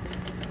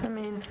 I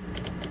mean,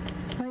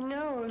 I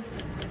know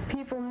if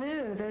people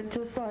knew that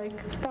just like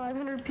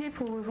 500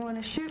 people would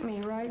want to shoot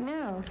me right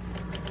now.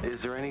 Is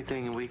there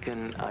anything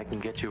I can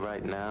get you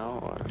right now?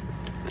 Or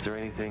is there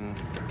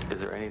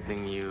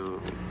anything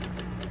you...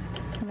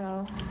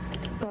 No,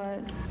 but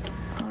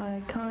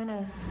I kind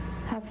of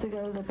have to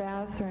go to the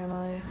bathroom.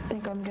 I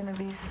think I'm going to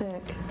be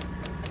sick.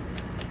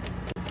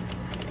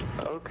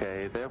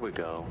 Okay, there we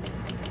go.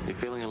 You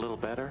feeling a little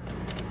better?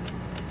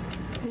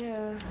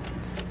 Yeah.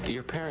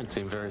 Your parents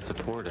seem very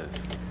supportive.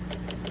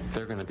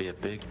 They're going to be a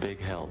big, big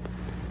help.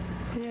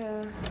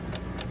 Yeah.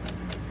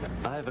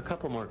 I have a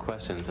couple more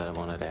questions that I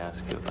wanted to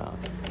ask you about.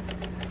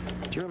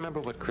 Do you remember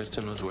what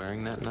Kristen was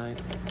wearing that night?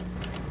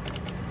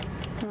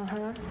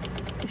 Uh-huh.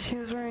 She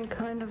was wearing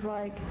kind of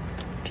like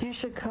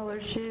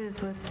fuchsia-colored shoes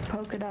with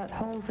polka dot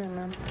holes in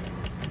them.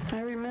 I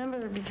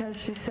remember because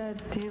she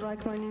said, "Do you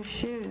like my new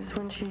shoes?"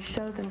 when she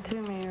showed them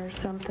to me or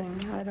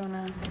something. I don't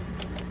know.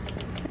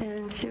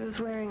 And she was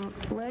wearing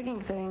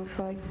legging things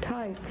like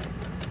tights.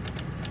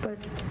 But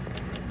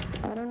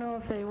I don't know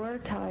if they were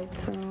tights,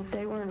 and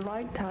they weren't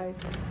like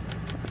tights.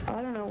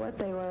 I don't know what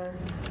they were.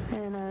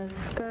 And a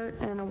skirt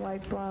and a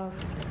white blouse.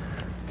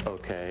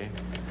 Okay.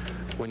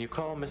 When you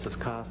called Mrs.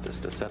 Costas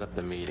to set up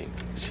the meeting,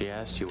 she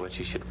asked you what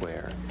she should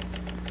wear.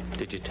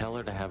 Did you tell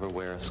her to have her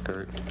wear a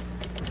skirt?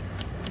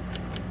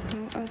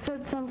 I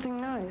said something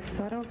nice.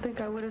 I don't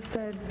think I would have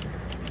said,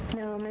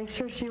 no, make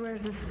sure she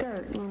wears a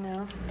skirt, you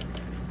know.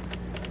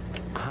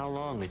 How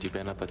long had you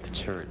been up at the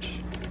church?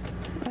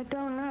 I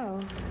don't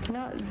know.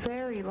 Not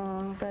very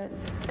long, but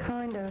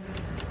kind of.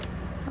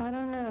 I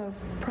don't know.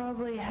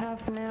 Probably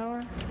half an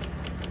hour.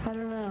 I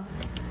don't know.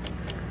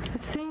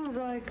 It seems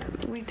like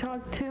we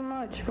talked too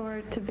much for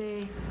it to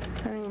be.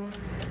 I mean,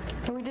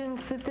 we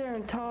didn't sit there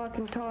and talk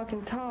and talk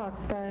and talk,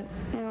 but,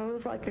 you know, it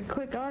was like a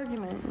quick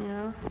argument, you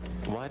know.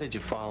 Why did you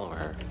follow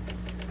her?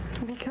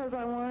 Because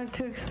I wanted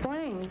to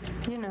explain,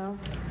 you know.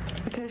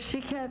 Because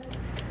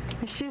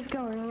she's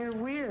going, "You're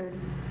weird."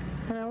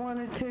 And I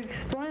wanted to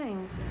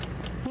explain,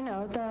 you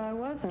know, that I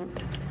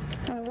wasn't.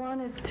 I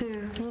wanted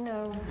to, you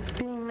know,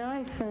 be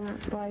nice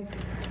and, like,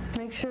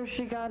 make sure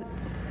she got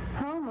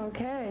home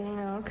okay, you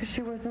know, because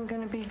she wasn't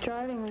going to be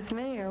driving with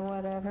me or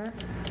whatever.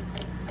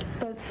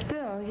 But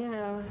still, you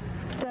know,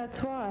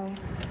 that's why.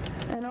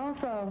 And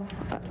also,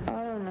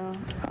 I don't know.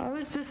 I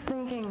was just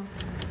thinking,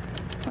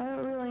 I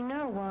don't really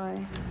know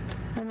why.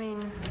 I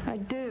mean, I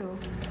do.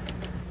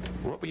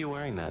 What were you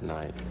wearing that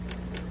night?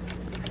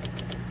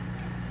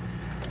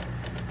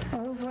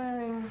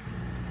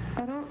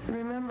 I don't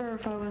remember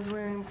if I was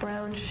wearing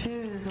brown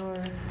shoes or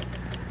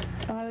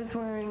I was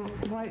wearing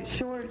white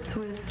shorts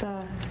with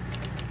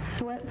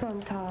sweats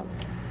on top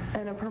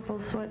and a purple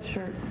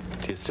sweatshirt.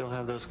 Do you still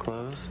have those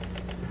clothes?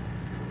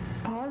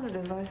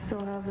 Positive I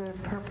still have the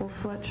purple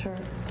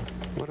sweatshirt.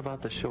 What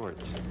about the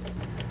shorts?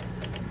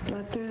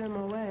 I threw them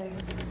away.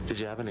 Did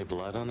you have any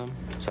blood on them?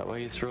 Is that why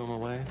you threw them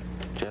away?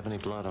 Did you have any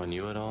blood on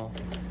you at all?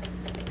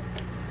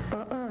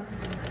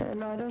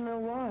 And I don't know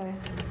why.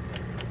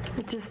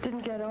 It just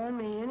didn't get on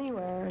me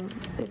anywhere, and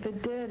if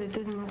it did, it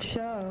didn't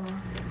show.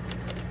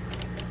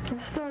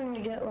 I'm starting to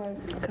get,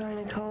 like, kind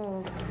of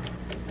cold.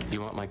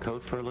 You want my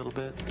coat for a little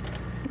bit?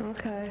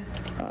 Okay.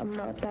 I'm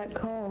not that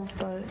cold,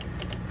 but...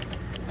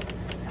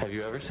 Have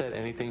you ever said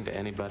anything to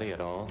anybody at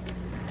all?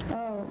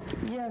 Oh,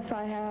 yes,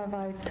 I have.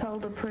 I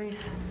told a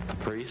priest. A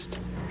priest?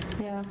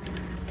 Yeah.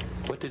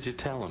 What did you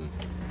tell him?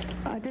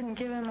 I didn't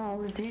give him all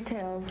the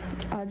details.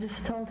 I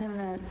just told him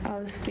that I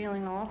was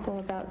feeling awful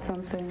about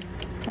something,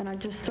 and I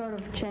just sort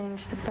of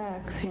changed the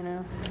facts, you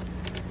know.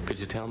 Could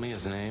you tell me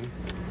his name?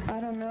 I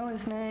don't know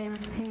his name.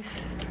 He's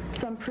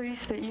some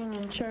priest at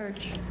Union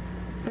Church,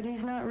 but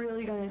he's not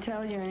really going to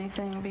tell you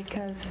anything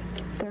because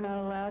they're not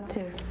allowed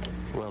to.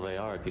 Well, they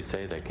are if you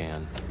say they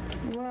can.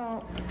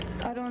 Well,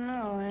 I don't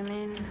know. I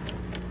mean...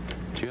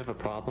 Do you have a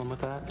problem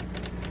with that?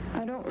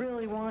 I don't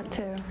really want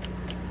to.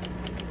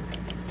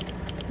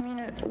 I mean,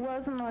 it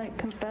wasn't like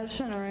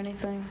confession or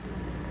anything.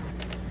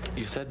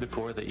 You said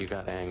before that you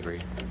got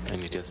angry,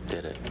 and you just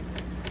did it.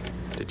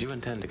 Did you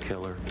intend to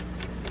kill her?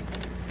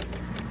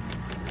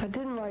 I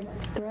didn't, like,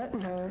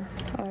 threaten her.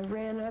 I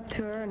ran up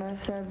to her and I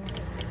said,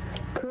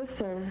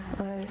 "Kristen,"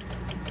 I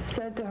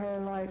said to her,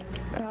 like,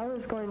 I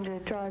was going to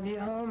drive you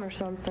home or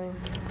something,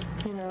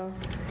 you know.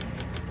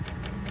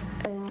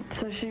 And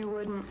so she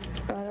wouldn't,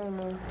 I don't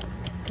know.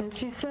 And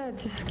she said,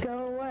 just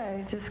go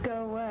away, just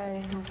go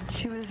away. And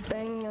she was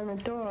banging on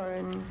the door,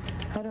 and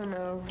I don't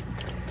know,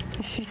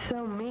 she's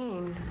so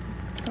mean.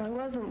 I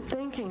wasn't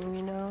thinking,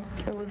 you know.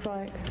 It was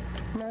like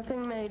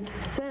nothing made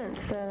sense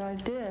that I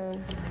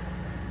did.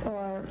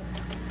 Or,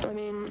 I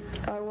mean,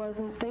 I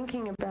wasn't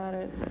thinking about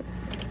it.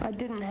 I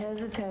didn't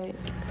hesitate.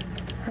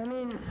 I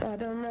mean, I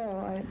don't know.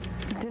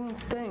 I didn't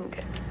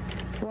think.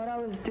 What I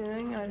was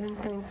doing, I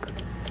didn't think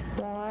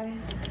why.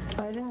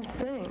 I didn't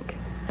think.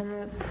 And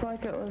it's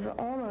like it was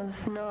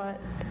almost not.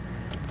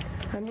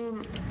 I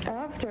mean,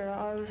 after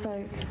I was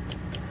like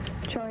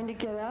trying to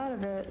get out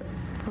of it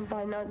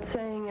by not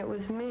saying it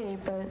was me,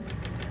 but,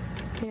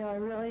 you know, I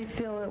really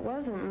feel it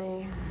wasn't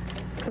me.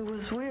 It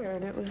was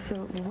weird. It was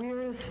the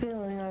weirdest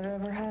feeling I've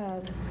ever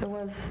had. It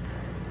was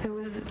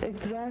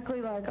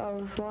exactly like I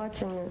was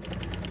watching it.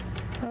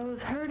 I was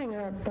hurting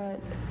her,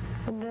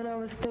 and then I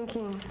was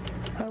thinking,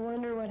 I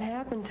wonder what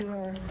happened to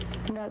her.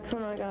 And that's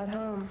when I got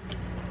home.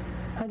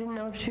 I didn't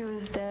know if she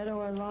was dead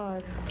or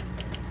alive.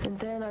 And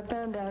then I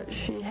found out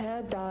she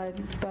had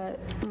died, but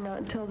not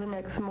until the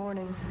next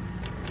morning.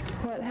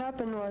 What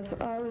happened was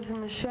I was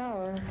in the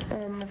shower,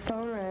 and the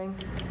phone rang,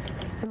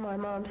 and my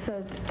mom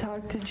said,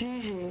 talk to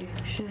Gigi.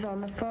 She's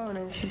on the phone,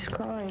 and she's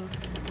crying.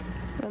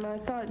 And I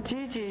thought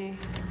Gigi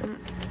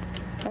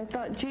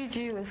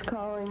was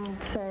calling,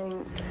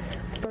 saying,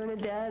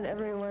 Bernadette,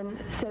 everyone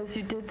says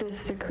you did this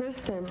to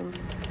Kristen.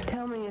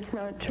 Tell me it's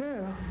not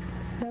true.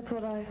 That's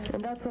what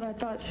I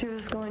thought she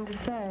was going to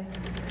say.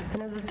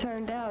 And as it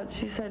turned out,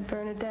 she said,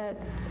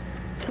 Bernadette,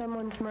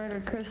 someone's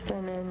murdered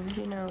Kristen, and,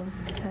 you know,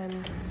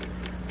 and...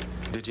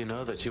 Did you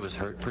know that she was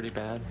hurt pretty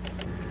bad?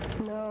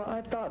 No,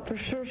 I thought for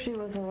sure she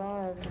was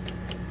alive.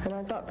 And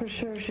I thought for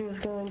sure she was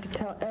going to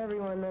tell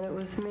everyone that it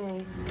was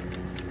me.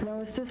 And I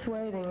was just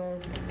waiting.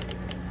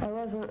 I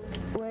wasn't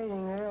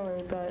waiting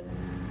really, but,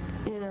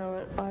 you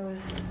know, I was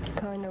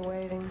kind of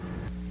waiting.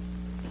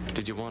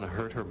 Did you want to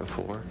hurt her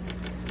before?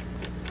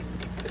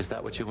 Is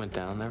that what you went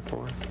down there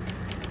for?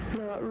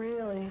 Not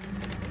really.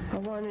 I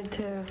wanted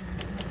to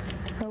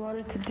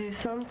do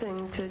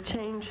something to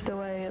change the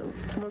way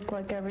it looked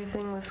like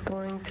everything was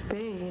going to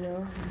be, you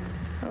know.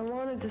 I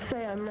wanted to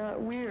say I'm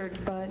not weird,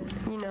 but,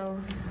 you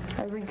know,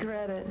 I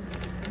regret it.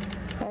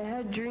 I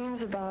had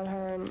dreams about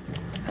her, and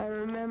I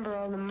remember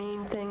all the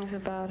mean things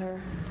about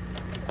her.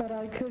 But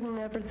I couldn't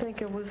ever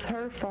think it was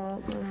her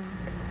fault, and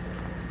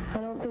I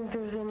don't think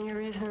there's any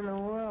reason in the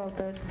world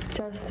that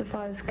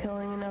justifies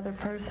killing another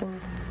person.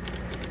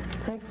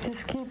 I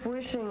just keep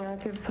wishing I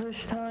could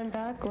push time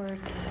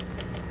backwards.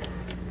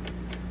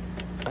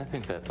 I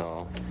think that's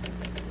all.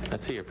 I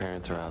see your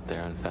parents are out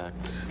there. In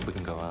fact, we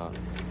can go out.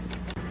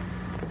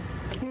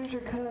 Here's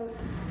your coat.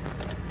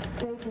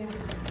 Thank you.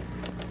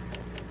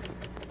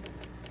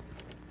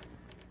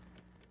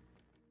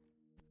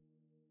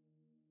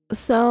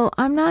 So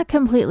I'm not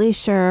completely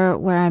sure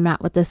where I'm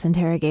at with this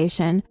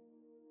interrogation.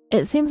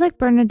 It seems like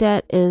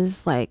Bernadette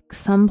is like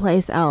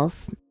someplace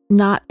else,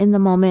 not in the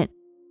moment,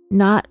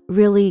 not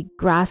really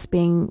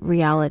grasping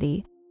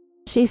reality.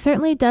 She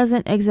certainly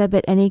doesn't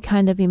exhibit any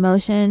kind of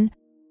emotion.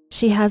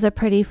 She has a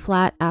pretty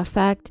flat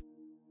affect,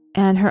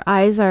 and her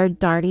eyes are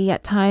darty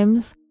at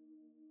times.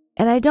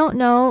 And I don't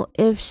know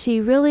if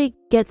she really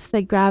gets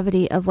the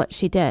gravity of what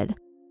she did.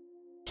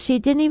 She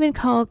didn't even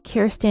call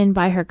Kirsten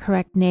by her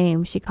correct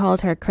name. She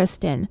called her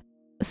Kristen.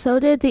 So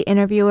did the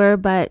interviewer,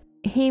 but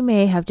he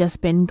may have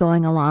just been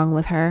going along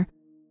with her.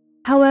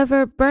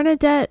 However,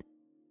 Bernadette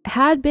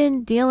had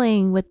been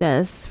dealing with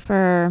this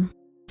for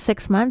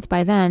 6 months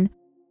by then.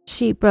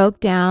 She broke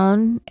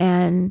down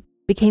and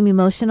became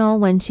emotional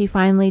when she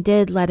finally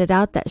did let it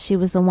out that she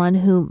was the one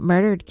who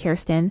murdered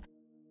Kirsten.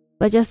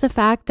 But just the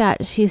fact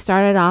that she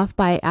started off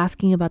by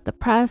asking about the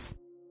press,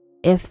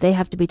 if they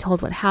have to be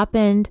told what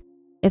happened,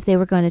 if they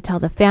were going to tell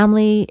the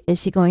family, is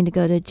she going to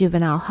go to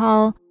juvenile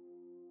hall?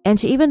 And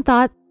she even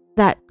thought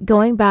that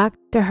going back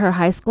to her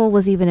high school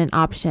was even an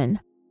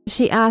option.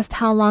 She asked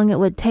how long it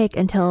would take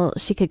until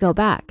she could go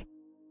back.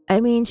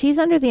 I mean, she's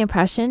under the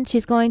impression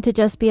she's going to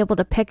just be able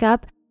to pick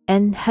up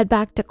and head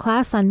back to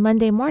class on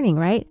Monday morning,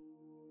 right?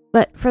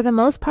 But for the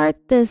most part,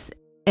 this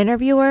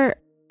interviewer,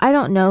 I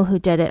don't know who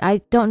did it.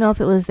 I don't know if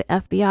it was the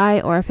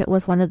FBI or if it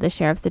was one of the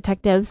sheriff's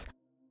detectives,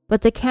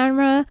 but the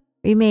camera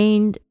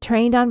remained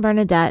trained on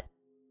Bernadette,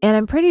 and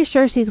I'm pretty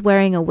sure she's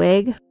wearing a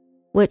wig,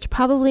 which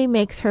probably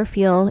makes her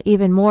feel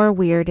even more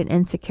weird and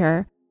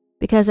insecure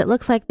because it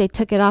looks like they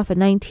took it off a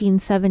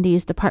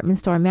 1970s department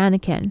store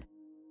mannequin.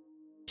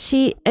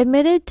 She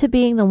admitted to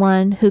being the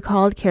one who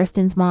called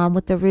Kirsten's mom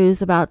with the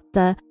ruse about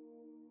the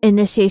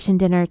initiation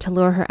dinner to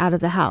lure her out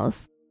of the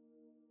house.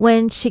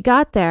 When she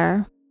got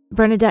there,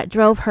 Bernadette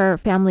drove her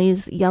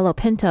family's yellow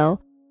Pinto,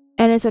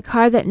 and it's a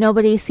car that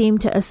nobody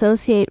seemed to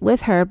associate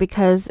with her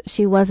because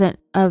she wasn't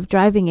of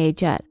driving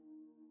age yet.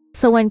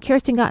 So when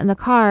Kirsten got in the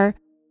car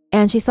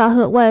and she saw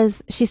who it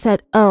was, she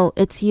said, "Oh,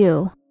 it's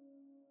you."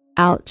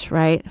 Ouch,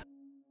 right?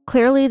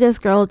 Clearly this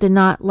girl did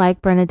not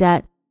like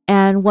Bernadette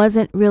and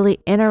wasn't really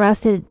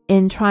interested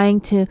in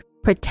trying to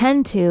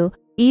pretend to,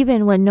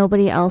 even when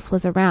nobody else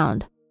was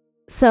around.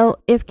 So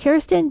if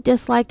Kirsten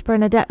disliked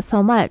Bernadette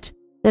so much,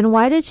 then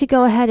why did she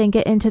go ahead and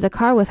get into the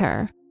car with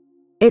her?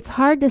 It's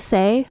hard to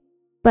say,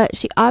 but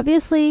she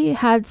obviously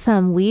had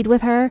some weed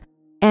with her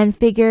and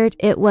figured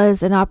it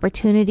was an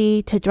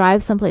opportunity to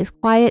drive someplace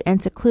quiet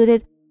and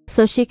secluded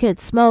so she could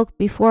smoke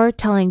before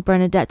telling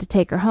Bernadette to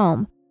take her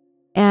home.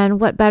 And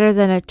what better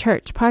than a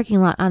church parking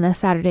lot on a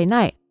Saturday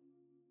night?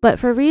 But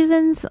for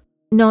reasons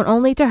known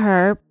only to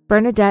her,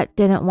 Bernadette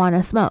didn't want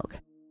to smoke.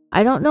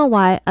 I don't know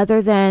why,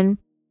 other than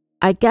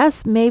I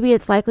guess maybe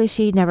it's likely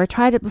she'd never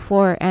tried it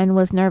before and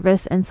was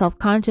nervous and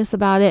self-conscious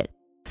about it,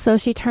 so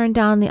she turned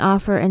down the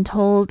offer and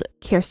told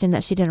Kirsten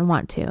that she didn't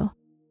want to.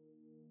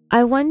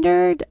 I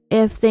wondered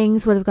if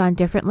things would have gone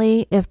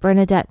differently if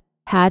Bernadette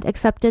had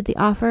accepted the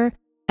offer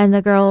and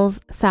the girls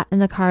sat in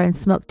the car and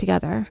smoked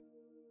together.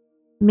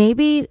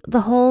 Maybe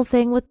the whole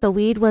thing with the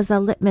weed was a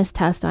litmus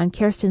test on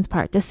Kirsten's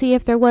part to see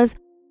if there was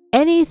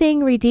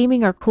anything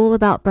redeeming or cool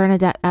about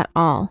Bernadette at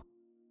all.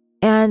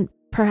 And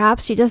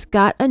perhaps she just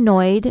got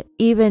annoyed,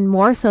 even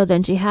more so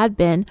than she had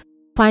been,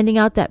 finding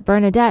out that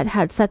Bernadette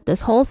had set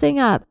this whole thing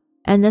up,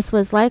 and this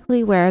was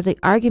likely where the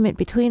argument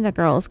between the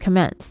girls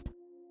commenced.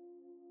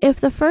 If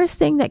the first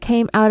thing that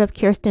came out of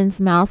Kirsten's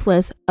mouth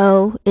was,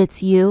 "Oh,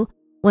 it's you,"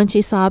 when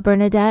she saw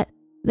Bernadette,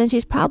 then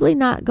she's probably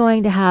not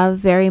going to have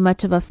very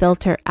much of a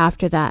filter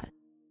after that.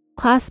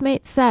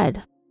 Classmates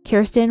said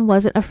Kirsten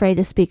wasn't afraid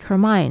to speak her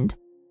mind,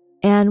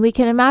 and we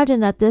can imagine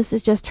that this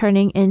is just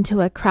turning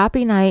into a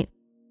crappy night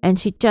and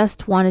she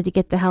just wanted to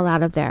get the hell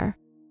out of there.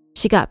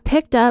 She got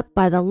picked up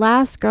by the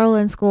last girl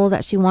in school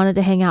that she wanted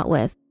to hang out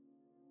with.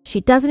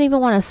 She doesn't even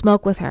want to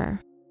smoke with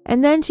her.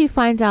 And then she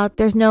finds out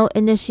there's no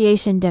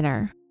initiation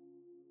dinner.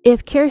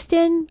 If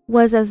Kirsten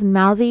was as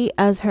mouthy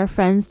as her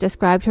friends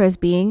described her as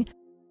being,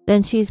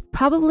 then she's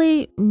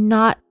probably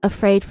not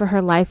afraid for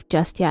her life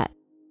just yet.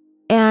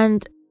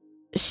 And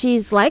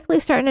she's likely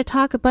starting to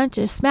talk a bunch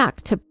of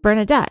smack to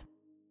Bernadette.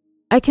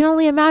 I can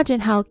only imagine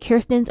how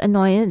Kirsten's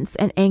annoyance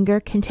and anger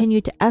continue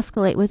to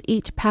escalate with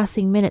each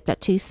passing minute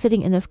that she's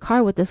sitting in this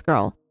car with this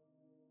girl.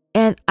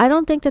 And I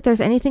don't think that there's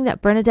anything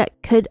that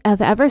Bernadette could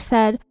have ever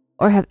said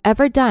or have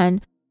ever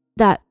done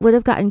that would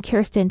have gotten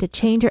Kirsten to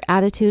change her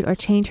attitude or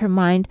change her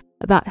mind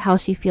about how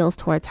she feels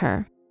towards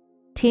her.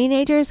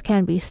 Teenagers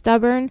can be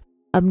stubborn,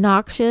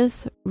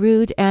 obnoxious,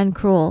 rude, and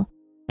cruel.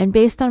 And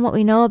based on what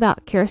we know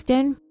about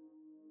Kirsten,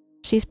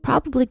 she's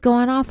probably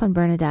going off on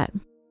Bernadette.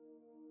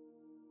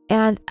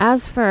 And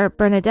as for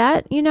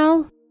Bernadette,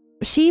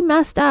 she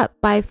messed up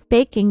by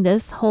faking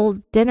this whole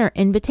dinner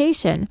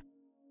invitation.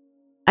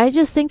 I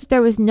just think that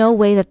there was no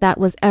way that that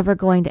was ever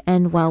going to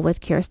end well with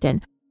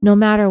Kirsten, no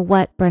matter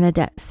what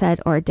Bernadette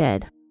said or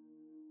did.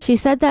 She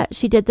said that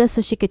she did this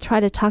so she could try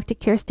to talk to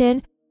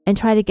Kirsten and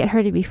try to get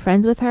her to be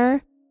friends with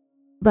her.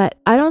 But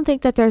I don't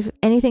think that there's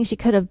anything she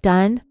could have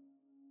done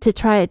to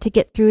try to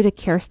get through to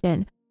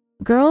Kirsten.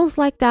 Girls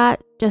like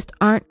that just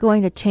aren't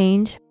going to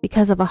change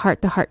because of a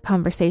heart-to-heart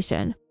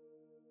conversation.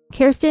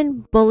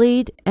 Kirsten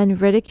bullied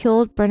and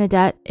ridiculed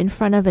Bernadette in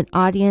front of an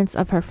audience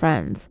of her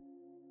friends.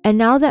 And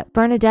now that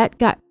Bernadette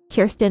got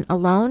Kirsten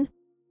alone,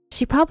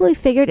 she probably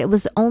figured it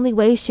was the only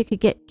way she could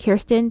get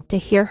Kirsten to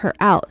hear her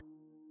out.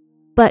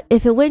 But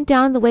if it went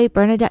down the way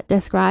Bernadette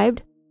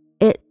described,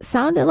 it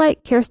sounded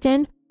like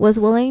Kirsten was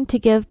willing to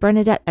give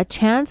Bernadette a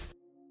chance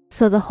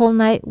so the whole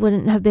night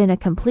wouldn't have been a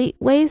complete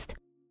waste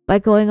by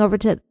going over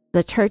to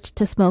the church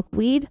to smoke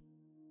weed.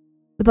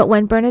 But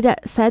when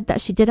Bernadette said that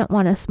she didn't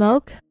want to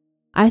smoke,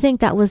 I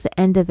think that was the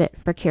end of it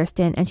for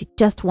Kirsten, and she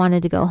just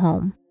wanted to go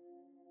home.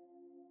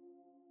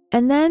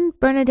 And then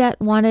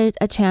Bernadette wanted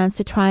a chance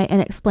to try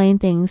and explain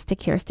things to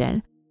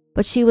Kirsten,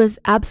 but she was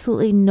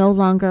absolutely no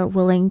longer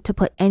willing to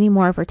put any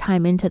more of her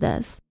time into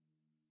this.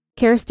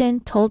 Kirsten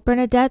told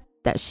Bernadette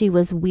that she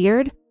was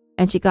weird,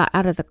 and she got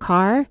out of the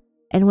car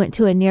and went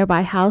to a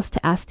nearby house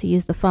to ask to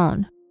use the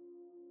phone.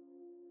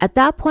 At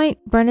that point,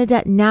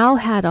 Bernadette now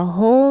had a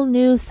whole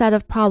new set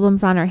of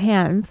problems on her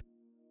hands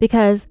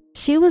because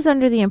she was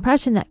under the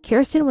impression that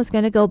Kirsten was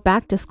going to go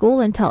back to school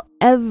and tell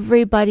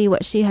everybody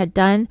what she had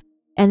done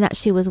and that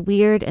she was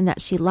weird and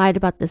that she lied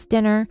about this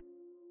dinner.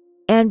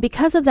 And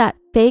because of that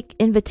fake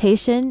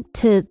invitation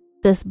to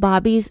this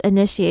Bobby's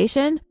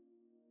initiation,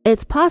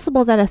 it's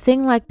possible that a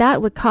thing like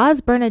that would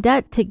cause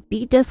Bernadette to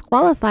be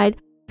disqualified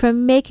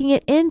from making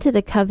it into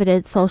the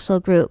coveted social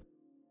group.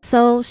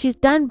 So she's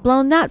done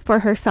blown that for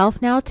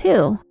herself now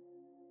too.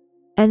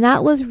 And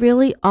that was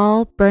really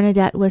all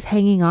Bernadette was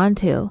hanging on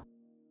to.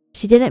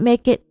 She didn't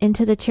make it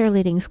into the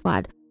cheerleading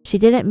squad. She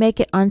didn't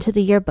make it onto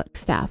the yearbook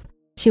staff.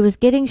 She was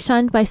getting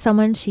shunned by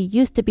someone she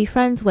used to be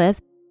friends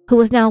with, who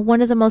was now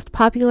one of the most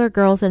popular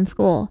girls in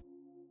school.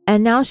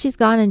 And now she's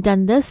gone and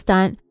done this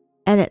stunt,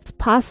 and it's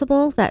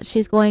possible that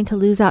she's going to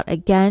lose out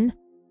again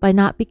by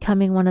not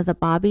becoming one of the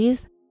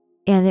Bobbies.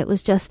 And it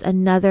was just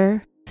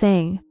another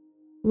thing.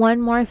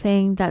 One more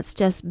thing that's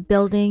just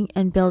building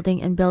and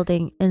building and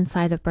building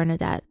inside of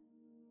Bernadette.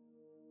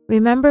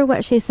 Remember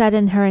what she said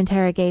in her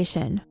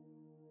interrogation.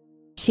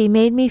 She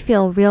made me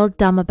feel real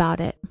dumb about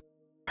it,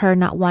 her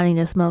not wanting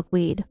to smoke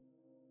weed.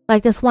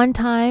 Like this one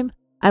time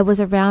I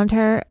was around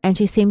her and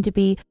she seemed to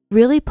be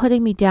really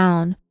putting me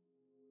down.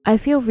 I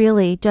feel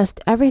really just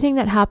everything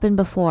that happened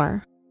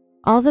before,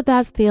 all the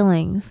bad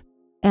feelings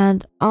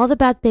and all the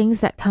bad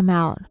things that come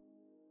out.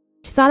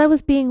 She thought I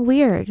was being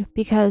weird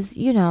because,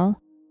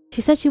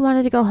 she said she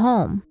wanted to go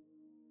home.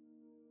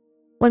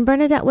 When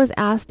Bernadette was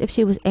asked if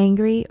she was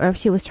angry or if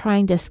she was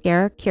trying to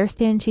scare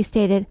Kirsten, she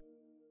stated,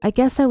 "I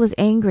guess I was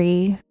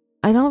angry.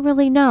 I don't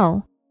really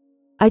know.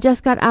 I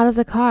just got out of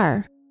the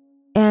car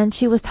and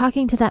she was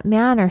talking to that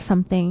man or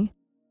something.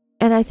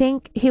 And I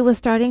think he was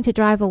starting to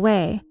drive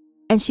away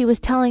and she was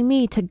telling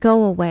me to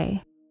go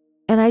away.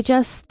 And I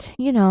just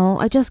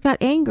got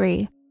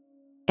angry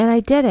and I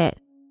did it.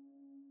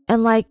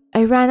 And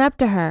I ran up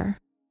to her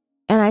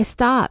and I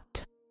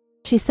stopped.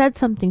 She said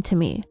something to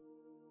me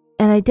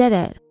and I did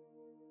it.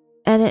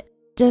 And it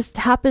just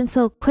happened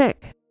so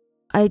quick.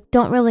 I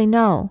don't really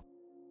know.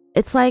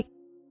 It's like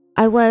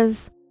I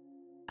was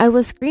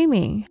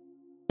screaming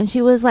and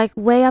she was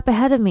way up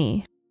ahead of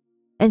me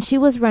and she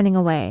was running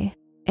away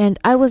and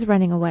I was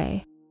running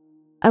away.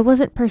 I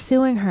wasn't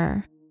pursuing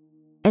her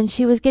and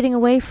she was getting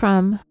away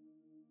from,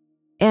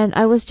 and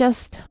I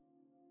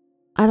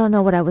don't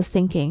know what I was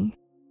thinking.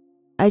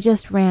 I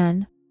just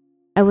ran.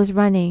 I was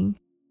running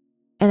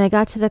and I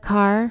got to the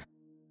car.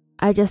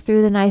 I just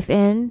threw the knife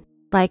in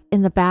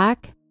the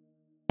back,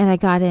 and I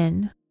got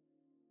in.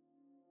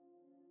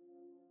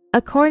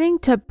 According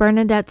to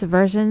Bernadette's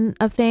version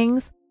of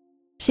things,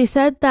 she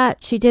said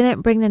that she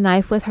didn't bring the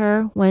knife with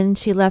her when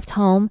she left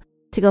home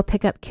to go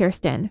pick up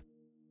Kirsten.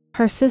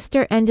 Her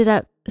sister ended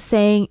up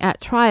saying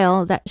at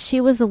trial that she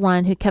was the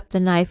one who kept the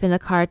knife in the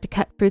car to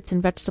cut fruits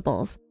and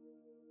vegetables.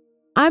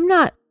 I'm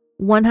not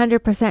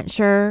 100%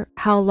 sure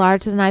how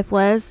large the knife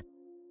was,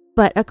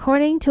 but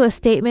according to a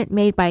statement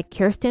made by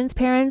Kirsten's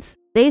parents,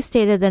 they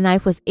stated the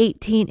knife was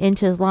 18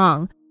 inches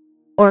long,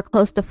 or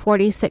close to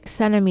 46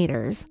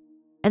 centimeters.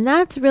 And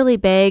that's really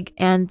big,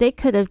 and they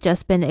could have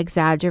just been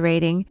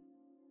exaggerating.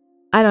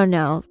 I don't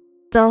know.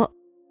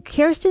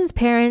 Kirsten's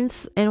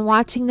parents, and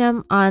watching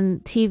them on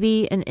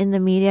TV and in the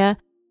media,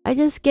 I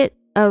just get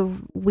a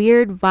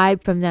weird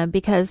vibe from them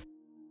because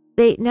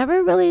they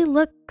never really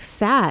look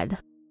sad.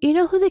 You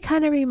know who they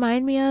kind of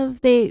remind me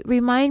of? They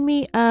remind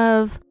me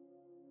of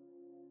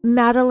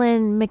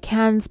Madeleine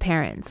McCann's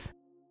parents.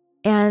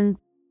 And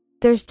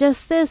there's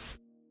just this,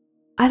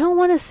 I don't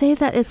want to say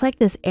that it's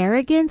this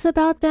arrogance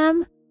about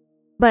them,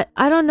 but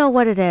I don't know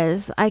what it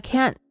is. I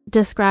can't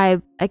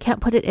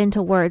put it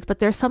into words, but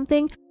there's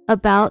something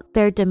about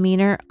their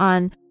demeanor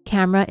on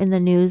camera in the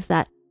news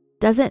that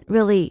doesn't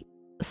really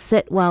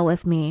sit well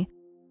with me.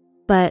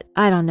 But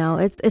I don't know.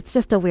 It's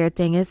just a weird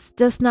thing. It's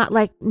just not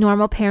like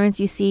normal parents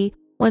you see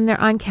when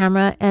they're on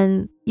camera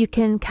and you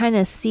can kind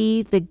of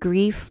see the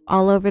grief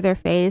all over their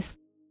face.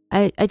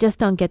 I just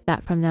don't get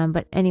that from them.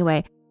 But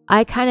anyway,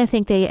 I kind of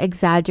think they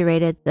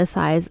exaggerated the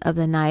size of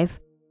the knife.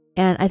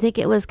 And I think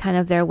it was kind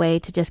of their way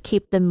to just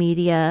keep the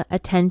media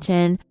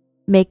attention,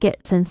 make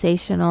it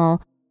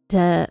sensational,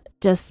 to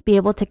just be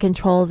able to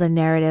control the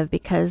narrative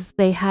because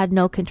they had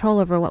no control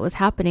over what was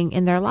happening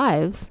in their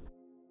lives.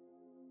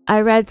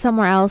 I read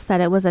somewhere else that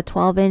it was a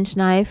 12-inch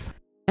knife,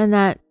 and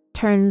that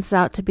turns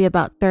out to be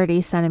about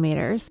 30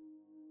 centimeters.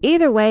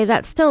 Either way,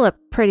 that's still a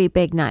pretty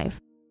big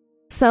knife.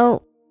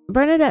 So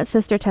Bernadette's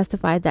sister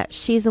testified that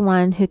she's the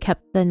one who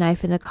kept the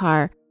knife in the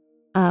car.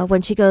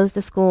 When she goes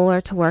to school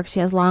or to work, she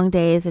has long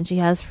days and she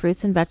has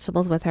fruits and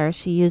vegetables with her.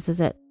 She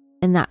uses it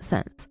in that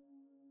sense.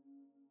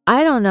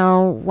 I don't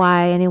know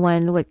why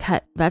anyone would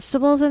cut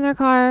vegetables in their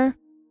car.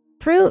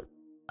 Fruit?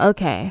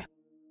 Okay.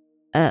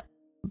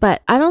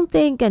 But I don't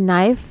think a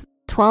knife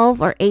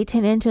 12 or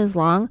 18 inches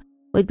long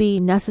would be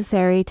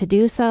necessary to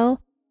do so.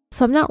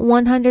 So I'm not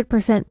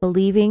 100%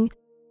 believing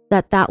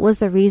that was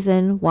the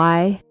reason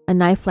why a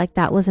knife like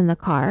that was in the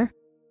car.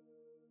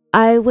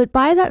 I would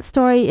buy that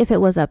story if it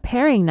was a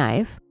paring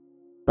knife,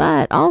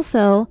 but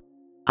also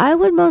I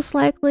would most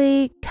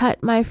likely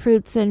cut my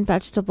fruits and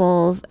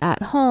vegetables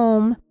at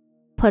home,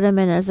 put them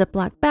in a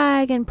Ziploc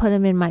bag and put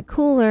them in my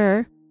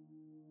cooler.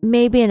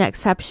 Maybe an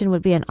exception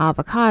would be an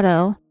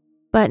avocado,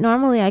 but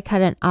normally I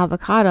cut an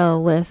avocado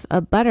with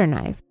a butter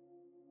knife.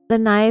 The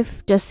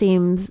knife just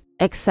seems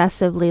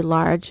excessively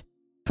large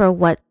for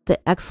what the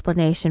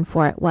explanation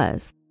for it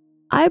was.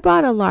 I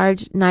brought a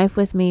large knife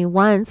with me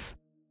once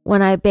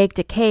when I baked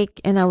a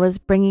cake and I was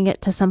bringing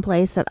it to some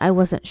place that I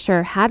wasn't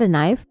sure had a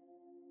knife.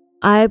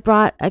 I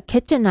brought a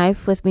kitchen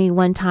knife with me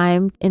one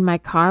time in my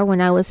car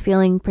when I was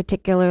feeling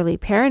particularly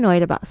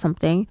paranoid about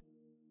something,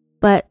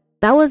 but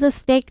that was a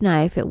steak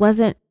knife. It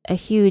wasn't a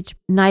huge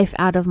knife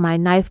out of my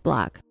knife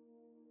block.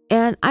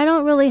 And I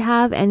don't really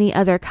have any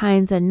other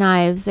kinds of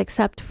knives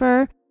except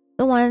for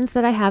the ones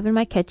that I have in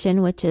my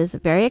kitchen, which is a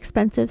very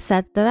expensive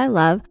set that I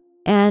love,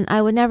 and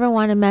I would never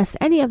want to mess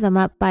any of them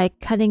up by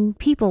cutting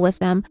people with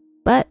them,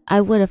 but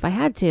I would if I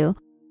had to.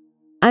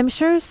 I'm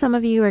sure some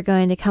of you are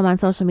going to come on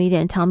social media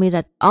and tell me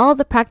that all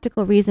the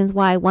practical reasons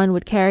why one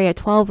would carry a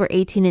 12 or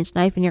 18-inch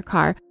knife in your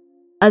car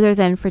other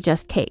than for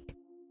just cake.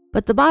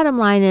 But the bottom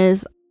line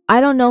is,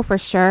 I don't know for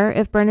sure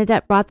if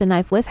Bernadette brought the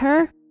knife with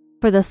her,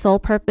 for the sole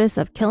purpose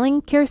of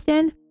killing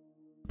Kirsten,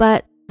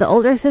 but the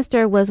older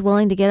sister was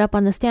willing to get up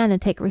on the stand and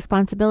take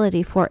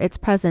responsibility for its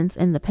presence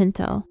in the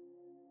Pinto.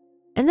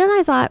 And then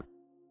I thought,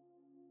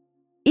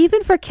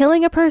 even for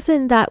killing a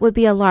person, that would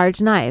be a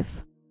large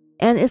knife.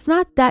 And it's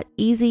not that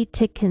easy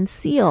to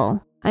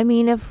conceal. I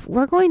mean, if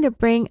we're going to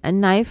bring a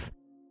knife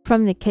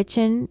from the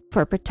kitchen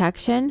for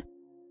protection,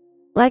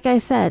 like I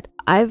said,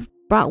 I've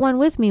brought one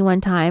with me one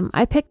time.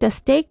 I picked a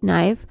steak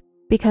knife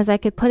because I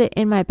could put it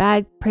in my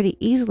bag pretty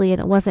easily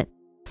and it wasn't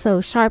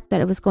so sharp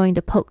that it was going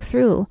to poke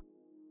through.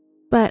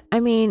 But I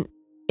mean,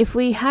 if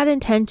we had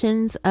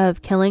intentions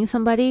of killing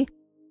somebody,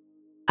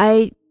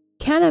 I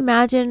can't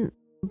imagine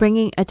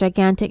bringing a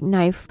gigantic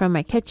knife from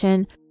my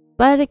kitchen.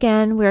 But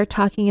again, we're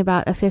talking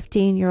about a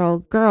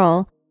 15-year-old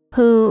girl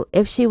who,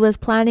 if she was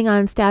planning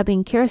on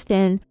stabbing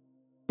Kirsten,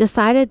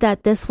 decided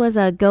that this was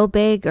a go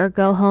big or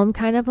go home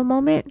kind of a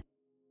moment.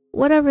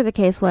 Whatever the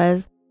case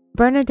was,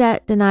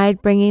 Bernadette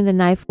denied bringing the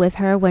knife with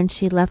her when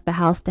she left the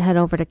house to head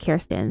over to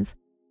Kirsten's.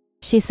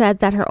 She said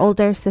that her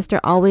older sister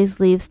always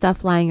leaves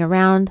stuff lying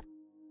around.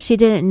 She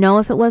didn't know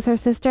if it was her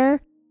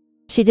sister.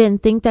 She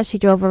didn't think that she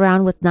drove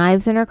around with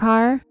knives in her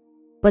car,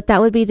 but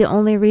that would be the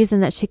only reason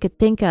that she could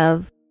think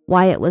of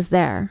why it was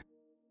there.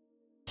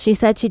 She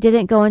said she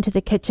didn't go into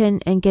the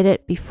kitchen and get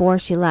it before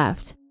she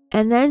left.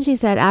 And then she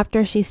said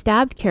after she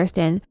stabbed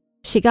Kirsten,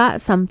 she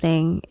got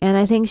something, and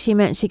I think she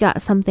meant she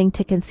got something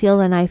to conceal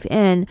the knife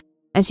in,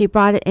 and she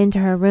brought it into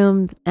her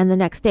room, and the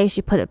next day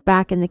she put it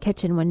back in the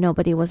kitchen when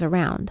nobody was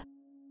around.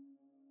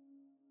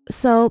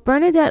 So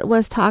Bernadette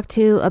was talked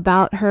to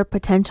about her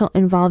potential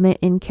involvement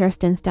in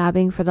Kirsten's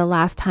stabbing for the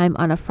last time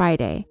on a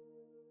Friday.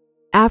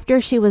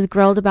 After she was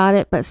grilled about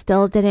it but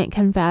still didn't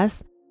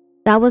confess,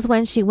 that was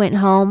when she went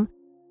home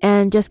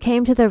and just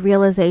came to the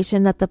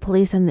realization that the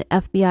police and the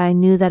FBI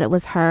knew that it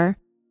was her.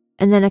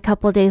 And then a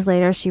couple days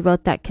later, she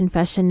wrote that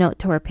confession note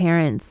to her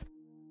parents.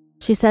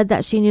 She said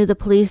that she knew the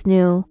police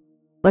knew,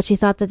 but she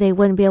thought that they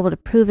wouldn't be able to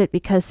prove it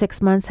because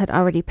 6 months had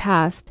already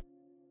passed.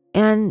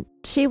 And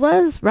she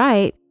was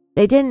right.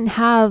 They didn't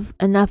have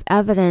enough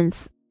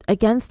evidence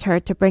against her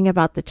to bring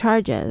about the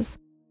charges.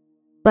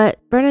 But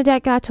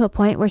Bernadette got to a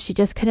point where she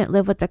just couldn't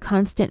live with the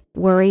constant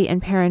worry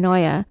and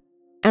paranoia.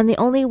 And the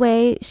only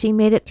way she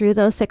made it through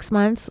those 6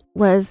 months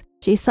was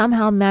she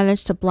somehow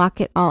managed to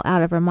block it all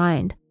out of her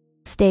mind,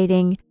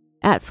 stating,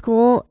 "At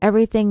school,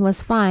 everything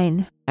was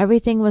fine.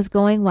 Everything was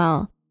going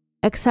well,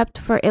 except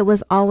for it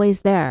was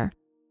always there.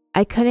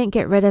 I couldn't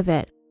get rid of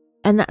it.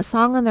 And that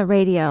song on the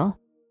radio."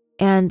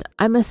 And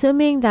I'm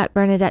assuming that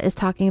Bernadette is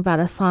talking about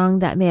a song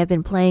that may have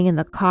been playing in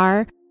the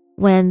car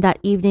when that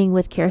evening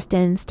with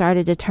Kirsten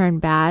started to turn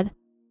bad.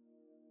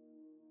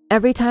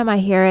 Every time I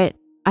hear it,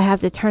 I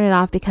have to turn it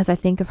off because I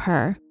think of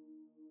her,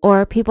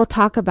 or people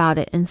talk about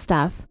it and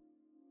stuff.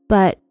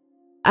 But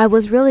I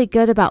was really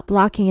good about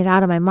blocking it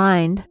out of my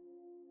mind,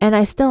 and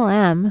I still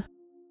am.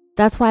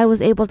 That's why I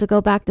was able to go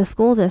back to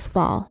school this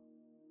fall.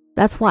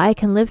 That's why I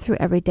can live through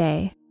every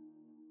day,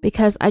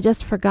 because I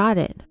just forgot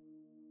it.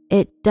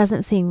 It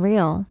doesn't seem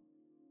real.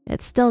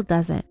 It still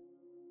doesn't.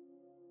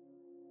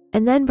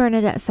 And then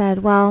Bernadette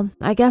said, "Well,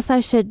 I guess I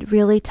should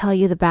really tell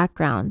you the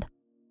background.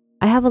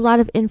 I have a lot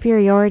of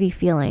inferiority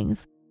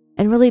feelings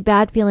and really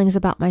bad feelings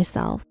about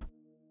myself.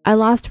 I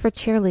lost for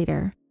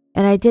cheerleader,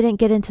 and I didn't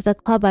get into the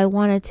club I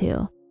wanted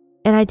to,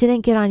 and I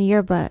didn't get on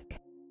yearbook.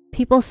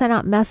 People sent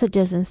out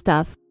messages and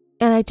stuff,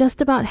 and I just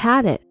about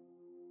had it,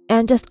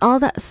 and just all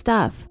that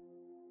stuff.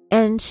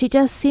 And she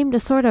just seemed to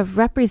sort of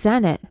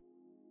represent it.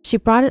 She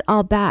brought it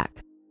all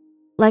back.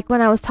 Like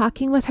when I was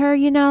talking with her,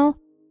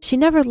 she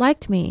never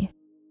liked me,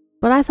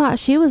 but I thought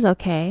she was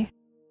okay,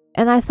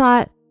 and I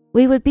thought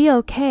we would be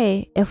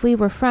okay if we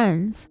were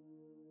friends.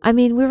 I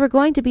mean, we were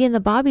going to be in the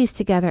Bobbies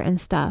together and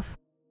stuff.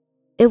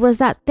 It was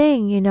that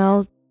thing,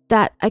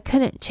 that I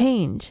couldn't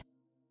change.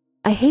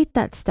 I hate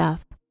that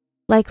stuff,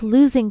 like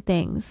losing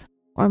things,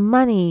 or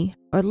money,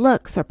 or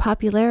looks, or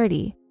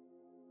popularity.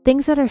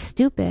 Things that are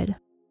stupid.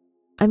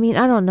 I mean,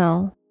 I don't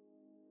know.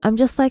 I'm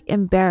just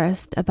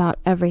embarrassed about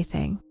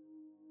everything."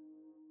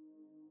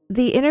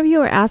 The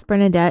interviewer asked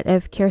Bernadette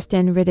if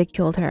Kirsten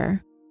ridiculed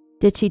her.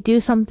 Did she do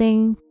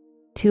something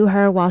to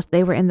her while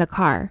they were in the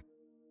car?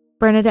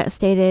 Bernadette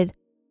stated,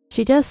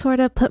 "She just sort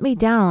of put me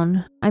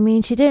down. I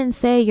mean, she didn't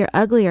say you're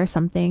ugly or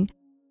something.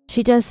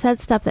 She just said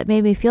stuff that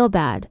made me feel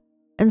bad.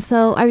 And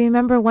so I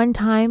remember one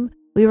time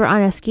we were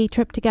on a ski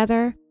trip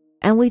together,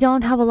 and we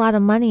don't have a lot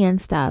of money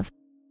and stuff,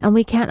 and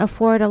we can't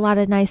afford a lot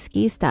of nice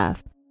ski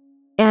stuff.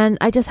 And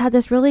I just had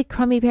this really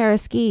crummy pair of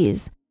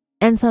skis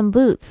and some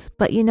boots,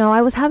 but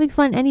I was having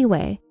fun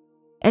anyway.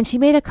 And she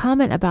made a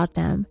comment about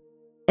them.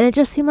 And it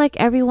just seemed like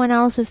everyone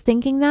else is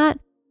thinking that,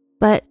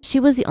 but she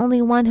was the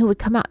only one who would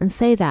come out and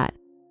say that.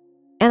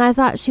 And I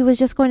thought she was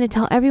just going to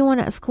tell everyone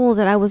at school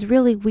that I was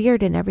really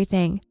weird and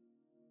everything.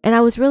 And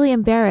I was really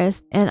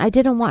embarrassed, and I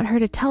didn't want her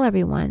to tell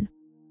everyone.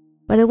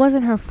 But it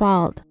wasn't her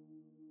fault.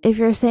 If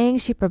you're saying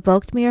she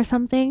provoked me or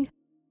something,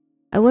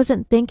 I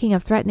wasn't thinking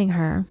of threatening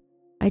her.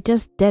 I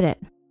just did it."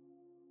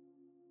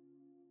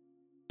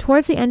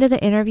 Towards the end of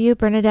the interview,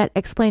 Bernadette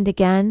explained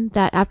again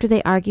that after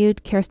they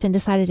argued, Kirsten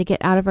decided to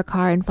get out of her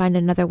car and find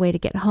another way to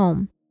get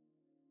home.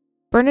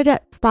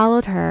 Bernadette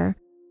followed her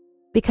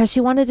because she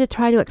wanted to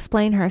try to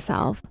explain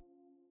herself.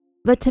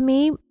 But to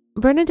me,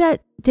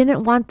 Bernadette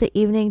didn't want the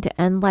evening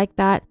to end like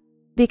that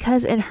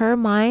because in her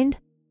mind,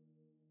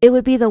 it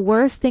would be the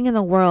worst thing in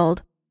the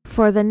world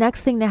for the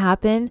next thing to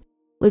happen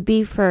would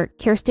be for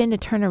Kirsten to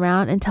turn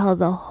around and tell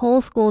the whole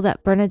school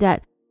that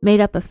Bernadette made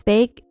up a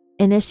fake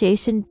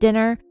initiation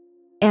dinner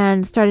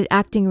and started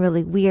acting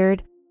really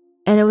weird.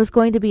 And it was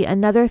going to be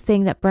another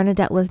thing that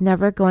Bernadette was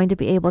never going to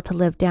be able to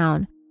live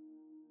down.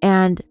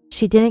 And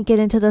she didn't get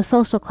into the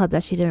social club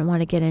that she didn't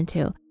want to get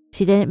into.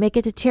 She didn't make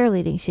it to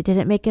cheerleading. She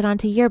didn't make it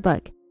onto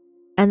yearbook.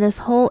 And this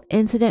whole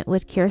incident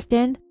with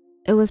Kirsten,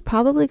 it was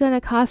probably going to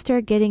cost her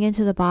getting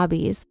into the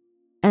Bobbies.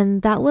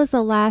 And that was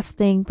the last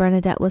thing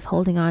Bernadette was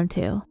holding on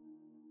to.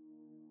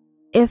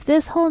 If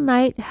this whole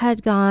night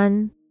had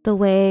gone the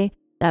way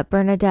that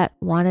Bernadette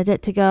wanted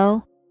it to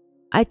go,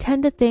 I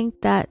tend to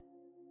think that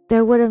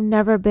there would have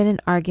never been an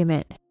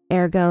argument,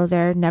 ergo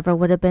there never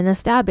would have been a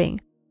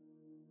stabbing.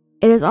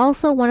 It is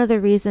also one of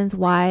the reasons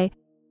why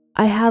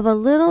I have a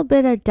little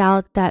bit of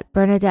doubt that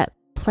Bernadette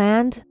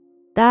planned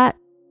that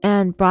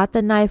and brought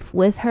the knife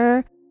with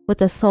her with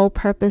the sole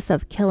purpose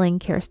of killing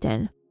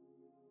Kirsten.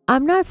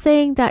 I'm not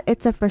saying that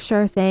it's a for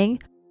sure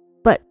thing,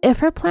 but if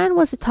her plan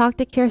was to talk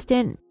to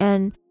Kirsten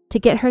and to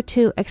get her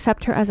to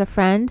accept her as a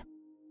friend,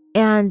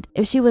 and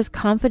if she was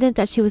confident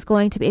that she was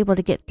going to be able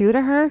to get through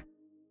to her,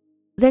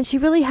 then she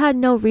really had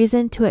no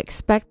reason to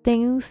expect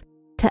things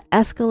to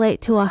escalate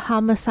to a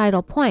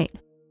homicidal point.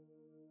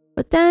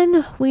 But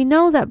then we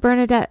know that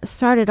Bernadette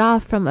started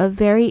off from a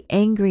very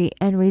angry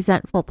and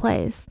resentful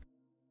place.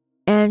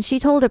 And she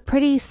told a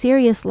pretty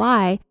serious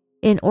lie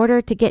in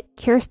order to get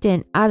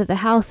Kirsten out of the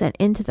house and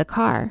into the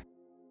car.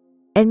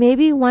 And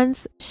maybe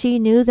once she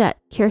knew that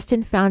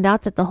Kirsten found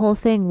out that the whole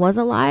thing was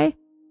a lie,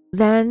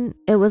 then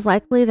it was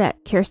likely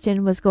that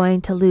Kirsten was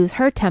going to lose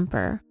her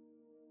temper.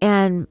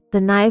 And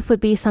the knife would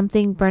be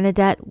something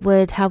Bernadette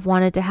would have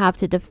wanted to have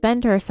to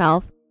defend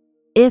herself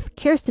if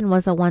Kirsten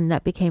was the one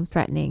that became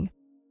threatening.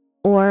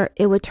 Or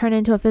it would turn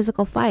into a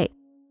physical fight,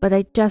 but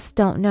I just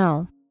don't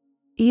know.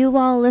 You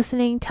all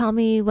listening, tell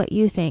me what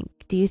you think.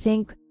 Do you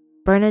think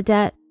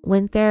Bernadette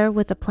went there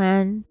with a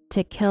plan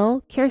to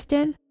kill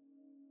Kirsten?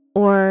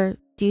 Or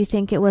do you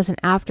think it was an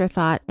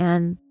afterthought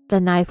and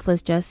the knife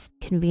was just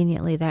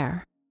conveniently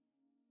there?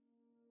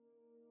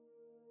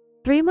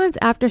 3 months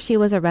after she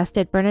was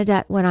arrested,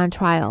 Bernadette went on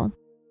trial.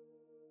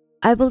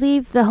 I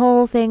believe the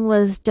whole thing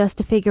was just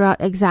to figure out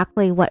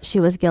exactly what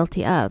she was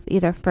guilty of,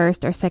 either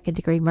first or second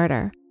degree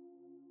murder.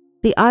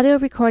 The audio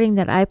recording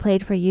that I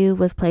played for you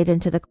was played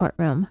into the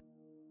courtroom.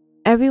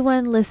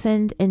 Everyone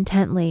listened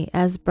intently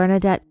as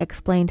Bernadette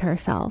explained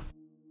herself.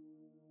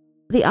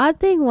 The odd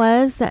thing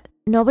was that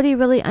nobody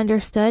really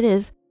understood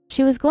is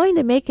she was going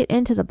to make it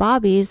into the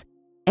Bobbies,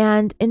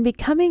 and in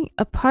becoming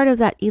a part of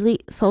that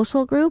elite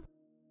social group,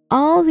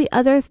 all the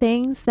other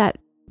things that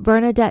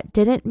Bernadette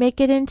didn't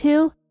make it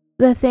into,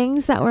 the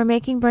things that were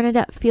making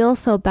Bernadette feel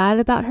so bad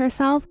about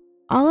herself,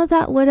 all of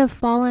that would have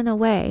fallen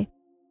away.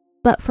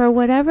 But for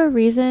whatever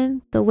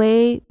reason, the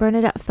way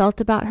Bernadette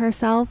felt about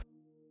herself,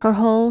 her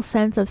whole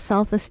sense of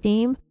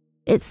self-esteem,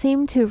 it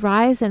seemed to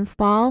rise and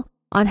fall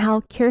on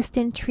how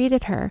Kirsten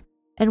treated her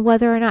and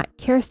whether or not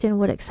Kirsten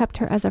would accept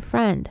her as a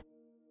friend.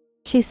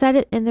 She said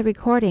it in the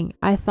recording,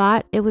 I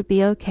thought it would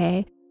be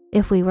okay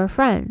if we were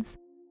friends.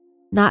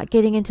 Not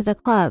getting into the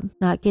club,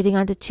 not getting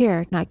onto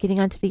cheer, not getting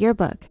onto the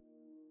yearbook.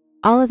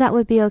 All of that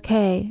would be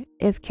okay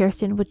if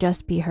Kirsten would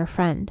just be her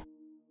friend,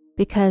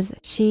 because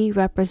she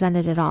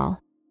represented it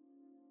all.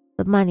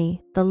 The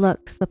money, the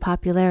looks, the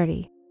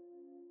popularity.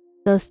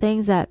 Those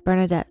things that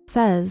Bernadette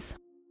says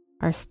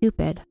are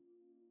stupid.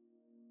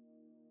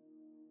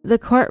 The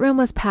courtroom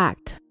was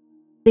packed.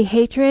 The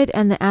hatred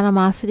and the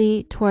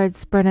animosity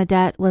towards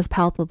Bernadette was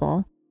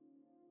palpable,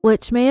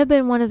 which may have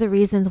been one of the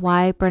reasons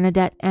why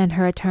Bernadette and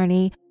her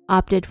attorney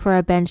opted for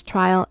a bench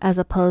trial as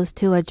opposed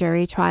to a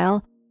jury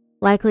trial,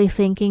 likely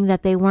thinking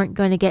that they weren't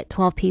going to get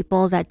 12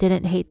 people that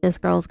didn't hate this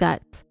girl's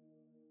guts.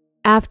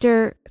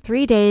 After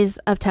 3 days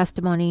of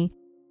testimony,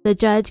 the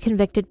judge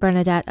convicted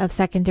Bernadette of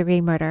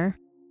second-degree murder.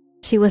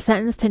 She was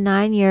sentenced to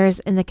 9 years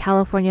in the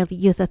California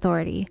Youth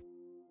Authority.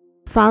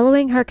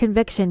 Following her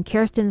conviction,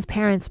 Kirsten's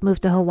parents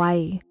moved to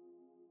Hawaii.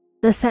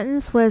 The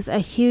sentence was a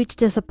huge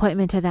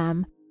disappointment to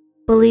them,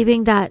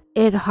 believing that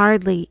it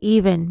hardly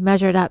even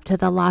measured up to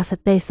the loss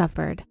that they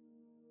suffered.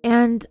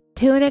 And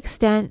to an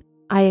extent,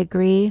 I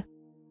agree.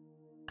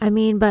 I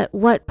mean, but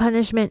what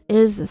punishment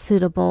is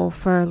suitable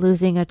for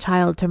losing a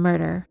child to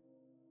murder?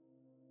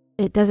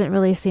 It doesn't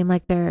really seem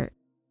like there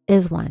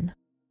is one.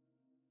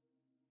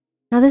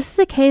 Now, this is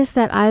a case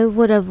that I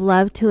would have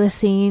loved to have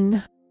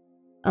seen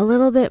a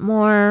little bit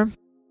more,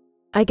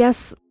 I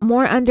guess,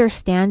 more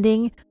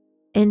understanding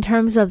in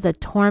terms of the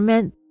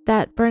torment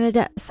that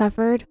Bernadette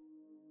suffered,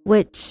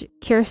 which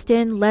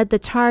Kirsten led the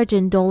charge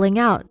in doling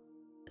out.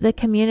 The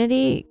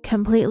community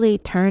completely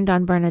turned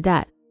on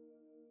Bernadette.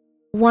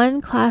 One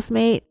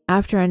classmate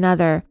after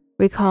another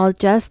recalled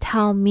just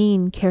how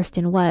mean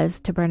Kirsten was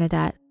to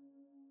Bernadette.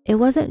 It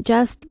wasn't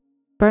just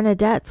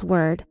Bernadette's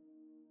word.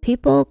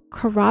 People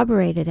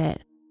corroborated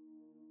it.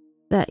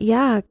 That,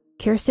 yeah,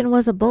 Kirsten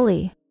was a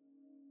bully.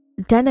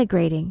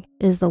 Denigrating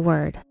is the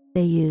word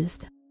they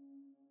used.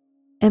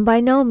 And by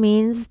no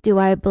means do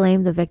I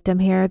blame the victim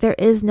here. There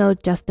is no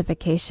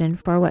justification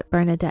for what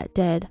Bernadette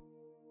did.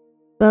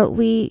 But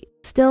we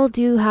still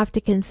do have to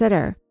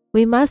consider,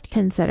 we must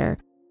consider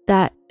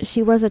that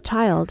she was a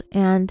child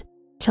and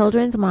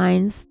children's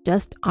minds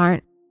just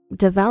aren't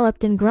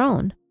developed and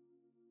grown.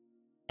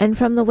 And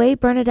from the way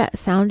Bernadette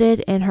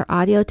sounded in her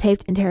audio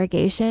taped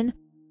interrogation,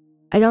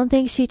 I don't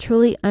think she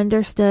truly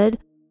understood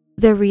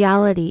the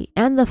reality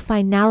and the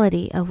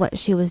finality of what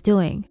she was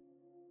doing.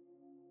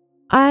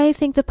 I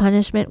think the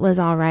punishment was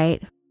all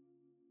right.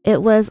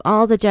 It was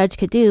all the judge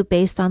could do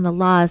based on the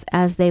laws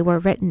as they were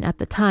written at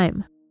the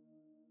time.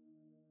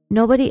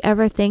 Nobody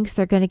ever thinks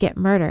they're going to get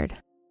murdered.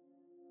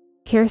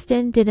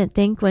 Kirsten didn't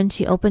think when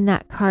she opened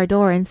that car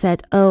door and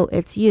said, "Oh,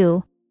 it's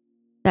you,"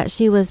 that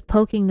she was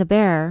poking the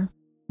bear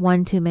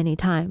one too many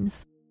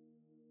times.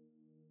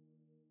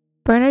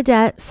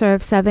 Bernadette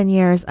served 7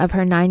 years of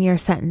her 9-year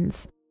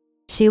sentence.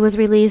 She was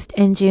released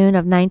in June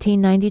of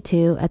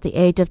 1992 at the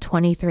age of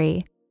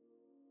 23.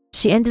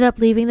 She ended up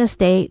leaving the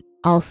state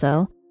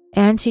also,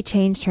 and she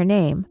changed her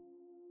name.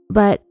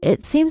 But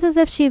it seems as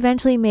if she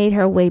eventually made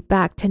her way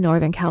back to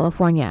Northern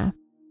California.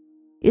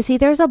 You see,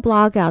 there's a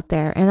blog out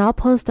there, and I'll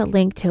post a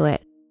link to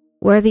it,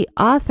 where the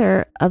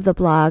author of the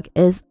blog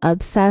is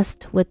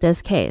obsessed with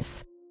this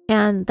case.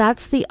 And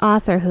that's the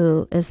author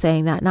who is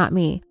saying that, not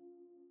me.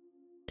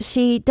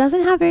 She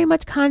doesn't have very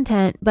much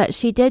content, but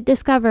she did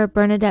discover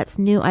Bernadette's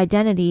new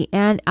identity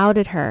and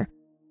outed her.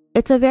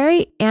 It's a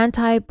very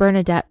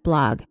anti-Bernadette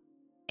blog,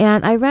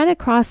 and I ran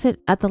across it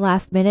at the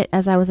last minute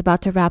as I was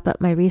about to wrap up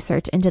my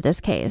research into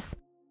this case.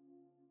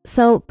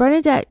 So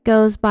Bernadette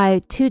goes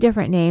by 2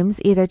 different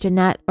names, either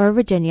Jeanette or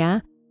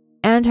Virginia,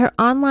 and her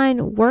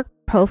online work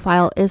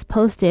profile is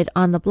posted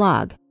on the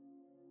blog.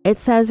 It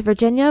says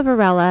Virginia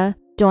Varela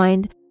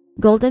joined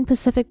Golden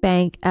Pacific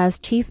Bank as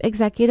Chief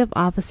Executive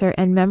Officer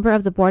and member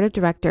of the Board of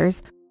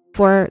Directors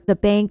for the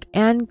bank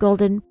and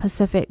Golden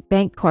Pacific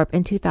Bank Corp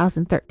in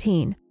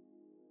 2013.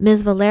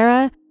 Ms.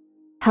 Valera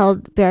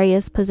held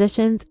various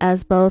positions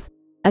as both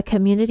a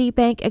community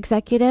bank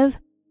executive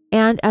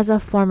and as a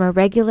former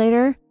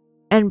regulator,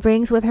 and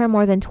brings with her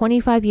more than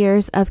 25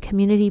 years of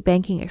community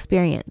banking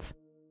experience.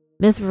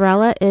 Ms.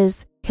 Varela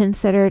is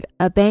considered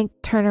a bank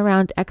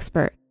turnaround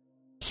expert.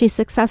 She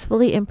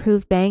successfully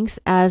improved banks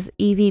as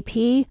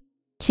EVP,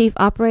 Chief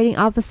Operating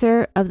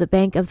Officer of the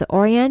Bank of the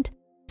Orient,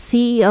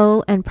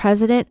 CEO and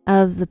President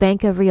of the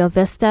Bank of Rio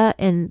Vista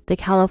in the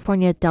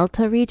California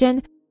Delta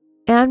region,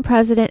 and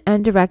President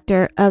and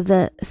Director of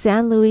the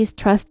San Luis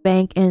Trust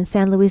Bank in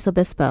San Luis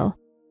Obispo.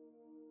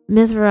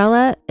 Ms.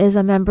 Varela is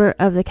a member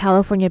of the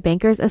California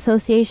Bankers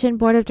Association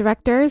Board of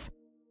Directors.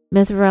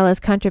 Ms. Varela's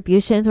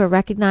contributions were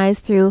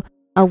recognized through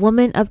a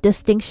Woman of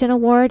Distinction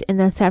Award in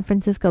the San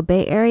Francisco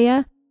Bay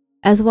Area,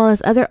 as well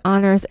as other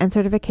honors and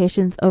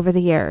certifications over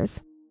the years.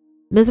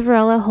 Ms.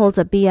 Varela holds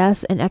a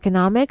BS in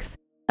Economics,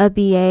 a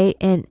BA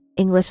in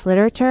English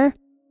Literature,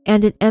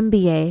 and an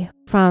MBA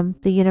from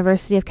the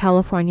University of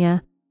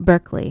California,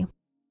 Berkeley.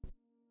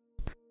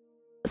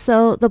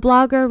 So the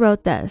blogger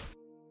wrote this: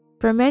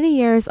 "For many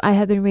years, I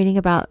have been reading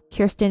about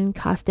Kirsten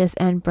Costas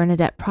and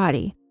Bernadette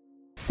Proddy.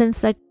 Since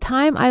the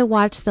time I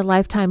watched the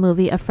Lifetime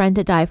movie A Friend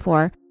to Die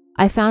For,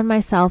 I found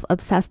myself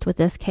obsessed with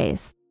this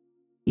case.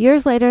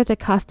 Years later, the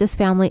Costas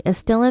family is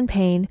still in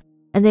pain,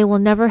 and they will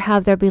never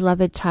have their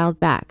beloved child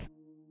back.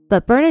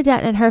 But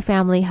Bernadette and her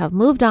family have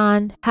moved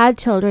on, had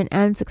children,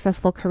 and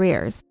successful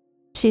careers.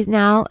 She's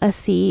now a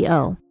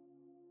CEO."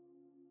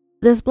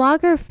 This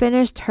blogger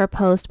finished her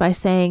post by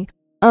saying,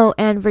 "Oh,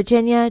 and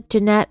Virginia,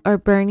 Jeanette, or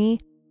Bernie,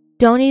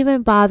 don't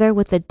even bother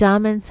with the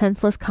dumb and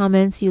senseless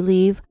comments you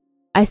leave.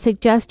 I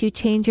suggest you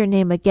change your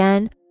name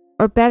again,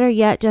 or better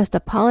yet, just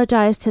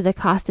apologize to the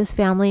Costas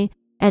family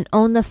and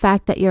own the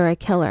fact that you're a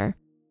killer.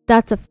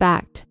 That's a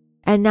fact.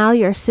 And now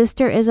your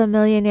sister is a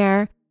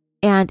millionaire,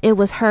 and it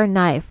was her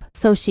knife,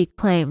 so she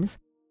claims.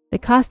 The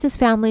Costas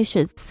family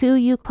should sue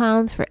you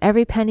clowns for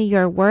every penny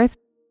you're worth,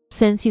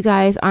 since you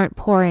guys aren't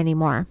poor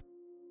anymore."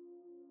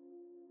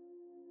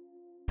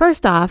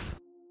 First off,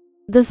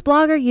 this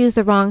blogger used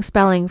the wrong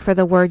spelling for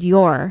the word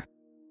your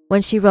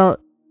when she wrote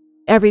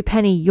every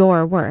penny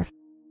you're worth.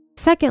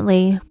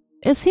 Secondly,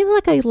 it seems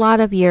like a lot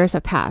of years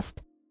have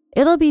passed.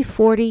 It'll be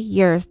 40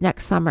 years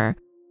next summer,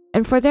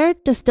 and for there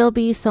to still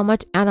be so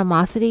much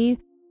animosity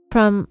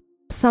from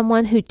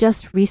someone who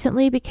just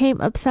recently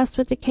became obsessed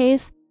with the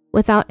case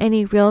without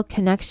any real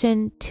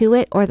connection to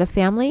it or the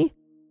family?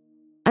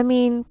 I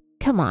mean,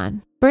 come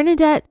on.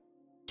 Bernadette,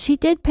 she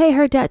did pay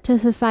her debt to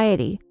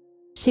society.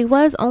 She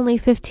was only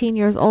 15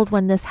 years old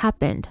when this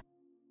happened.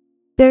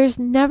 There's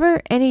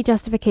never any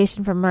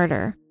justification for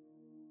murder.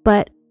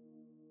 But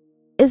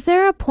is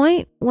there a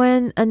point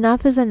when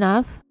enough is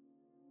enough?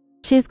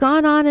 She's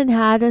gone on and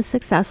had a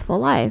successful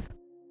life.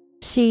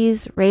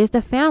 She's raised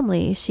a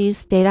family. She's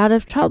stayed out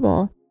of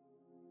trouble.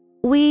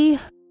 we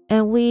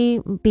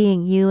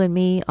being you and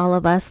me, all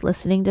of us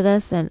listening to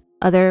this and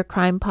other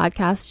crime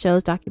podcasts,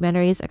 shows,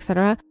 documentaries,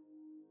 etc.,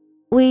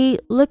 we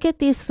look at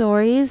these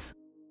stories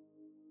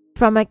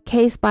from a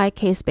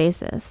case-by-case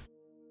basis.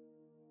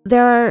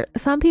 There are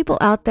some people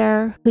out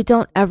there who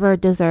don't ever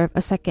deserve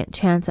a second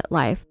chance at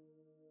life.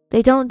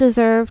 They don't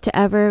deserve to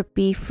ever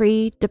be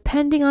free,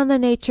 depending on the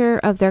nature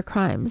of their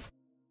crimes.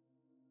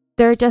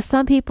 There are just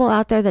some people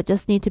out there that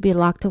just need to be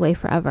locked away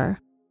forever.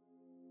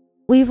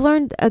 We've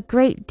learned a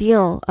great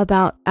deal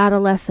about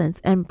adolescence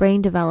and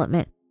brain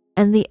development,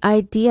 and the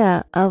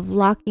idea of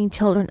locking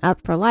children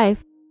up for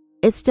life,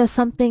 it's just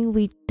something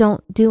we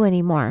don't do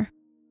anymore.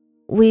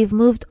 We've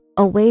moved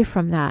away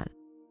from that.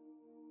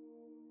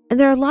 And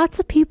there are lots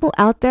of people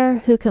out there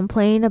who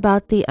complain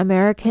about the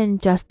American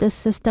justice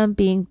system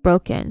being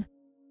broken.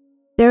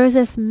 There is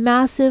this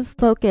massive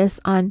focus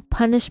on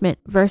punishment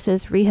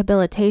versus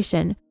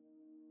rehabilitation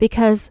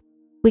because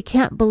we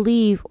can't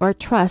believe or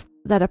trust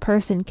that a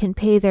person can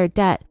pay their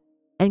debt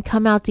and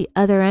come out the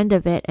other end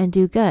of it and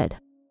do good.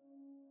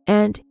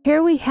 And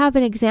here we have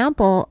an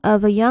example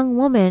of a young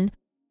woman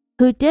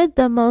who did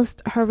the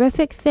most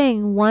horrific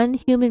thing one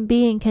human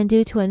being can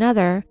do to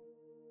another,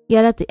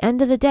 yet at the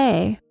end of the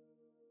day,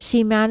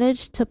 she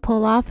managed to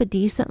pull off a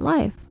decent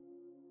life.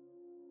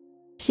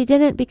 She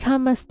didn't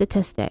become a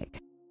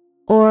statistic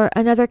or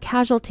another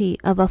casualty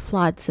of a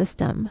flawed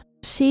system.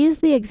 She's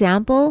the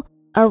example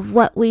of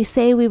what we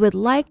say we would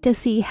like to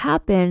see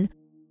happen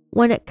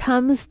when it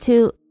comes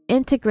to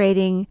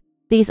integrating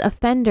these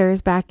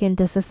offenders back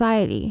into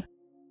society.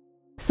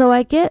 So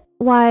I get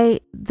why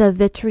the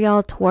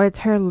vitriol towards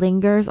her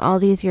lingers all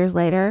these years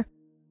later.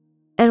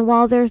 And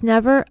while there's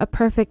never a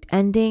perfect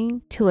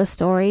ending to a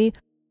story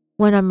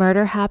when a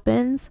murder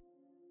happens,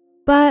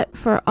 but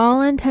for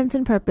all intents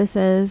and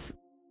purposes,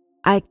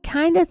 I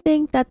kind of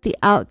think that the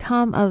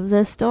outcome of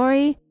this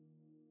story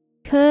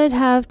could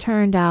have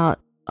turned out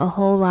a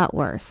whole lot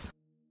worse.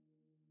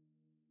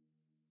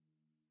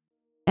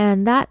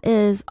 And that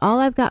is all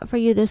I've got for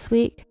you this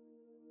week.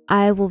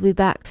 I will be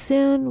back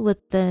soon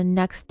with the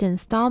next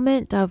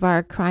installment of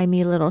our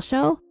crimey little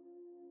show.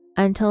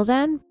 Until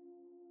then,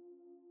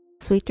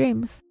 sweet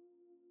dreams.